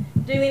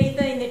do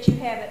anything that you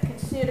haven't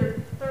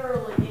considered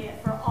thoroughly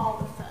yet for all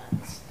the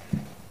funds.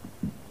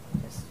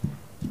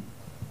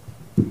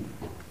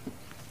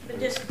 But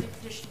just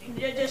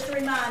to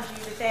remind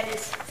you that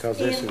 'Cause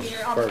this in is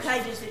here on the first.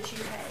 pages that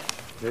you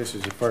have. This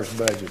is the first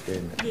budget,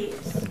 isn't it?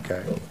 Yes.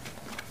 Okay.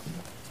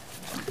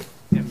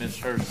 And Ms.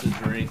 Hurst, is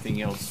there anything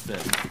else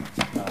that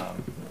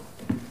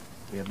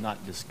we have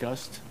not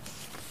discussed?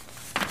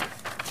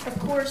 Of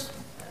course,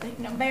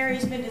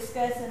 Mary's been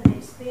discussing the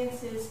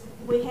expenses.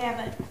 We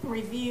haven't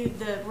reviewed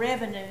the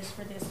revenues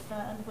for this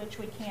fund, which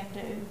we can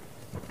do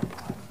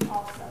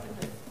also,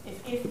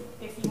 if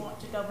you want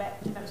to go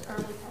back to those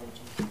early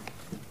pages.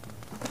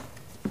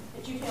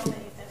 But you tell me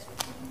if that's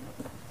what you want.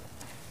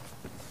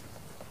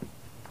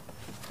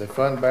 The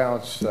fund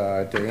balance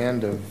at the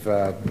end of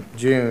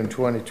June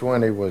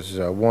 2020 was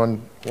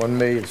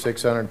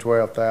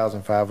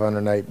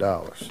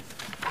 $1,612,508.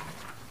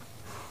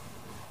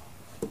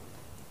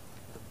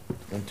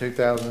 In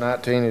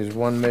 2019, it was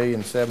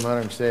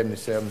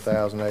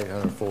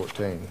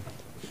 $1,777,814.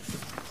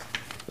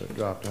 So it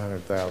dropped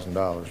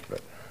 $100,000,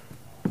 but.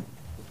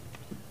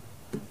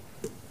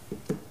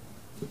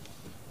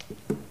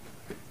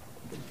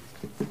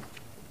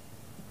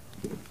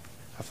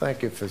 I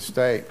think if the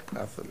state,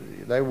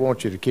 they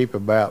want you to keep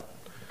about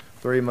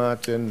 3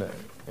 months in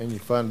your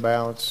fund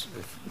balance.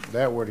 If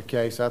that were the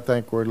case, I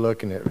think we're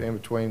looking at in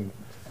between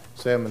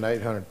 $700,000 and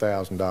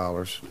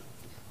 $800,000.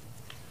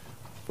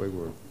 If we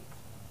were,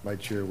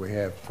 make sure we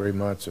have 3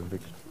 months of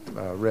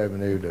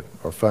revenue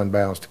or fund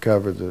balance to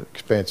cover the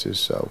expenses.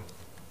 So,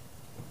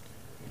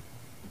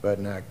 but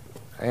now,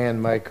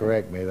 Ann may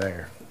correct me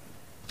there.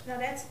 No,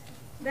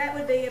 that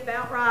would be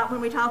about right. When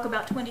we talk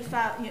about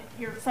 25,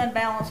 your fund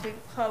balance, we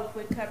hope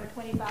would cover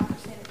 25%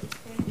 of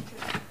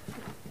expenditure.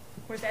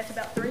 Of course, that's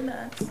about 3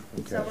 months, so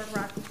Okay. we're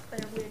right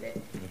there with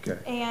it. Okay.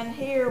 And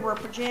here we're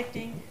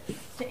projecting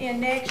to end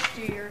next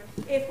year,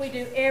 if we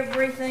do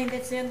everything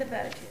that's in the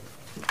budget,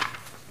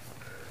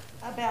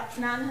 about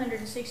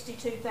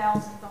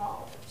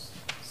 $962,000.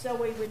 So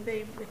we would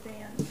be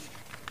within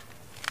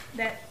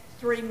that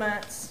 3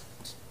 months,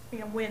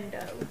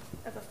 window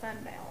of a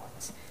fund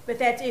balance. But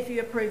that's if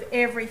you approve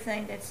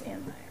everything that's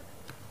in there.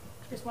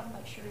 Just want to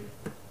make sure.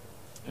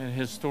 And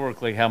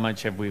historically, how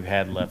much have we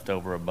had left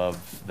over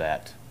above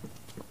that?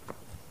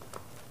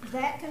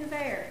 That can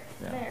vary.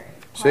 Yeah.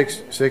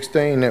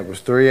 16, it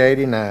was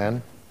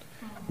 389.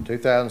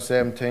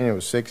 2017, it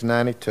was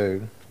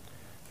 692.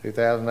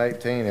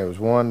 2018, it was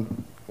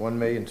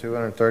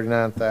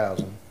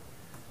 1,239,000.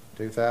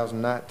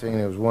 2019,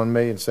 it was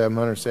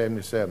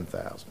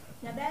 1,777,000.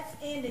 Now that's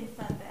ending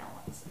fund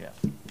balance. Yeah.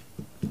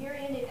 Here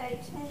ended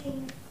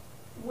 18,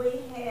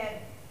 we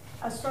had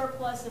a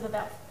surplus of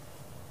about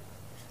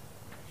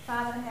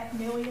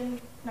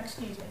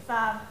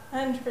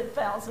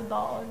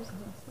 $500,000.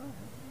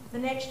 The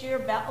next year,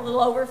 about a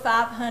little over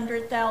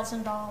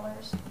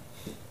 $500,000.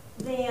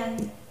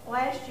 Then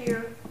last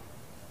year,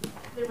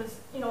 there was,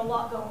 a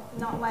lot going,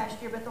 not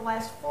last year, but the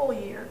last full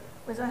year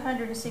was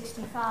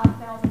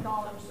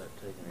 $165,000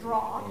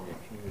 drop.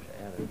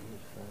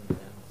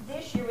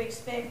 This year, we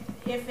expect,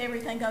 if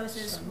everything goes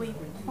as we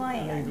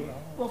plan,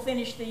 we'll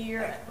finish the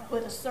year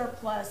with a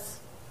surplus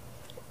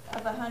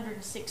of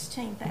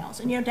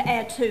 $116,000, to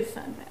add to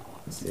fund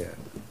balance. Yeah.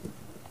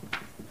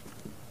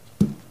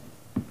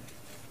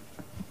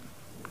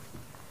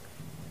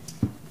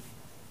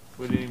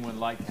 Would anyone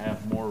like to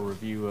have more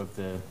review of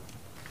the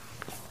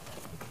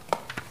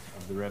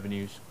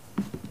revenues?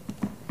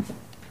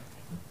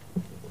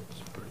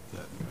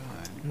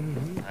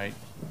 Right.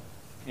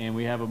 And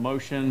we have a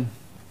motion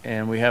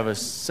and we have a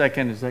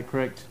second, is that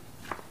correct?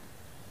 Do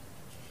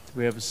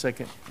we have a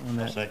second on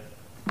that? Second.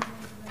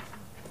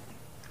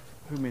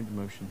 Who made the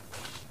motion?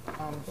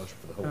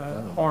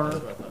 Horner.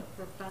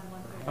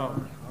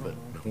 Oh. But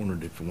Horner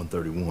did for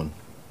 131,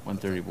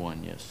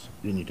 131, yes.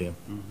 didn't you, Tim?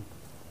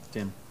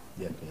 Tim?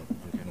 Yeah, Tim,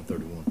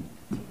 131.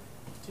 Tim.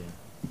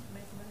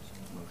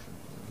 Motion.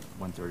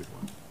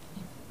 131.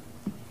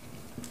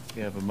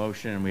 We have a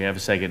motion and we have a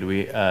second. Do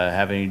we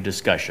have any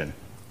discussion?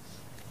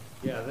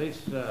 Yeah, these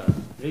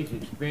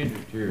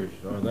expenditures,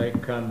 are they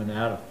coming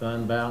out of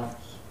fund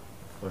balance?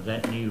 Or is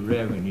that new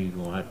revenue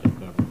gonna have to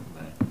cover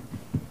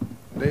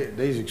that?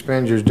 These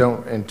expenditures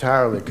don't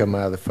entirely come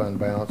out of the fund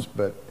balance,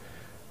 but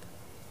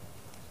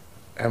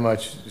how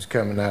much is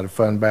coming out of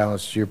fund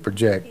balance you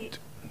project?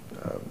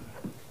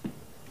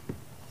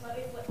 Let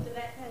me flip to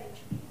that page.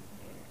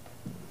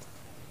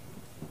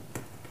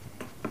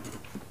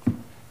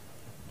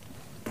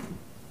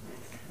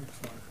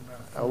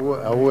 I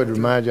would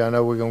remind you, I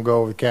know we're gonna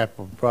go over the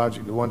capital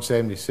project, the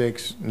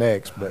 176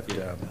 next, but, see,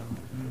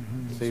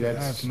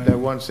 that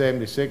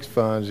 176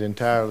 funds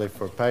entirely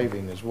for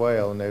paving as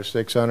well, and there's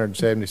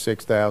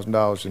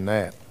 $676,000 in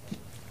that.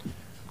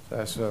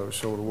 That's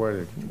sort of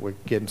where we're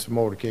getting some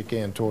more to kick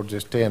in towards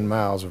this 10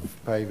 miles of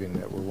paving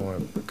that we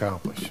want to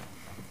accomplish.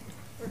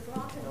 We're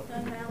dropping the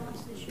fund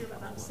balance this year by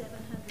about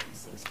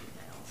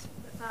 $760,000,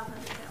 but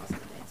 $500,000 of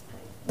that's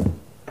paid.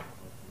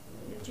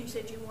 That you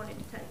said you wanted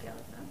to take out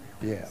of fund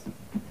balance. Yeah.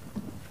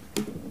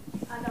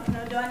 I don't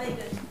know, do I need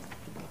to,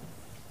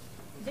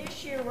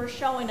 this year we're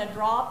showing a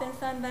drop in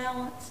fund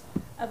balance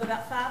of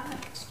about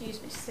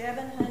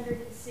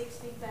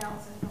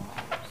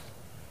 $760,000.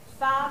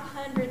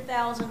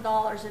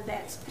 $500,000 of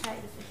that's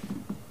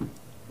paving,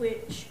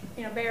 which,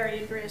 you know,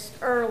 Barry addressed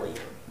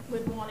earlier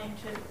with wanting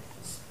to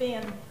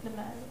spend the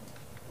money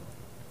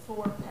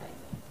for paving.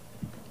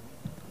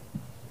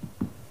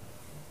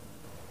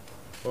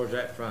 Where's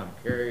that from?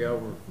 Carryover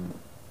from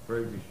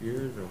previous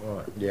years or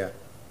what? Yeah.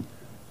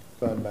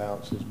 Fund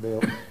balance is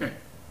built.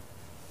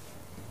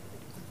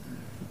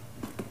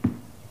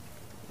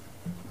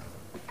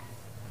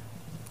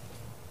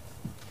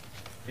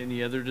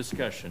 Any other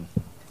discussion?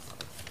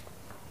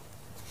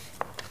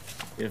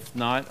 If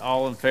not,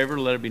 all in favor,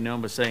 let it be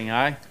known by saying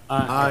aye.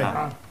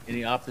 Aye.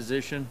 Any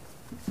opposition?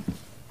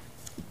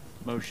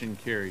 Motion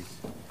carries.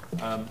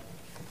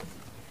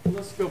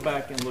 Let's go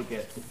back and look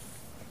at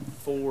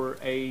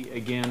 4A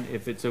again,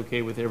 if it's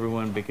okay with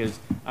everyone, because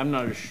I'm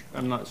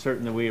not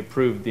certain that we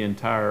approved the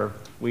entire,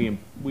 we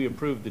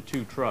approved the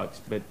 2 trucks,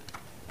 but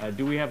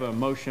do we have a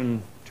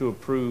motion to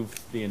approve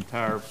the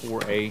entire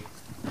 4A?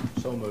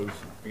 So moved.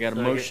 We got a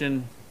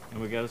motion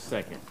and we got a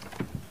second.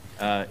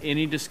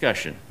 Any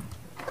discussion?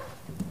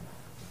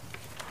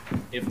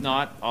 If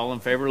not, all in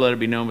favor, let it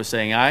be known by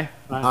saying aye.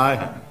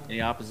 Aye.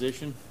 Any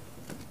opposition?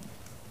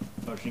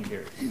 Motion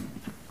carries.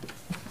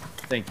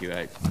 Thank you.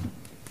 I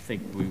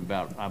think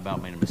I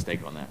about made a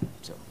mistake on that,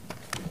 so.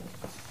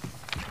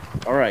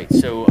 All right,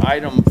 so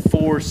item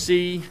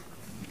 4C,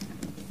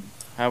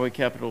 Highway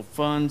Capital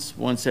Funds,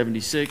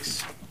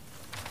 176.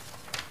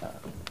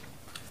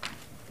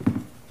 Do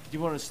you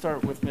want to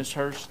start with Ms.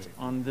 Hurst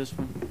on this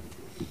one?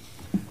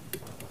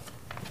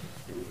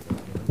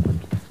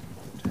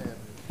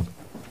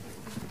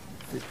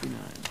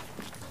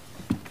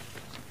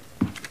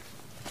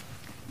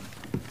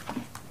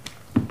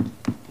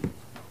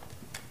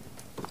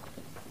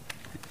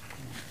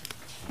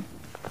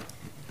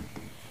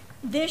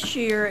 This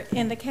year,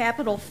 in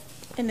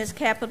this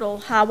capital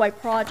highway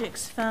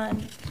projects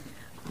fund,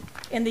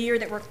 in the year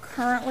that we're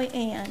currently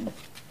in,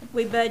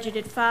 we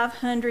budgeted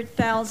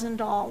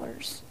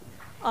 $500,000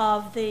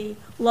 of the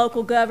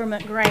local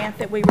government grant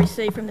that we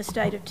received from the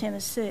state of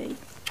Tennessee.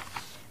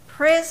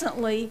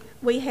 Presently,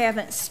 we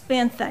haven't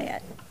spent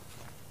that,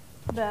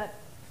 but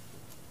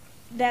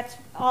that's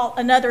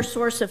another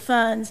source of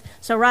funds.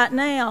 So right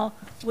now,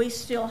 we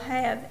still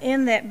have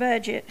in that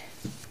budget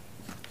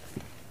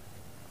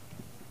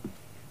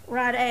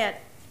right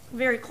at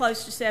very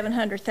close to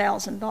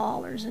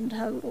 $700,000 in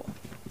total.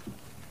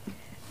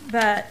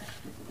 But,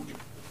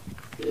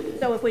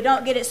 so if we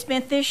don't get it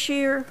spent this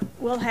year,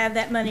 we'll have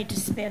that money to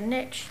spend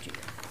next year.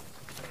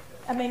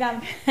 I mean,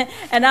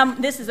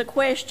 this is a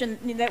question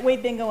that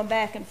we've been going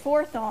back and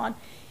forth on,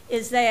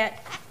 is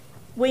that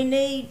we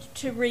need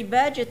to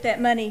rebudget that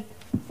money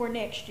for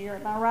next year.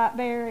 Am I right,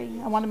 Barry?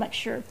 I want to make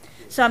sure.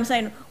 So I'm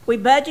saying we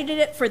budgeted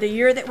it for the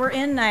year that we're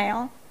in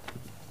now.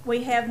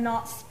 We have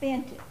not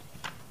spent it.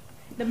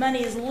 The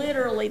money is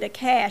literally, the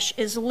cash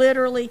is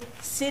literally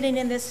sitting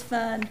in this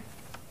fund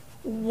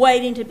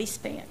waiting to be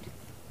spent.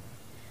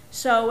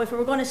 So if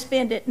we're going to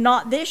spend it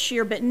not this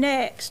year but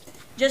next,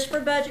 just for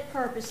budget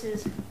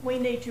purposes, we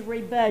need to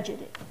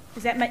rebudget it.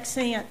 Does that make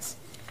sense?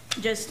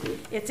 Just,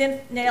 now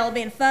it'll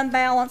be in fund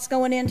balance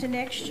going into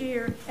next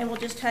year, and we'll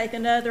just take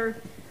another,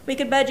 we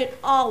could budget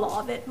all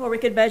of it, or we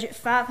could budget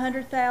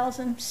 $500,000,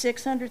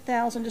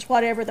 $600,000, just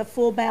whatever the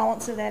full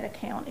balance of that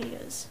account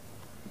is.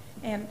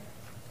 And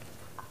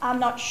I'm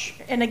not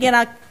sure, and again,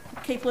 I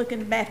keep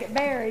looking back at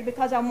Barry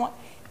because I want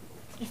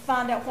to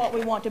find out what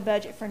we want to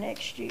budget for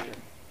next year.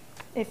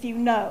 If you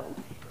know,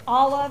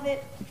 all of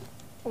it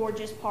or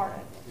just part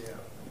of it. Yeah,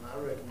 my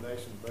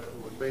recommendation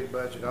would be to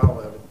budget all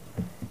of it.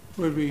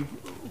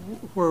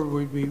 Where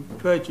would we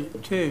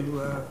budget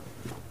to,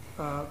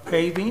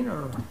 paving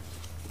or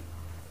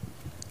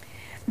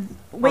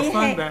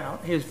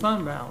his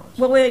fund balance?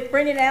 Well, we would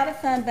bring it out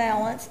of fund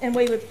balance and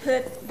we would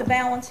put the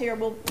balance here,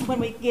 when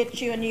we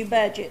get you a new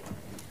budget,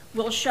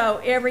 we'll show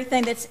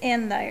everything that's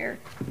in there.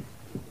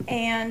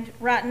 And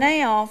right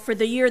now, for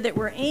the year that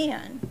we're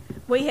in,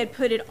 we had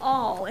put it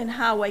all in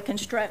highway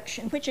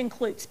construction, which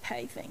includes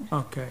paving.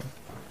 Okay.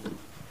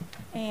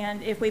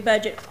 And if we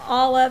budget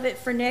all of it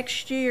for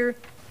next year,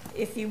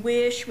 if you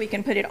wish, we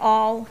can put it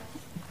all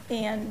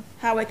in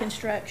highway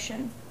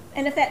construction.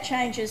 And if that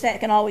changes, that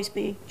can always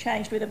be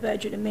changed with a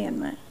budget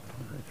amendment.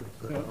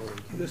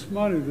 This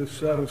money that's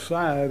set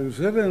aside, is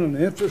it in an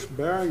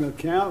interest-bearing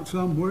account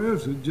somewhere?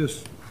 Is it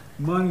just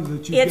money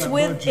that you got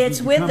budgeted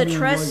It's with the to come in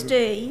trustee.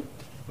 later?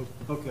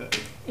 Okay.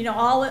 You know,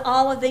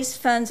 all of these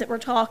funds that we're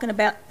talking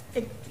about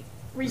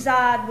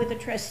reside with the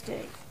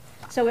trustee.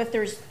 So if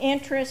there's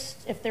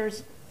interest,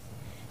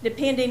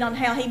 depending on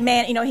how we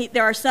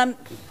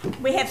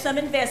have some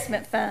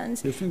investment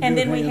funds, and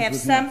then we have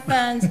some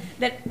funds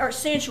that are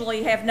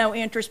essentially have no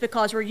interest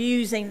because we're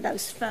using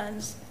those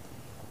funds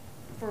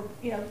for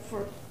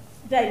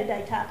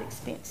day-to-day type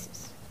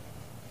expenses.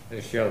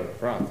 They show the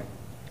profit.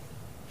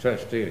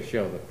 trustee will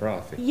show the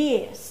profit.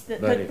 Yes,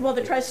 But well,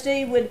 the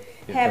trustee would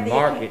have If the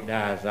market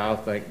dies, I'll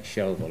think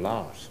show the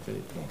loss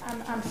too.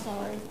 I'm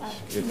sorry.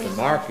 If the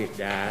market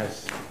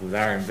dies with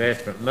our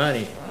investment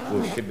money,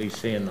 we should be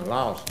seeing the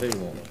loss too,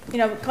 won't we? You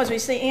know, because we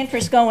see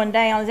interest going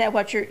down, is that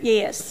what you're,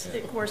 yes,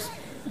 of course,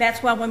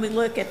 that's why when we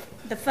look at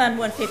the Fund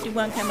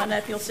 151 coming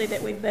up, you'll see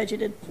that we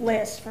budgeted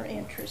less for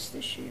interest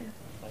this year.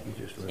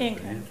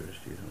 Income.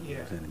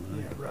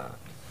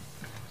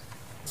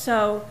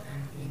 So,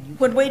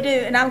 would we do,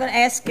 and I'm gonna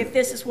ask if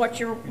this is what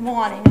you're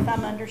wanting, if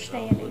I'm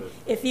understanding.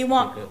 If you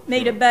want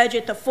me to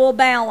budget the full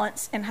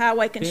balance in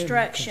highway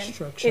construction,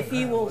 if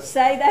you will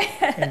say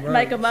that,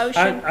 make a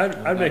motion.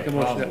 I'd make a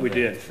motion that we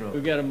did.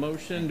 We've got a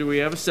motion. Do we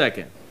have a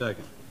second?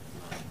 Second.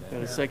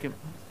 Got a second?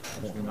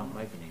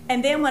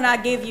 And then when I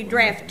give you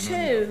draft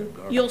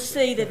 2, you'll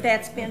see that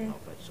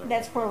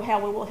that's probably how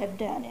we will have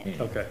done it.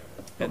 Okay.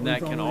 And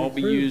that can all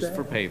be used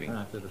for paving.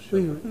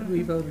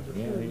 We voted to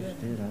approve that.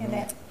 And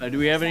that, Do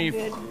we have any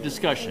good?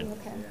 discussion?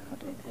 Okay, I'll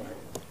do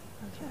that.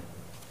 Okay.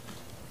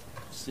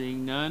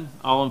 Seeing none,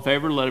 all in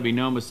favor, let it be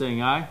known by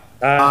saying aye.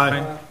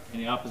 Aye.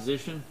 Any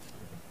opposition?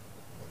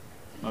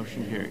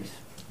 Motion carries.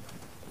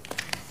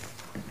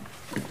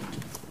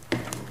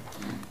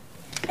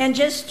 And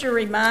just to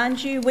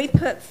remind you, we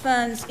put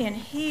funds in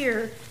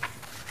here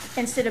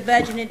instead of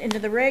budgeting it into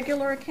the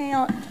regular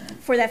account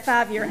for that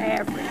 5-year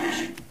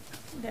average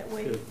that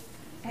we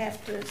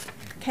have to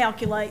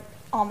calculate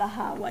on the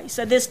highway.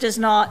 So this does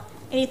not,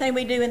 anything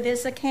we do in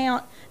this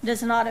account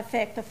does not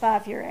affect the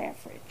 5-year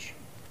average.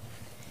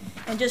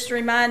 And just to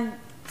remind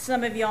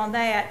some of you on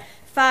that,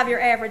 5-year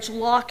average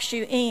locks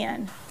you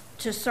in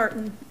to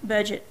certain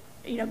budget,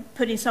 you know,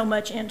 putting so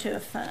much into a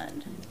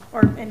fund,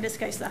 or in this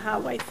case, the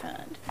highway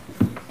fund.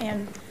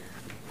 And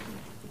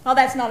while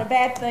that's not a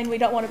bad thing, we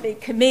don't want to be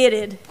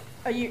committed,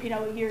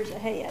 years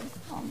ahead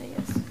on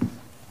this.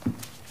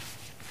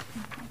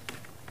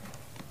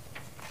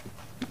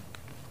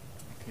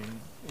 Okay.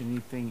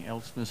 Anything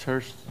else, Ms.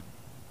 Hurst?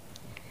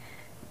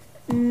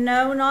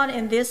 No, not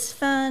in this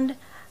fund.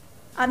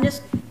 I'm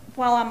just,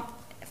 while I'm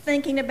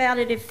thinking about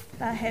it, if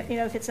I have,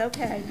 if it's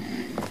okay.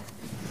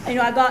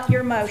 I got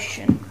your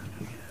motion,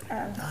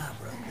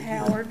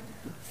 Howard,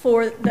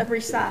 for the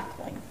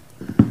recycling.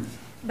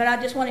 But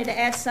I just wanted to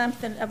add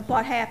something of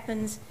what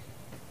happens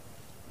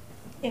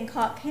in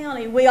Cott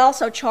County. We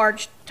also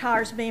charge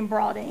tires being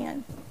brought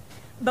in.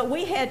 But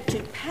we had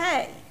to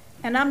pay,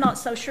 and I'm not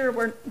so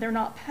sure they're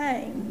not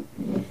paying,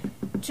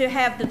 to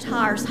have the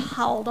tires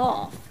hauled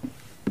off.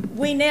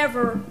 We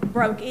never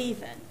broke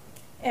even.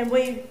 And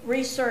we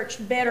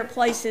researched better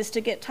places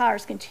to get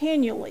tires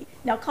continually.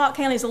 Now, Cott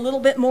County is a little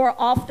bit more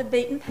off the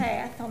beaten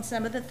path on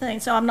some of the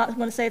things, so I'm not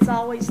going to say it's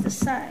always the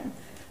same.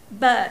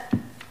 But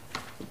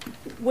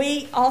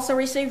we also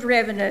received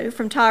revenue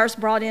from tires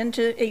brought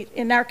into,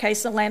 in our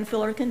case, the landfill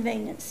or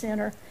convenience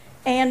center,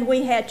 and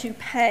we had to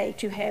pay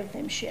to have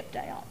them shipped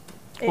out.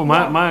 Well,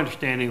 my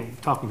understanding,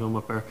 talking to them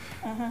up there,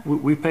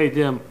 we paid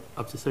them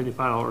up to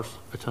 $75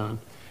 a ton.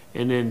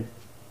 And then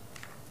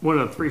one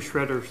of the 3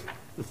 shredders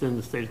within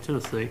the state of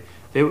Tennessee,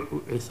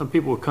 some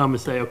people would come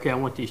and say, okay, I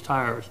want these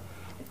tires.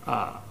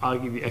 I'll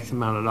give you X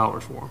amount of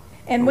dollars for them.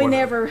 And we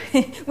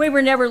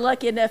were never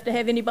lucky enough to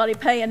have anybody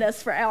paying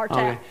us for our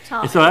tires.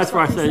 And so that's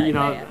where I said,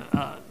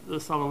 the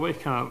solid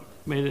waste kind of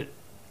made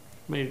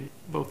it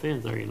both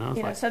ends there, And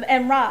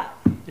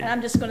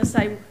I'm just going to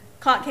say,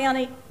 Cott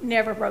County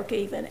never broke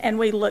even, and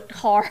we looked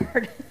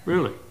hard.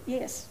 Really?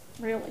 Yes,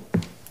 really.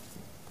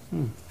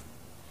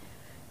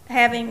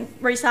 Having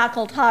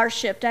recycled tires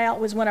shipped out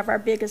was one of our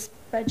biggest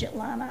budget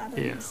line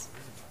items.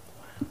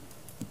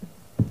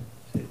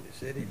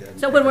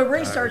 So when we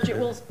research it,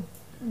 we'll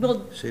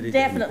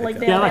definitely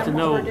delve down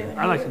what we're doing.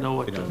 I'd like to know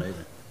what the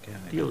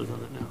deal is on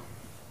it now.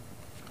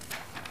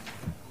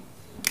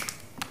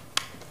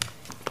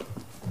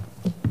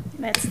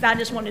 I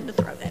just wanted to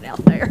throw that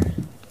out there.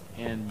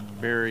 And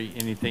Barry,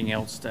 anything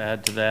else to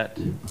add to that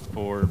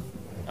for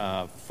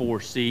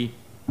 4C?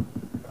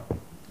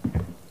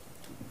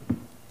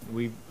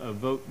 We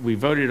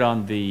voted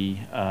on the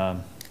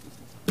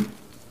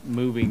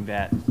moving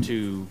that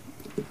to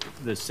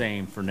the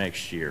same for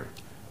next year,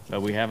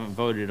 but we haven't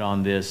voted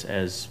on this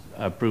as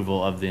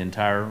approval of the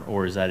entire,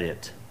 or is that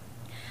it?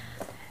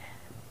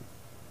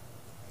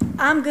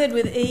 I'm good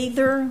with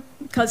either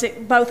because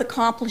it both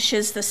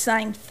accomplishes the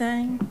same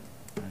thing.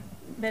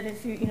 But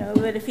if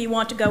you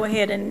want to go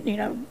ahead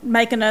and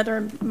make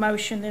another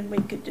motion, then we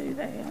could do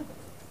that.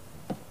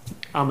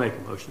 I'll make a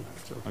motion.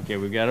 So. Okay,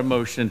 we've got a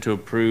motion to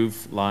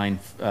approve line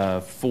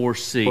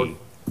 4C.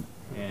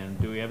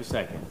 And do we have a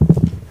second?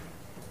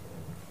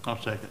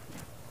 I'll second.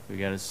 We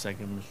got a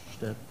second, Mr.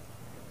 Stepp?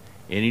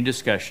 Any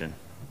discussion?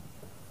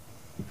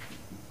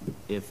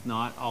 If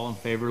not, all in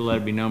favor, let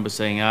it be known by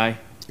saying aye.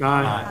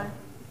 Aye.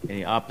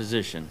 Any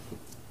opposition?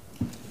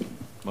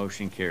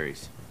 Motion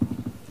carries.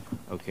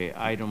 Okay,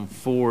 item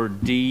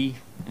 4D,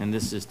 and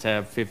this is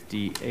tab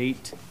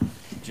 58,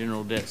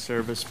 general debt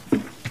service.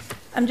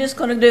 I'm just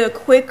going to do a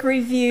quick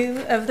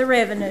review of the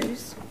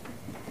revenues.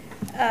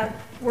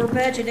 We're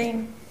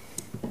budgeting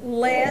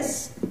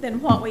less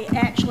than what we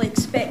actually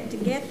expect to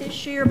get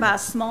this year by a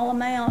small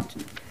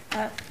amount,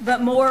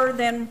 but more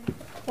than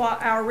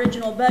what our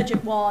original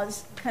budget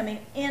was coming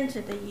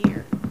into the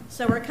year.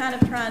 So we're kind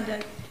of trying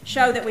to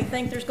show that we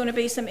think there's going to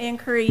be some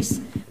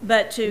increase,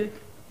 but to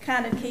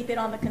kind of keep it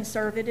on the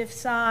conservative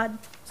side.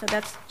 So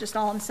that's just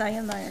all I'm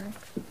saying there.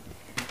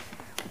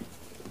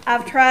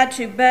 I've tried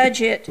to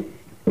budget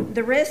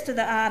the rest of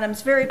the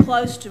items very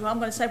close to, I'm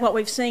going to say what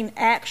we've seen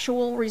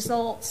actual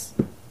results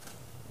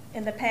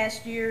in the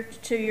past year to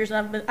 2 years.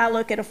 I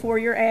look at a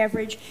 4-year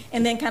average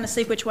and then kind of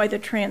see which way the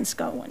trend's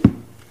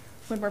going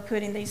when we're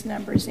putting these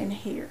numbers in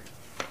here.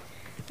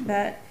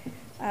 But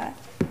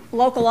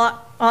local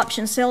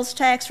option sales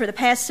tax for the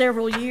past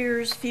several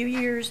years, few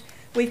years,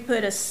 we've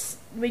just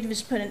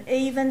put an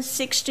even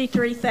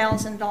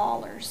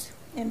 $63,000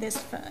 in this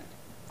fund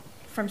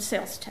from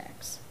sales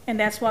tax. And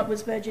that's what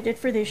was budgeted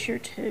for this year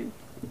too.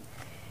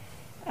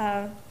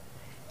 And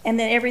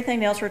then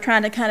everything else, we're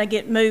trying to kind of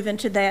get moving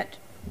to that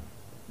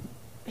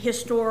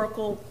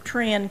historical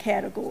trend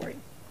category.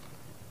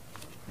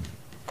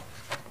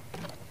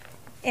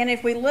 And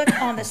if we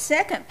look on the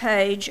second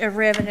page of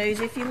revenues,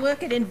 if you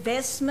look at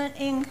investment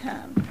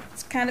income,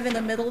 it's kind of in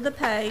the middle of the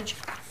page,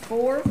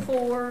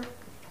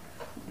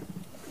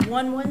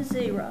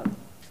 44110.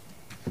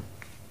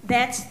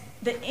 That's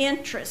the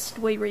interest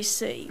we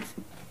receive.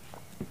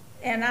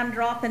 And I'm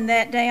dropping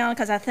that down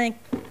because I think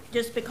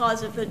just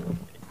because of the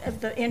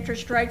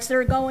interest rates that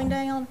are going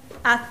down,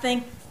 I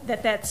think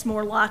that that's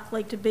more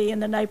likely to be in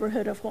the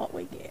neighborhood of what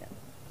we get.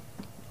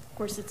 Of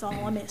course, it's all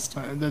a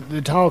estimate.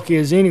 The talk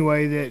is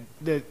anyway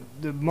that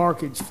the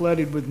market's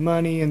flooded with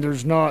money and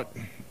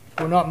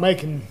we're not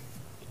making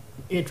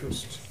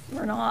interest.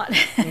 We're not.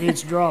 And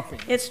it's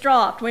dropping. It's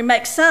dropped. We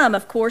make some,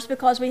 of course,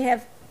 because we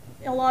have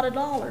a lot of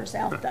dollars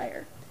out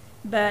there.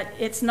 But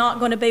it's not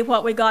going to be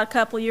what we got a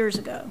couple of years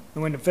ago.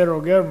 And when the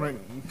federal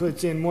government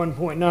puts in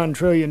 $1.9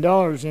 trillion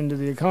into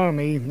the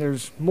economy,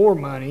 there's more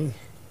money,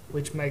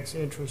 which makes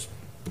interest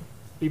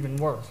even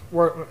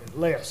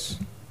less.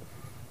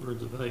 Where's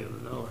the value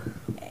of the dollar?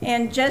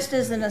 And just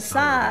as an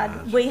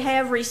aside, we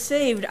have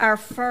received our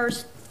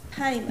first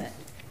payment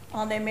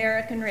on the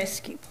American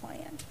Rescue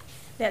Plan.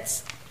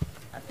 That's,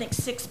 I think,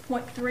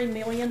 $6.3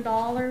 million.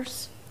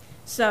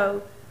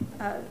 So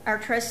our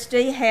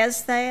trustee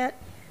has that.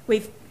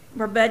 We're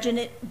budgeting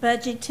it,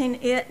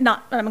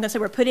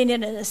 we're putting it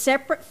in a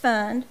separate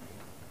fund,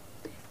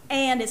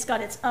 and it's got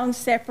its own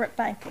separate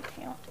bank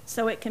account.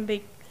 So our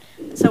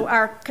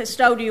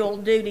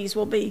custodial duties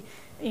will be,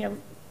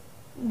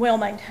 well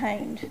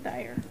maintained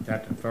there. Is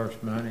that the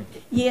first money?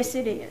 Yes,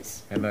 it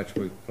is. How much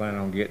we plan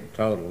on getting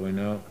total, we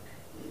know?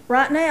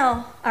 Right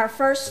now, our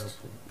first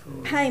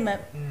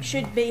payment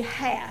should be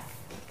half.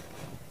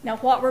 Now,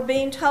 what we're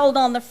being told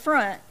on the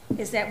front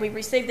is that we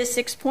received this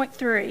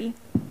 6.3.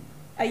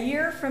 A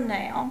year from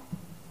now,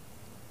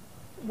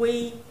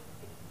 we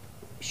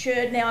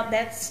should, now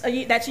that's a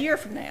year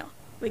from now,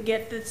 we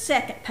get the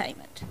second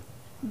payment.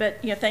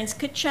 But, things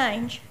could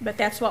change, but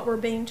that's what we're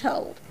being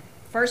told.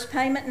 First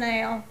payment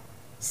now,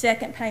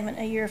 second payment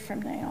a year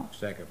from now.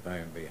 Second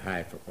payment be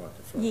half of what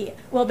the first?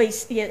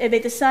 Yeah, it'd be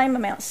the same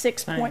amount,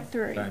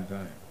 6.3. Same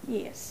thing?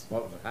 Yes.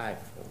 What was the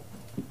half for?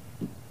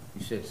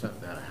 You said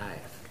something about a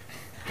half.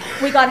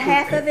 We got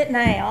half of it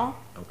now.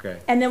 Okay.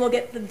 And then we'll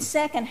get the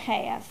second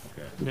half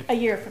a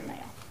year from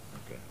now.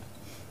 Okay.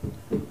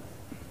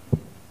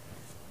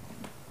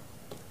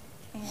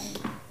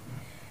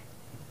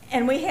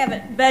 And we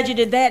haven't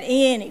budgeted that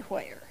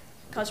anywhere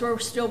because we're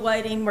still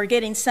waiting. We're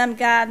getting some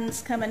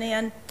guidance coming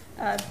in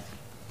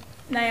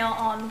now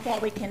on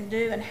what we can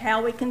do and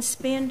how we can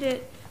spend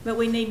it, but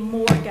we need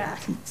more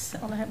guidance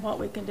on what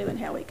we can do and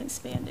how we can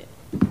spend it.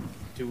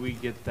 Do we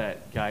get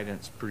that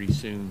guidance pretty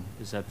soon?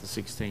 Is that the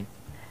 16th?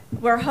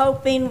 We're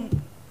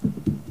hoping.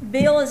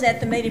 Bill is at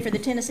the meeting for the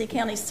Tennessee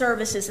County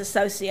Services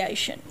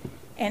Association,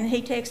 and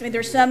he texted me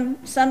there's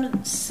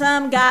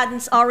some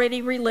guidance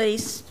already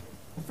released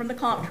from the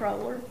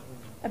comptroller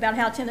about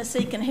how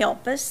Tennessee can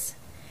help us,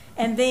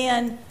 and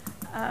then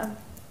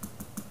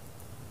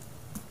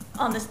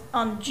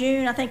on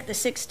June, I think the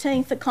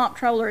 16th, the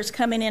comptroller is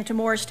coming into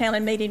Morristown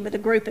and meeting with a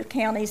group of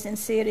counties and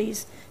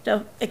cities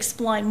to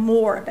explain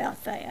more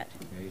about that.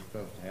 Yeah, he's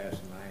supposed to have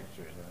some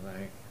answers, I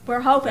think.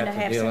 We're hoping to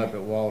have deal some. up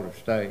at Walter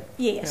State.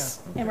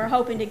 Yes, and we're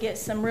hoping to get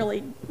some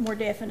really more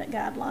definite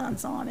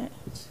guidelines on it.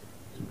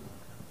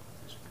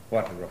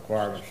 What the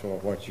requirements for,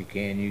 what you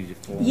can use it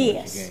for,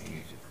 Yes. what you can't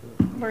use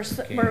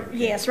it for.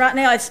 Yes, right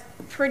now it's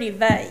pretty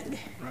vague.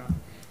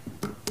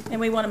 And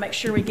we want to make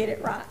sure we get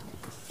it right.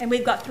 And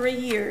we've got 3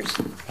 years.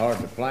 Hard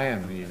to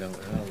plan when you don't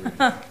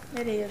know.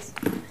 It is.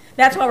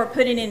 That's why we're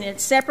putting it in a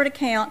separate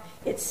account,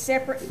 it's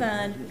separate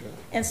fund,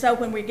 and so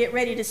when we get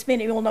ready to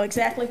spend it, we'll know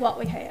exactly what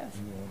we have.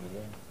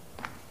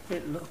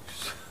 It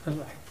looks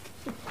like.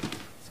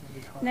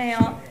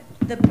 Now,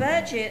 the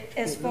budget,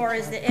 as far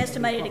as the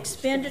estimated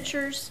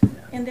expenditures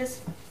in the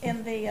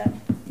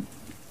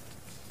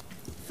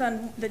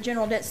fund, the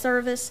general debt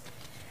service,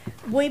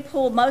 we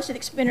pulled most of the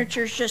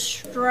expenditures just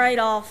straight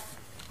off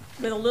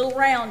with a little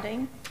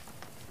rounding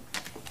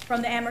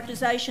from the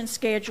amortization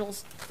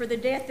schedules for the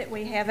debt that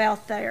we have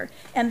out there.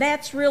 And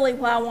that's really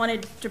why I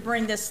wanted to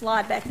bring this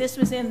slide back. This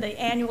was in the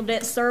annual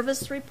debt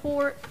service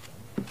report.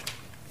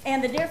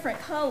 And the different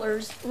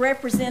colors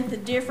represent the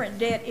different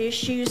debt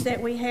issues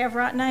that we have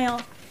right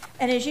now.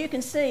 And as you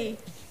can see,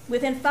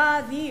 within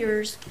 5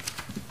 years,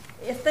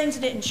 if things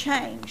didn't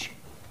change,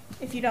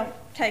 if you don't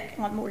take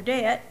on more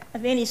debt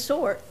of any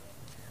sort,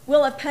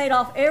 we'll have paid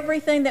off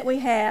everything that we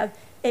have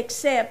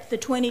except the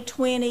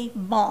 2020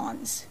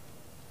 bonds.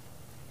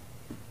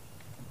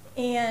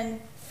 In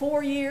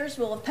 4 years,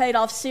 we'll have paid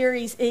off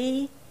Series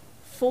E,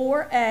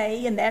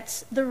 4A, and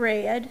that's the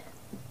red.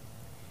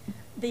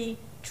 The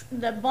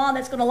bond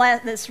that's going to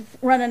last, that's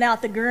running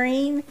out the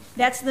green,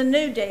 that's the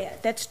new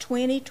debt. That's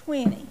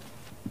 2020.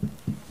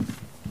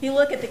 If you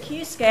look at the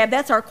QSCAB,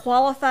 that's our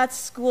qualified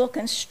school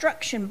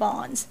construction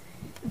bonds.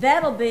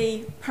 That'll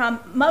be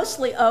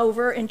mostly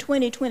over in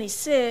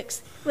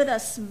 2026 with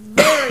a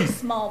very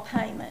small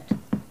payment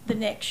the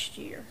next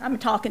year. I'm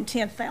talking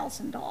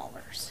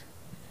 $10,000.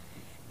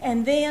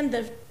 And then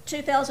the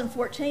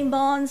 2014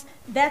 bonds,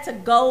 that's a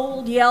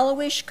gold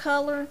yellowish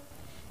color.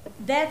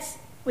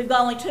 We've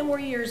got only 2 more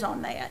years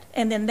on that,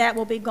 and then that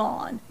will be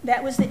gone.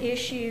 That was the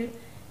issue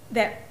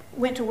that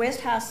went to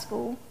West High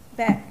School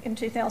back in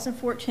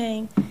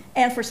 2014,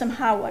 and for some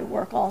highway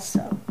work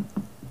also.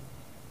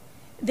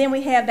 Then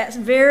we have that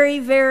very,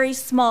 very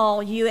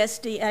small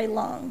USDA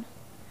loan.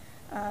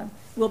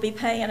 We'll be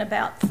paying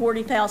about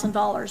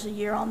 $40,000 a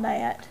year on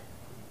that.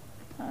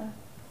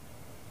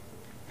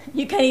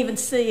 You can't even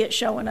see it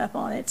showing up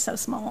on it, it's so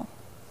small.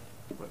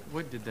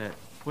 What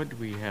do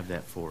we have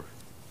that for?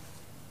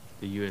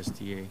 The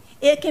USDA?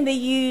 It can be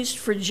used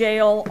for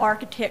jail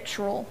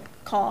architectural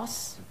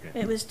costs. Okay.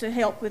 It was to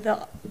help with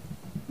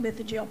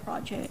the jail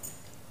project.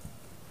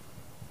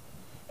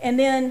 And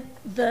then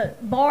the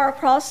bar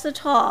across the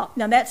top,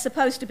 now that's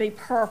supposed to be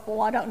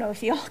purple. I don't know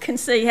if y'all can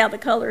see how the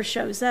color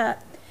shows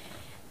up.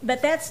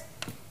 But that's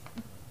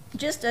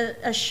just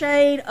a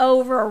shade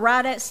over or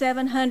right at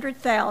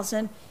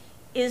 $700,000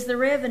 is the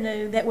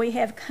revenue that we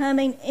have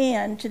coming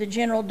in to the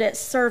General Debt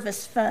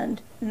Service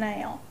Fund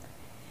now.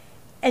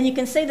 And you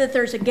can see that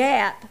there's a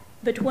gap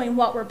between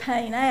what we're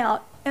paying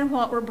out and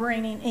what we're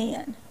bringing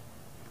in.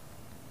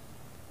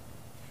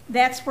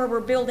 That's where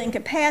we're building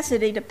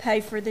capacity to pay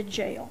for the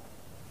jail.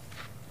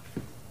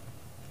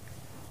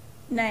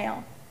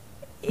 Now,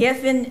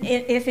 if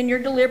in your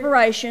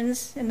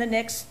deliberations in the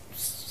next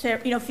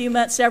few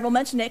months, several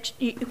months,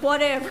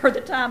 whatever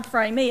the time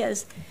frame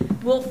is,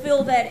 we'll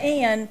fill that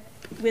in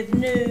with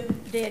new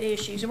debt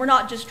issues. And we're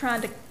not just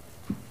trying to,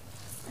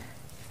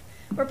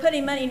 we're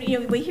putting money,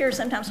 we hear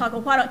sometimes talk,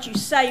 well, why don't you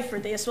save for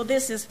this? Well,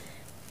 this is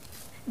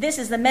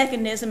the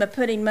mechanism of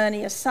putting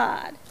money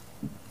aside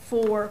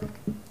for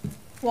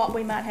what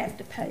we might have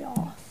to pay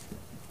off.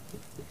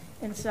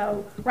 And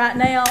so right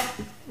now,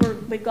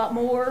 we've got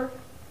more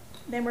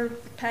than we're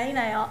paying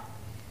out,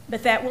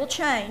 but that will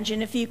change.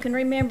 And if you can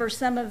remember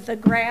some of the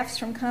graphs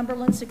from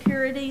Cumberland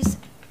Securities,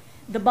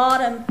 the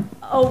bottom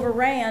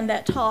overran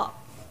that top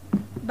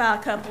by a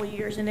couple of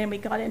years, and then we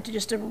got into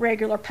just a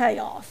regular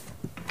payoff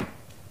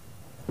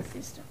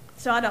system.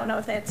 So I don't know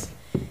if that's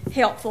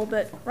helpful,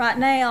 but right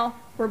now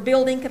we're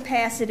building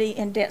capacity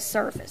in debt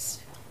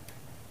service.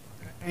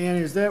 And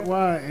is that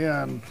why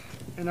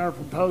in our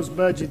proposed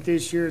budget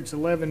this year it's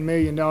 $11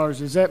 million?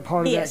 Is that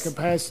part of that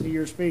capacity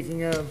you're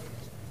speaking of?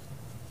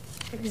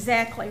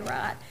 Exactly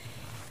right.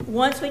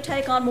 Once we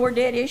take on more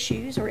debt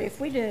issues, or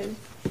if we do,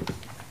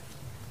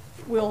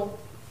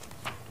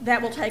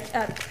 that will take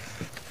up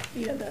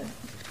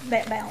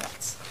that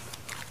balance.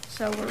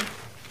 So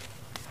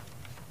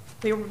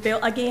we're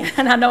built again,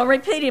 and I know I'm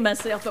repeating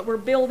myself, but we're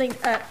building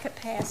up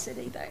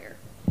capacity there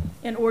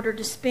in order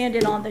to spend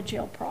it on the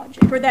jail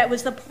project, or that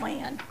was the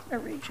plan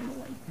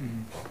originally.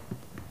 Mm-hmm.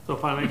 So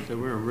financially,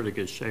 we're in really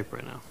good shape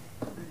right now.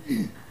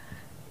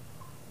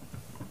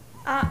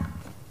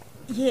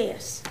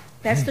 Yes,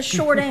 that's the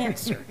short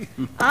answer.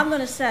 I'm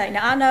going to say,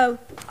 now I know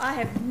I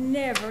have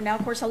never, now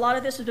of course a lot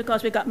of this is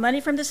because we got money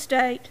from the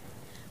state,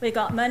 we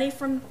got money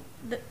from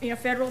the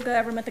federal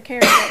government, the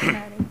CARES Act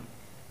money.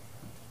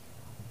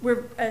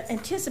 We're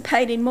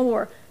anticipating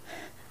more.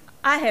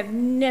 I have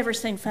never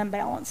seen fund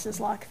balances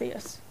like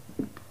this.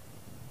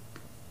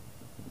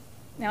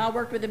 Now, I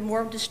worked with a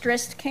more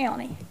distressed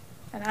county,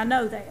 and I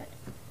know that.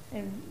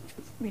 And,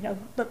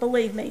 but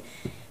believe me,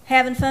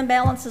 having fund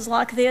balances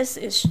like this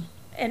is,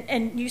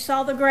 and you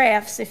saw the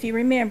graphs, if you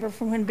remember,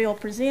 from when Bill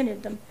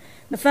presented them.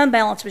 The fund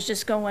balance was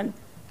just going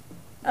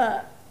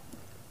up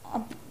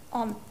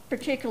on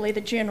particularly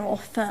the general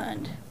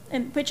fund,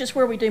 which is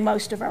where we do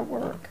most of our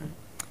work.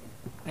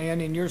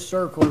 And in your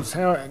circles,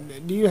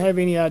 do you have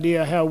any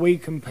idea how we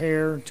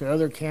compare to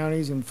other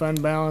counties in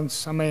fund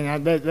balance? I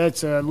mean,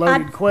 that's a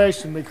loaded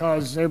question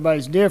because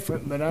everybody's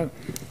different, but I'm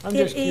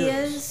just curious.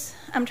 It is.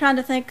 I'm trying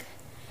to think.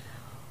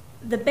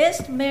 The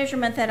best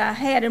measurement that I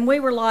had, and we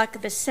were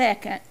like the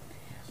second,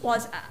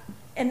 was,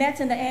 and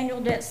that's in the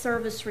annual debt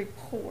service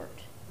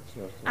report.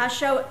 I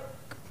show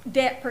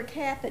debt per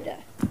capita.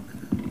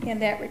 in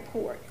that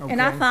report.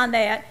 And I Okay. find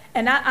that,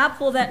 and I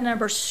pull that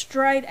number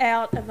straight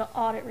out of the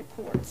audit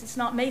reports. It's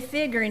not me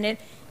figuring it,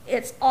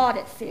 it's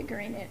audit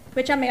figuring it,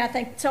 which I mean, I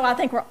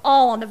think we're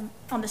all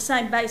on the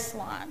same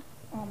baseline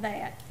on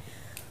that.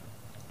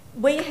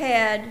 We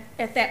had,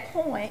 at that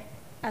point,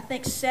 I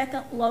think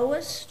second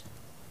lowest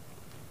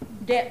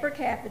debt per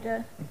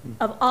capita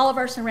of all of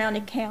our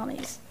surrounding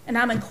counties. And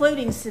I'm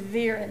including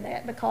Sevier in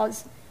that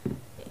because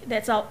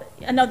that's all,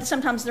 I know that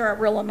sometimes they're a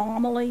real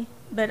anomaly,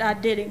 but I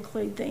did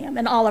include them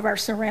and all of our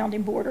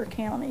surrounding border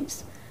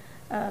counties.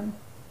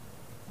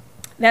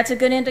 That's a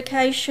good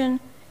indication.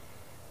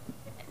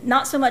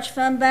 Not so much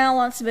fund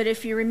balance, but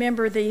if you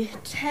remember the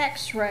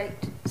tax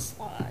rate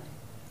slide,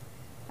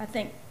 I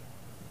think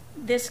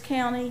this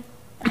county,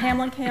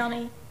 Hamlin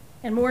County,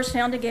 and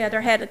Morristown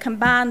together had a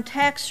combined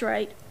tax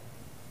rate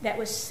that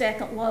was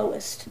second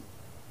lowest.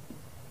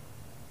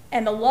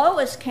 And the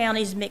lowest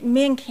county is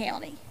McMinn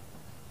County.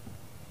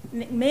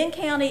 McMinn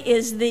County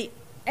is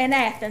and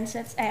Athens,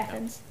 that's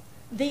Athens,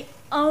 the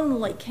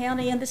only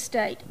county in the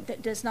state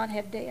that does not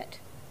have debt.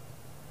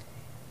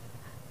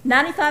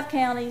 95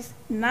 counties,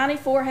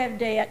 94 have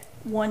debt,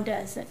 1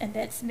 doesn't, and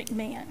that's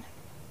McMinn.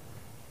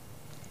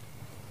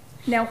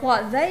 Now,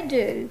 what they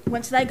do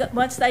once they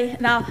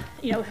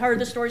heard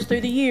the stories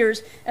through the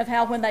years of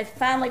how when they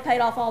finally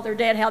paid off all their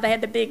debt, how they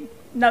had the big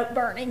note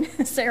burning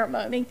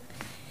ceremony.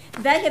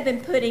 They have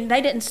been did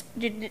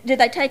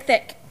they take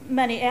that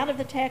money out of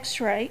the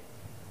tax rate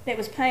that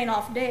was paying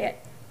off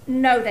debt?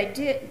 No, they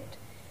didn't.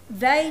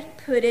 They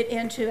put it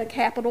into a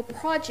capital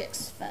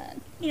projects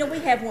fund. We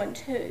have one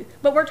too,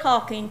 but we're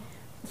talking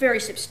very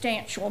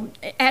substantial,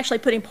 actually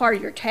putting part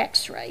of your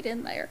tax rate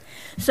in there.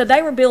 So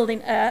they were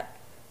building up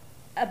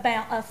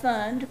about a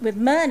fund with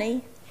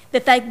money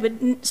that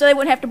so they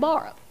wouldn't have to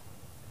borrow.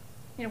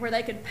 Where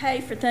they could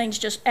pay for things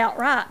just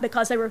outright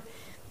because they were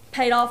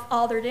paid off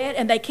all their debt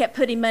and they kept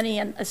putting money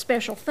in a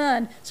special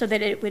fund so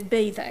that it would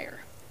be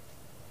there.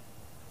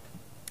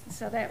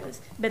 So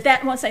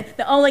once again,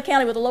 the only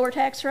county with a lower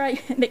tax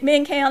rate,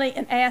 McMinn County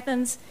and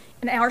Athens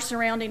and our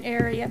surrounding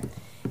area,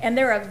 and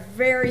they're a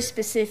very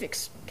specific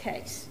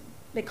case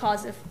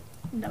because of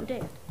no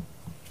debt.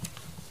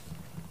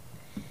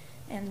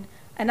 And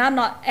I'm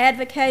not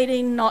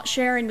advocating not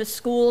sharing with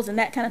schools and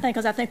that kind of thing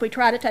because I think we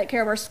try to take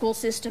care of our school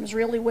systems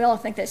really well. I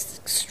think that's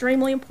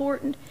extremely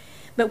important.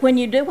 But when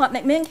you do what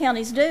McMinn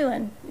County's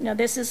doing,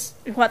 this is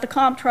what the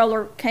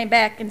comptroller came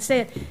back and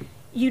said,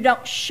 you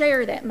don't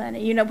share that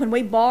money. When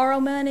we borrow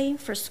money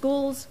for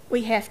schools,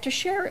 we have to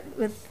share it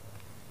with,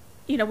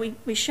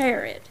 we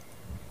share it.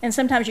 And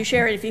sometimes you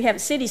share it if you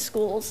have city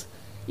schools,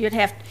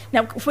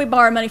 now if we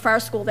borrow money for our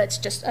school, that's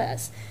just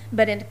us.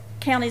 But in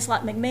counties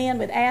like McMinn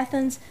with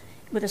Athens,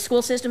 with a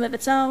school system of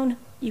its own,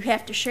 you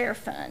have to share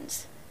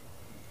funds.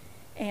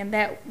 And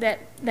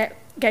that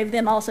gave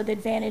them also the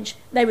advantage.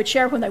 They would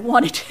share when they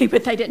wanted to,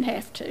 but they didn't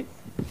have to.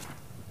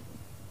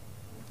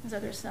 So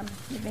there's some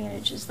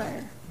advantages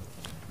there.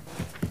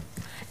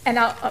 And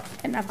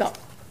I've got,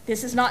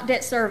 this is not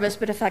debt service,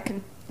 but if I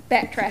can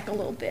backtrack a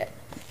little bit.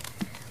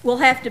 We'll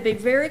have to be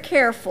very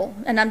careful,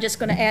 and I'm just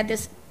going to add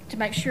this to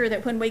make sure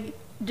that when we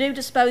do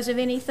dispose of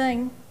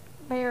anything,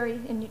 Barry,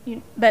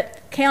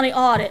 but county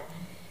audit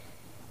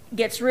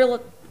gets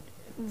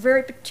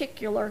very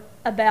particular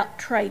about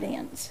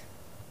trade-ins.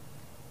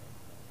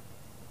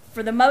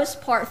 For the most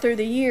part, through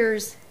the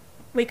years,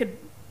 we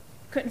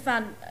couldn't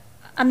find,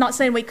 I'm not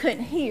saying we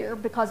couldn't hear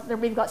because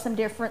we've got some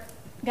different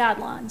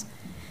guidelines,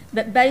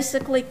 but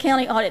basically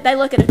county audit, they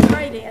look at a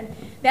trade-in,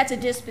 that's a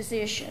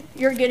disposition.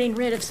 You're getting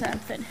rid of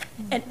something,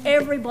 and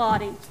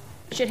everybody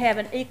should have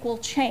an equal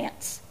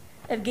chance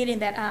of getting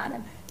that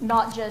item,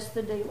 not just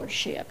the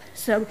dealership.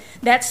 So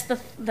that's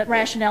the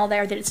rationale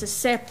there, that it's a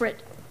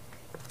separate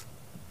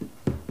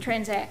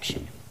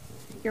transaction.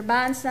 You're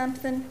buying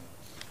something,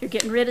 you're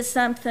getting rid of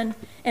something,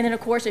 and then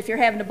of course if you're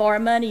having to borrow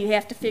money, you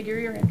have to figure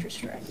your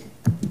interest rate.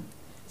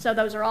 So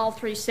those are all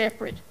 3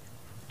 separate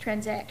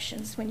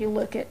transactions when you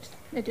look at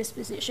the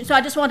disposition. So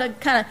I just want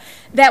to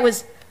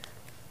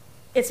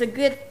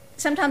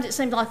sometimes it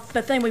seems like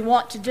the thing we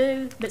want to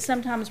do, but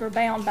sometimes we're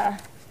bound by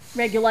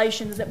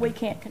regulations that we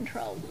can't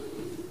control.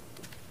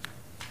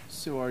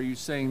 So are you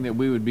saying that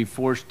we would be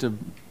forced to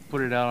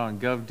put it out on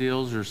Gov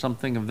Deals or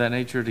something of that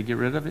nature to get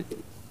rid of it?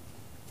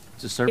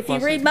 To surplus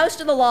If you read, it?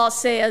 most of the law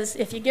says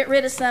if you get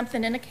rid of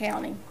something in a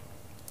county,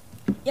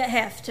 you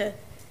have to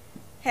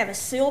have a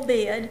sealed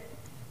bid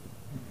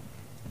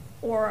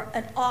or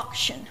an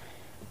auction.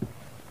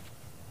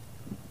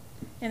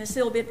 And the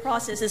sealed bid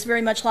process is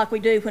very much like we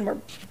do when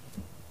we're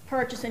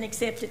purchasing,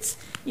 except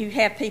you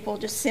have people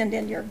just send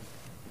in your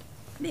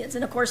bids.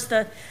 And of course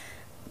the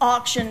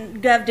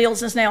auction, Gov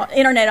Deals is now,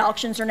 internet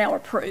auctions are now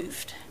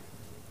approved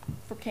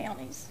for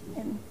counties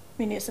and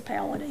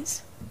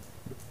municipalities.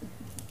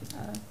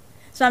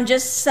 So I'm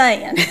just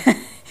saying,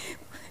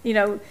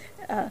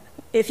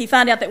 if you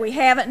find out that we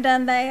haven't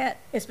done that,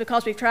 it's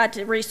because we've tried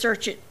to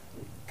research it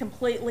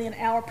completely in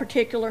our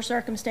particular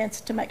circumstance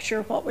to make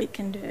sure what we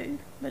can do.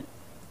 But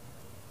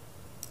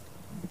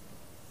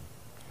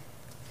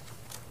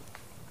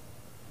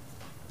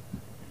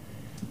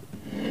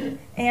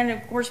And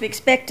of course, we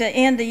expect to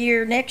end the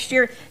year next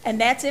year,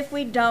 and that's if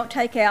we don't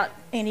take out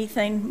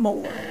anything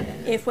more.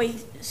 If we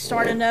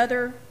start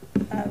another,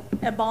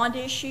 a bond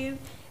issue,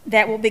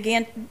 that will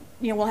begin,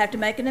 we'll have to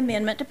make an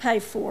amendment to pay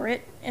for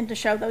it and to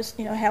show those,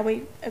 how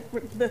we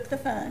book the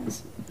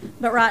funds.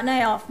 But right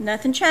now, if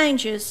nothing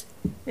changes,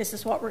 this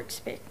is what we're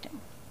expecting.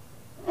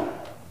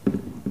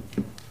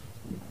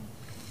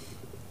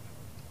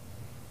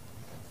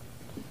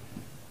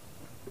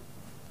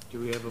 Do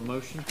we have a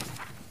motion?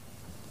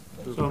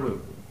 To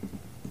approve.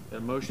 Got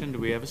a motion, do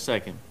we have a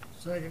second?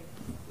 Second.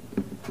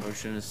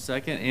 Motion is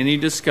second, any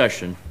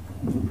discussion?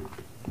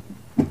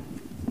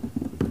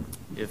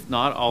 If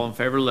not, all in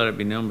favor, let it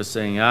be known by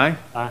saying aye.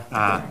 Aye.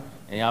 Aye.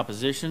 Any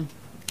opposition?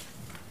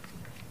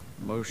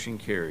 Motion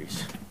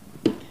carries.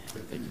 Thank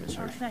you, Ms.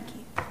 Hirsch. Thank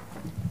you.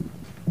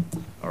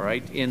 All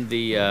right, in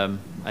the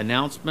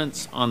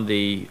announcements on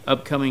the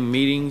upcoming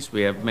meetings,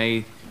 we have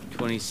May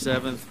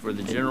 27th for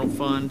the general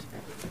fund.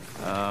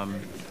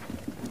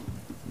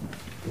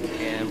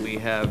 And we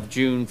have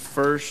June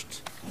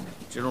 1st,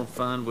 general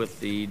fund with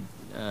the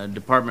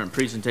department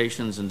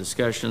presentations and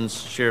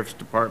discussions, sheriff's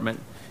department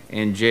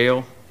and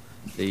jail,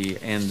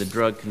 and the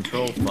drug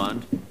control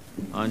fund.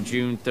 On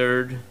June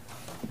 3rd,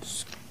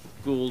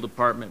 school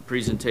department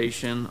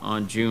presentation.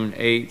 On June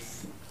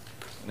 8th,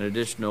 an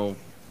additional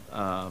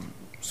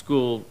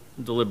school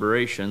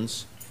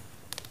deliberations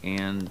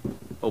and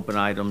open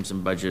items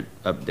and budget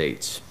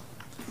updates.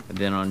 And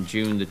then on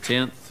June the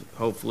 10th,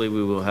 hopefully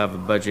we will have a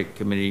budget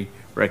committee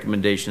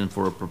recommendation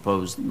for a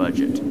proposed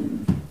budget.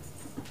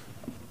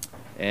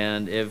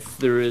 And if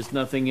there is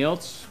nothing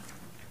else,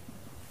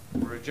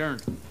 we're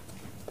adjourned.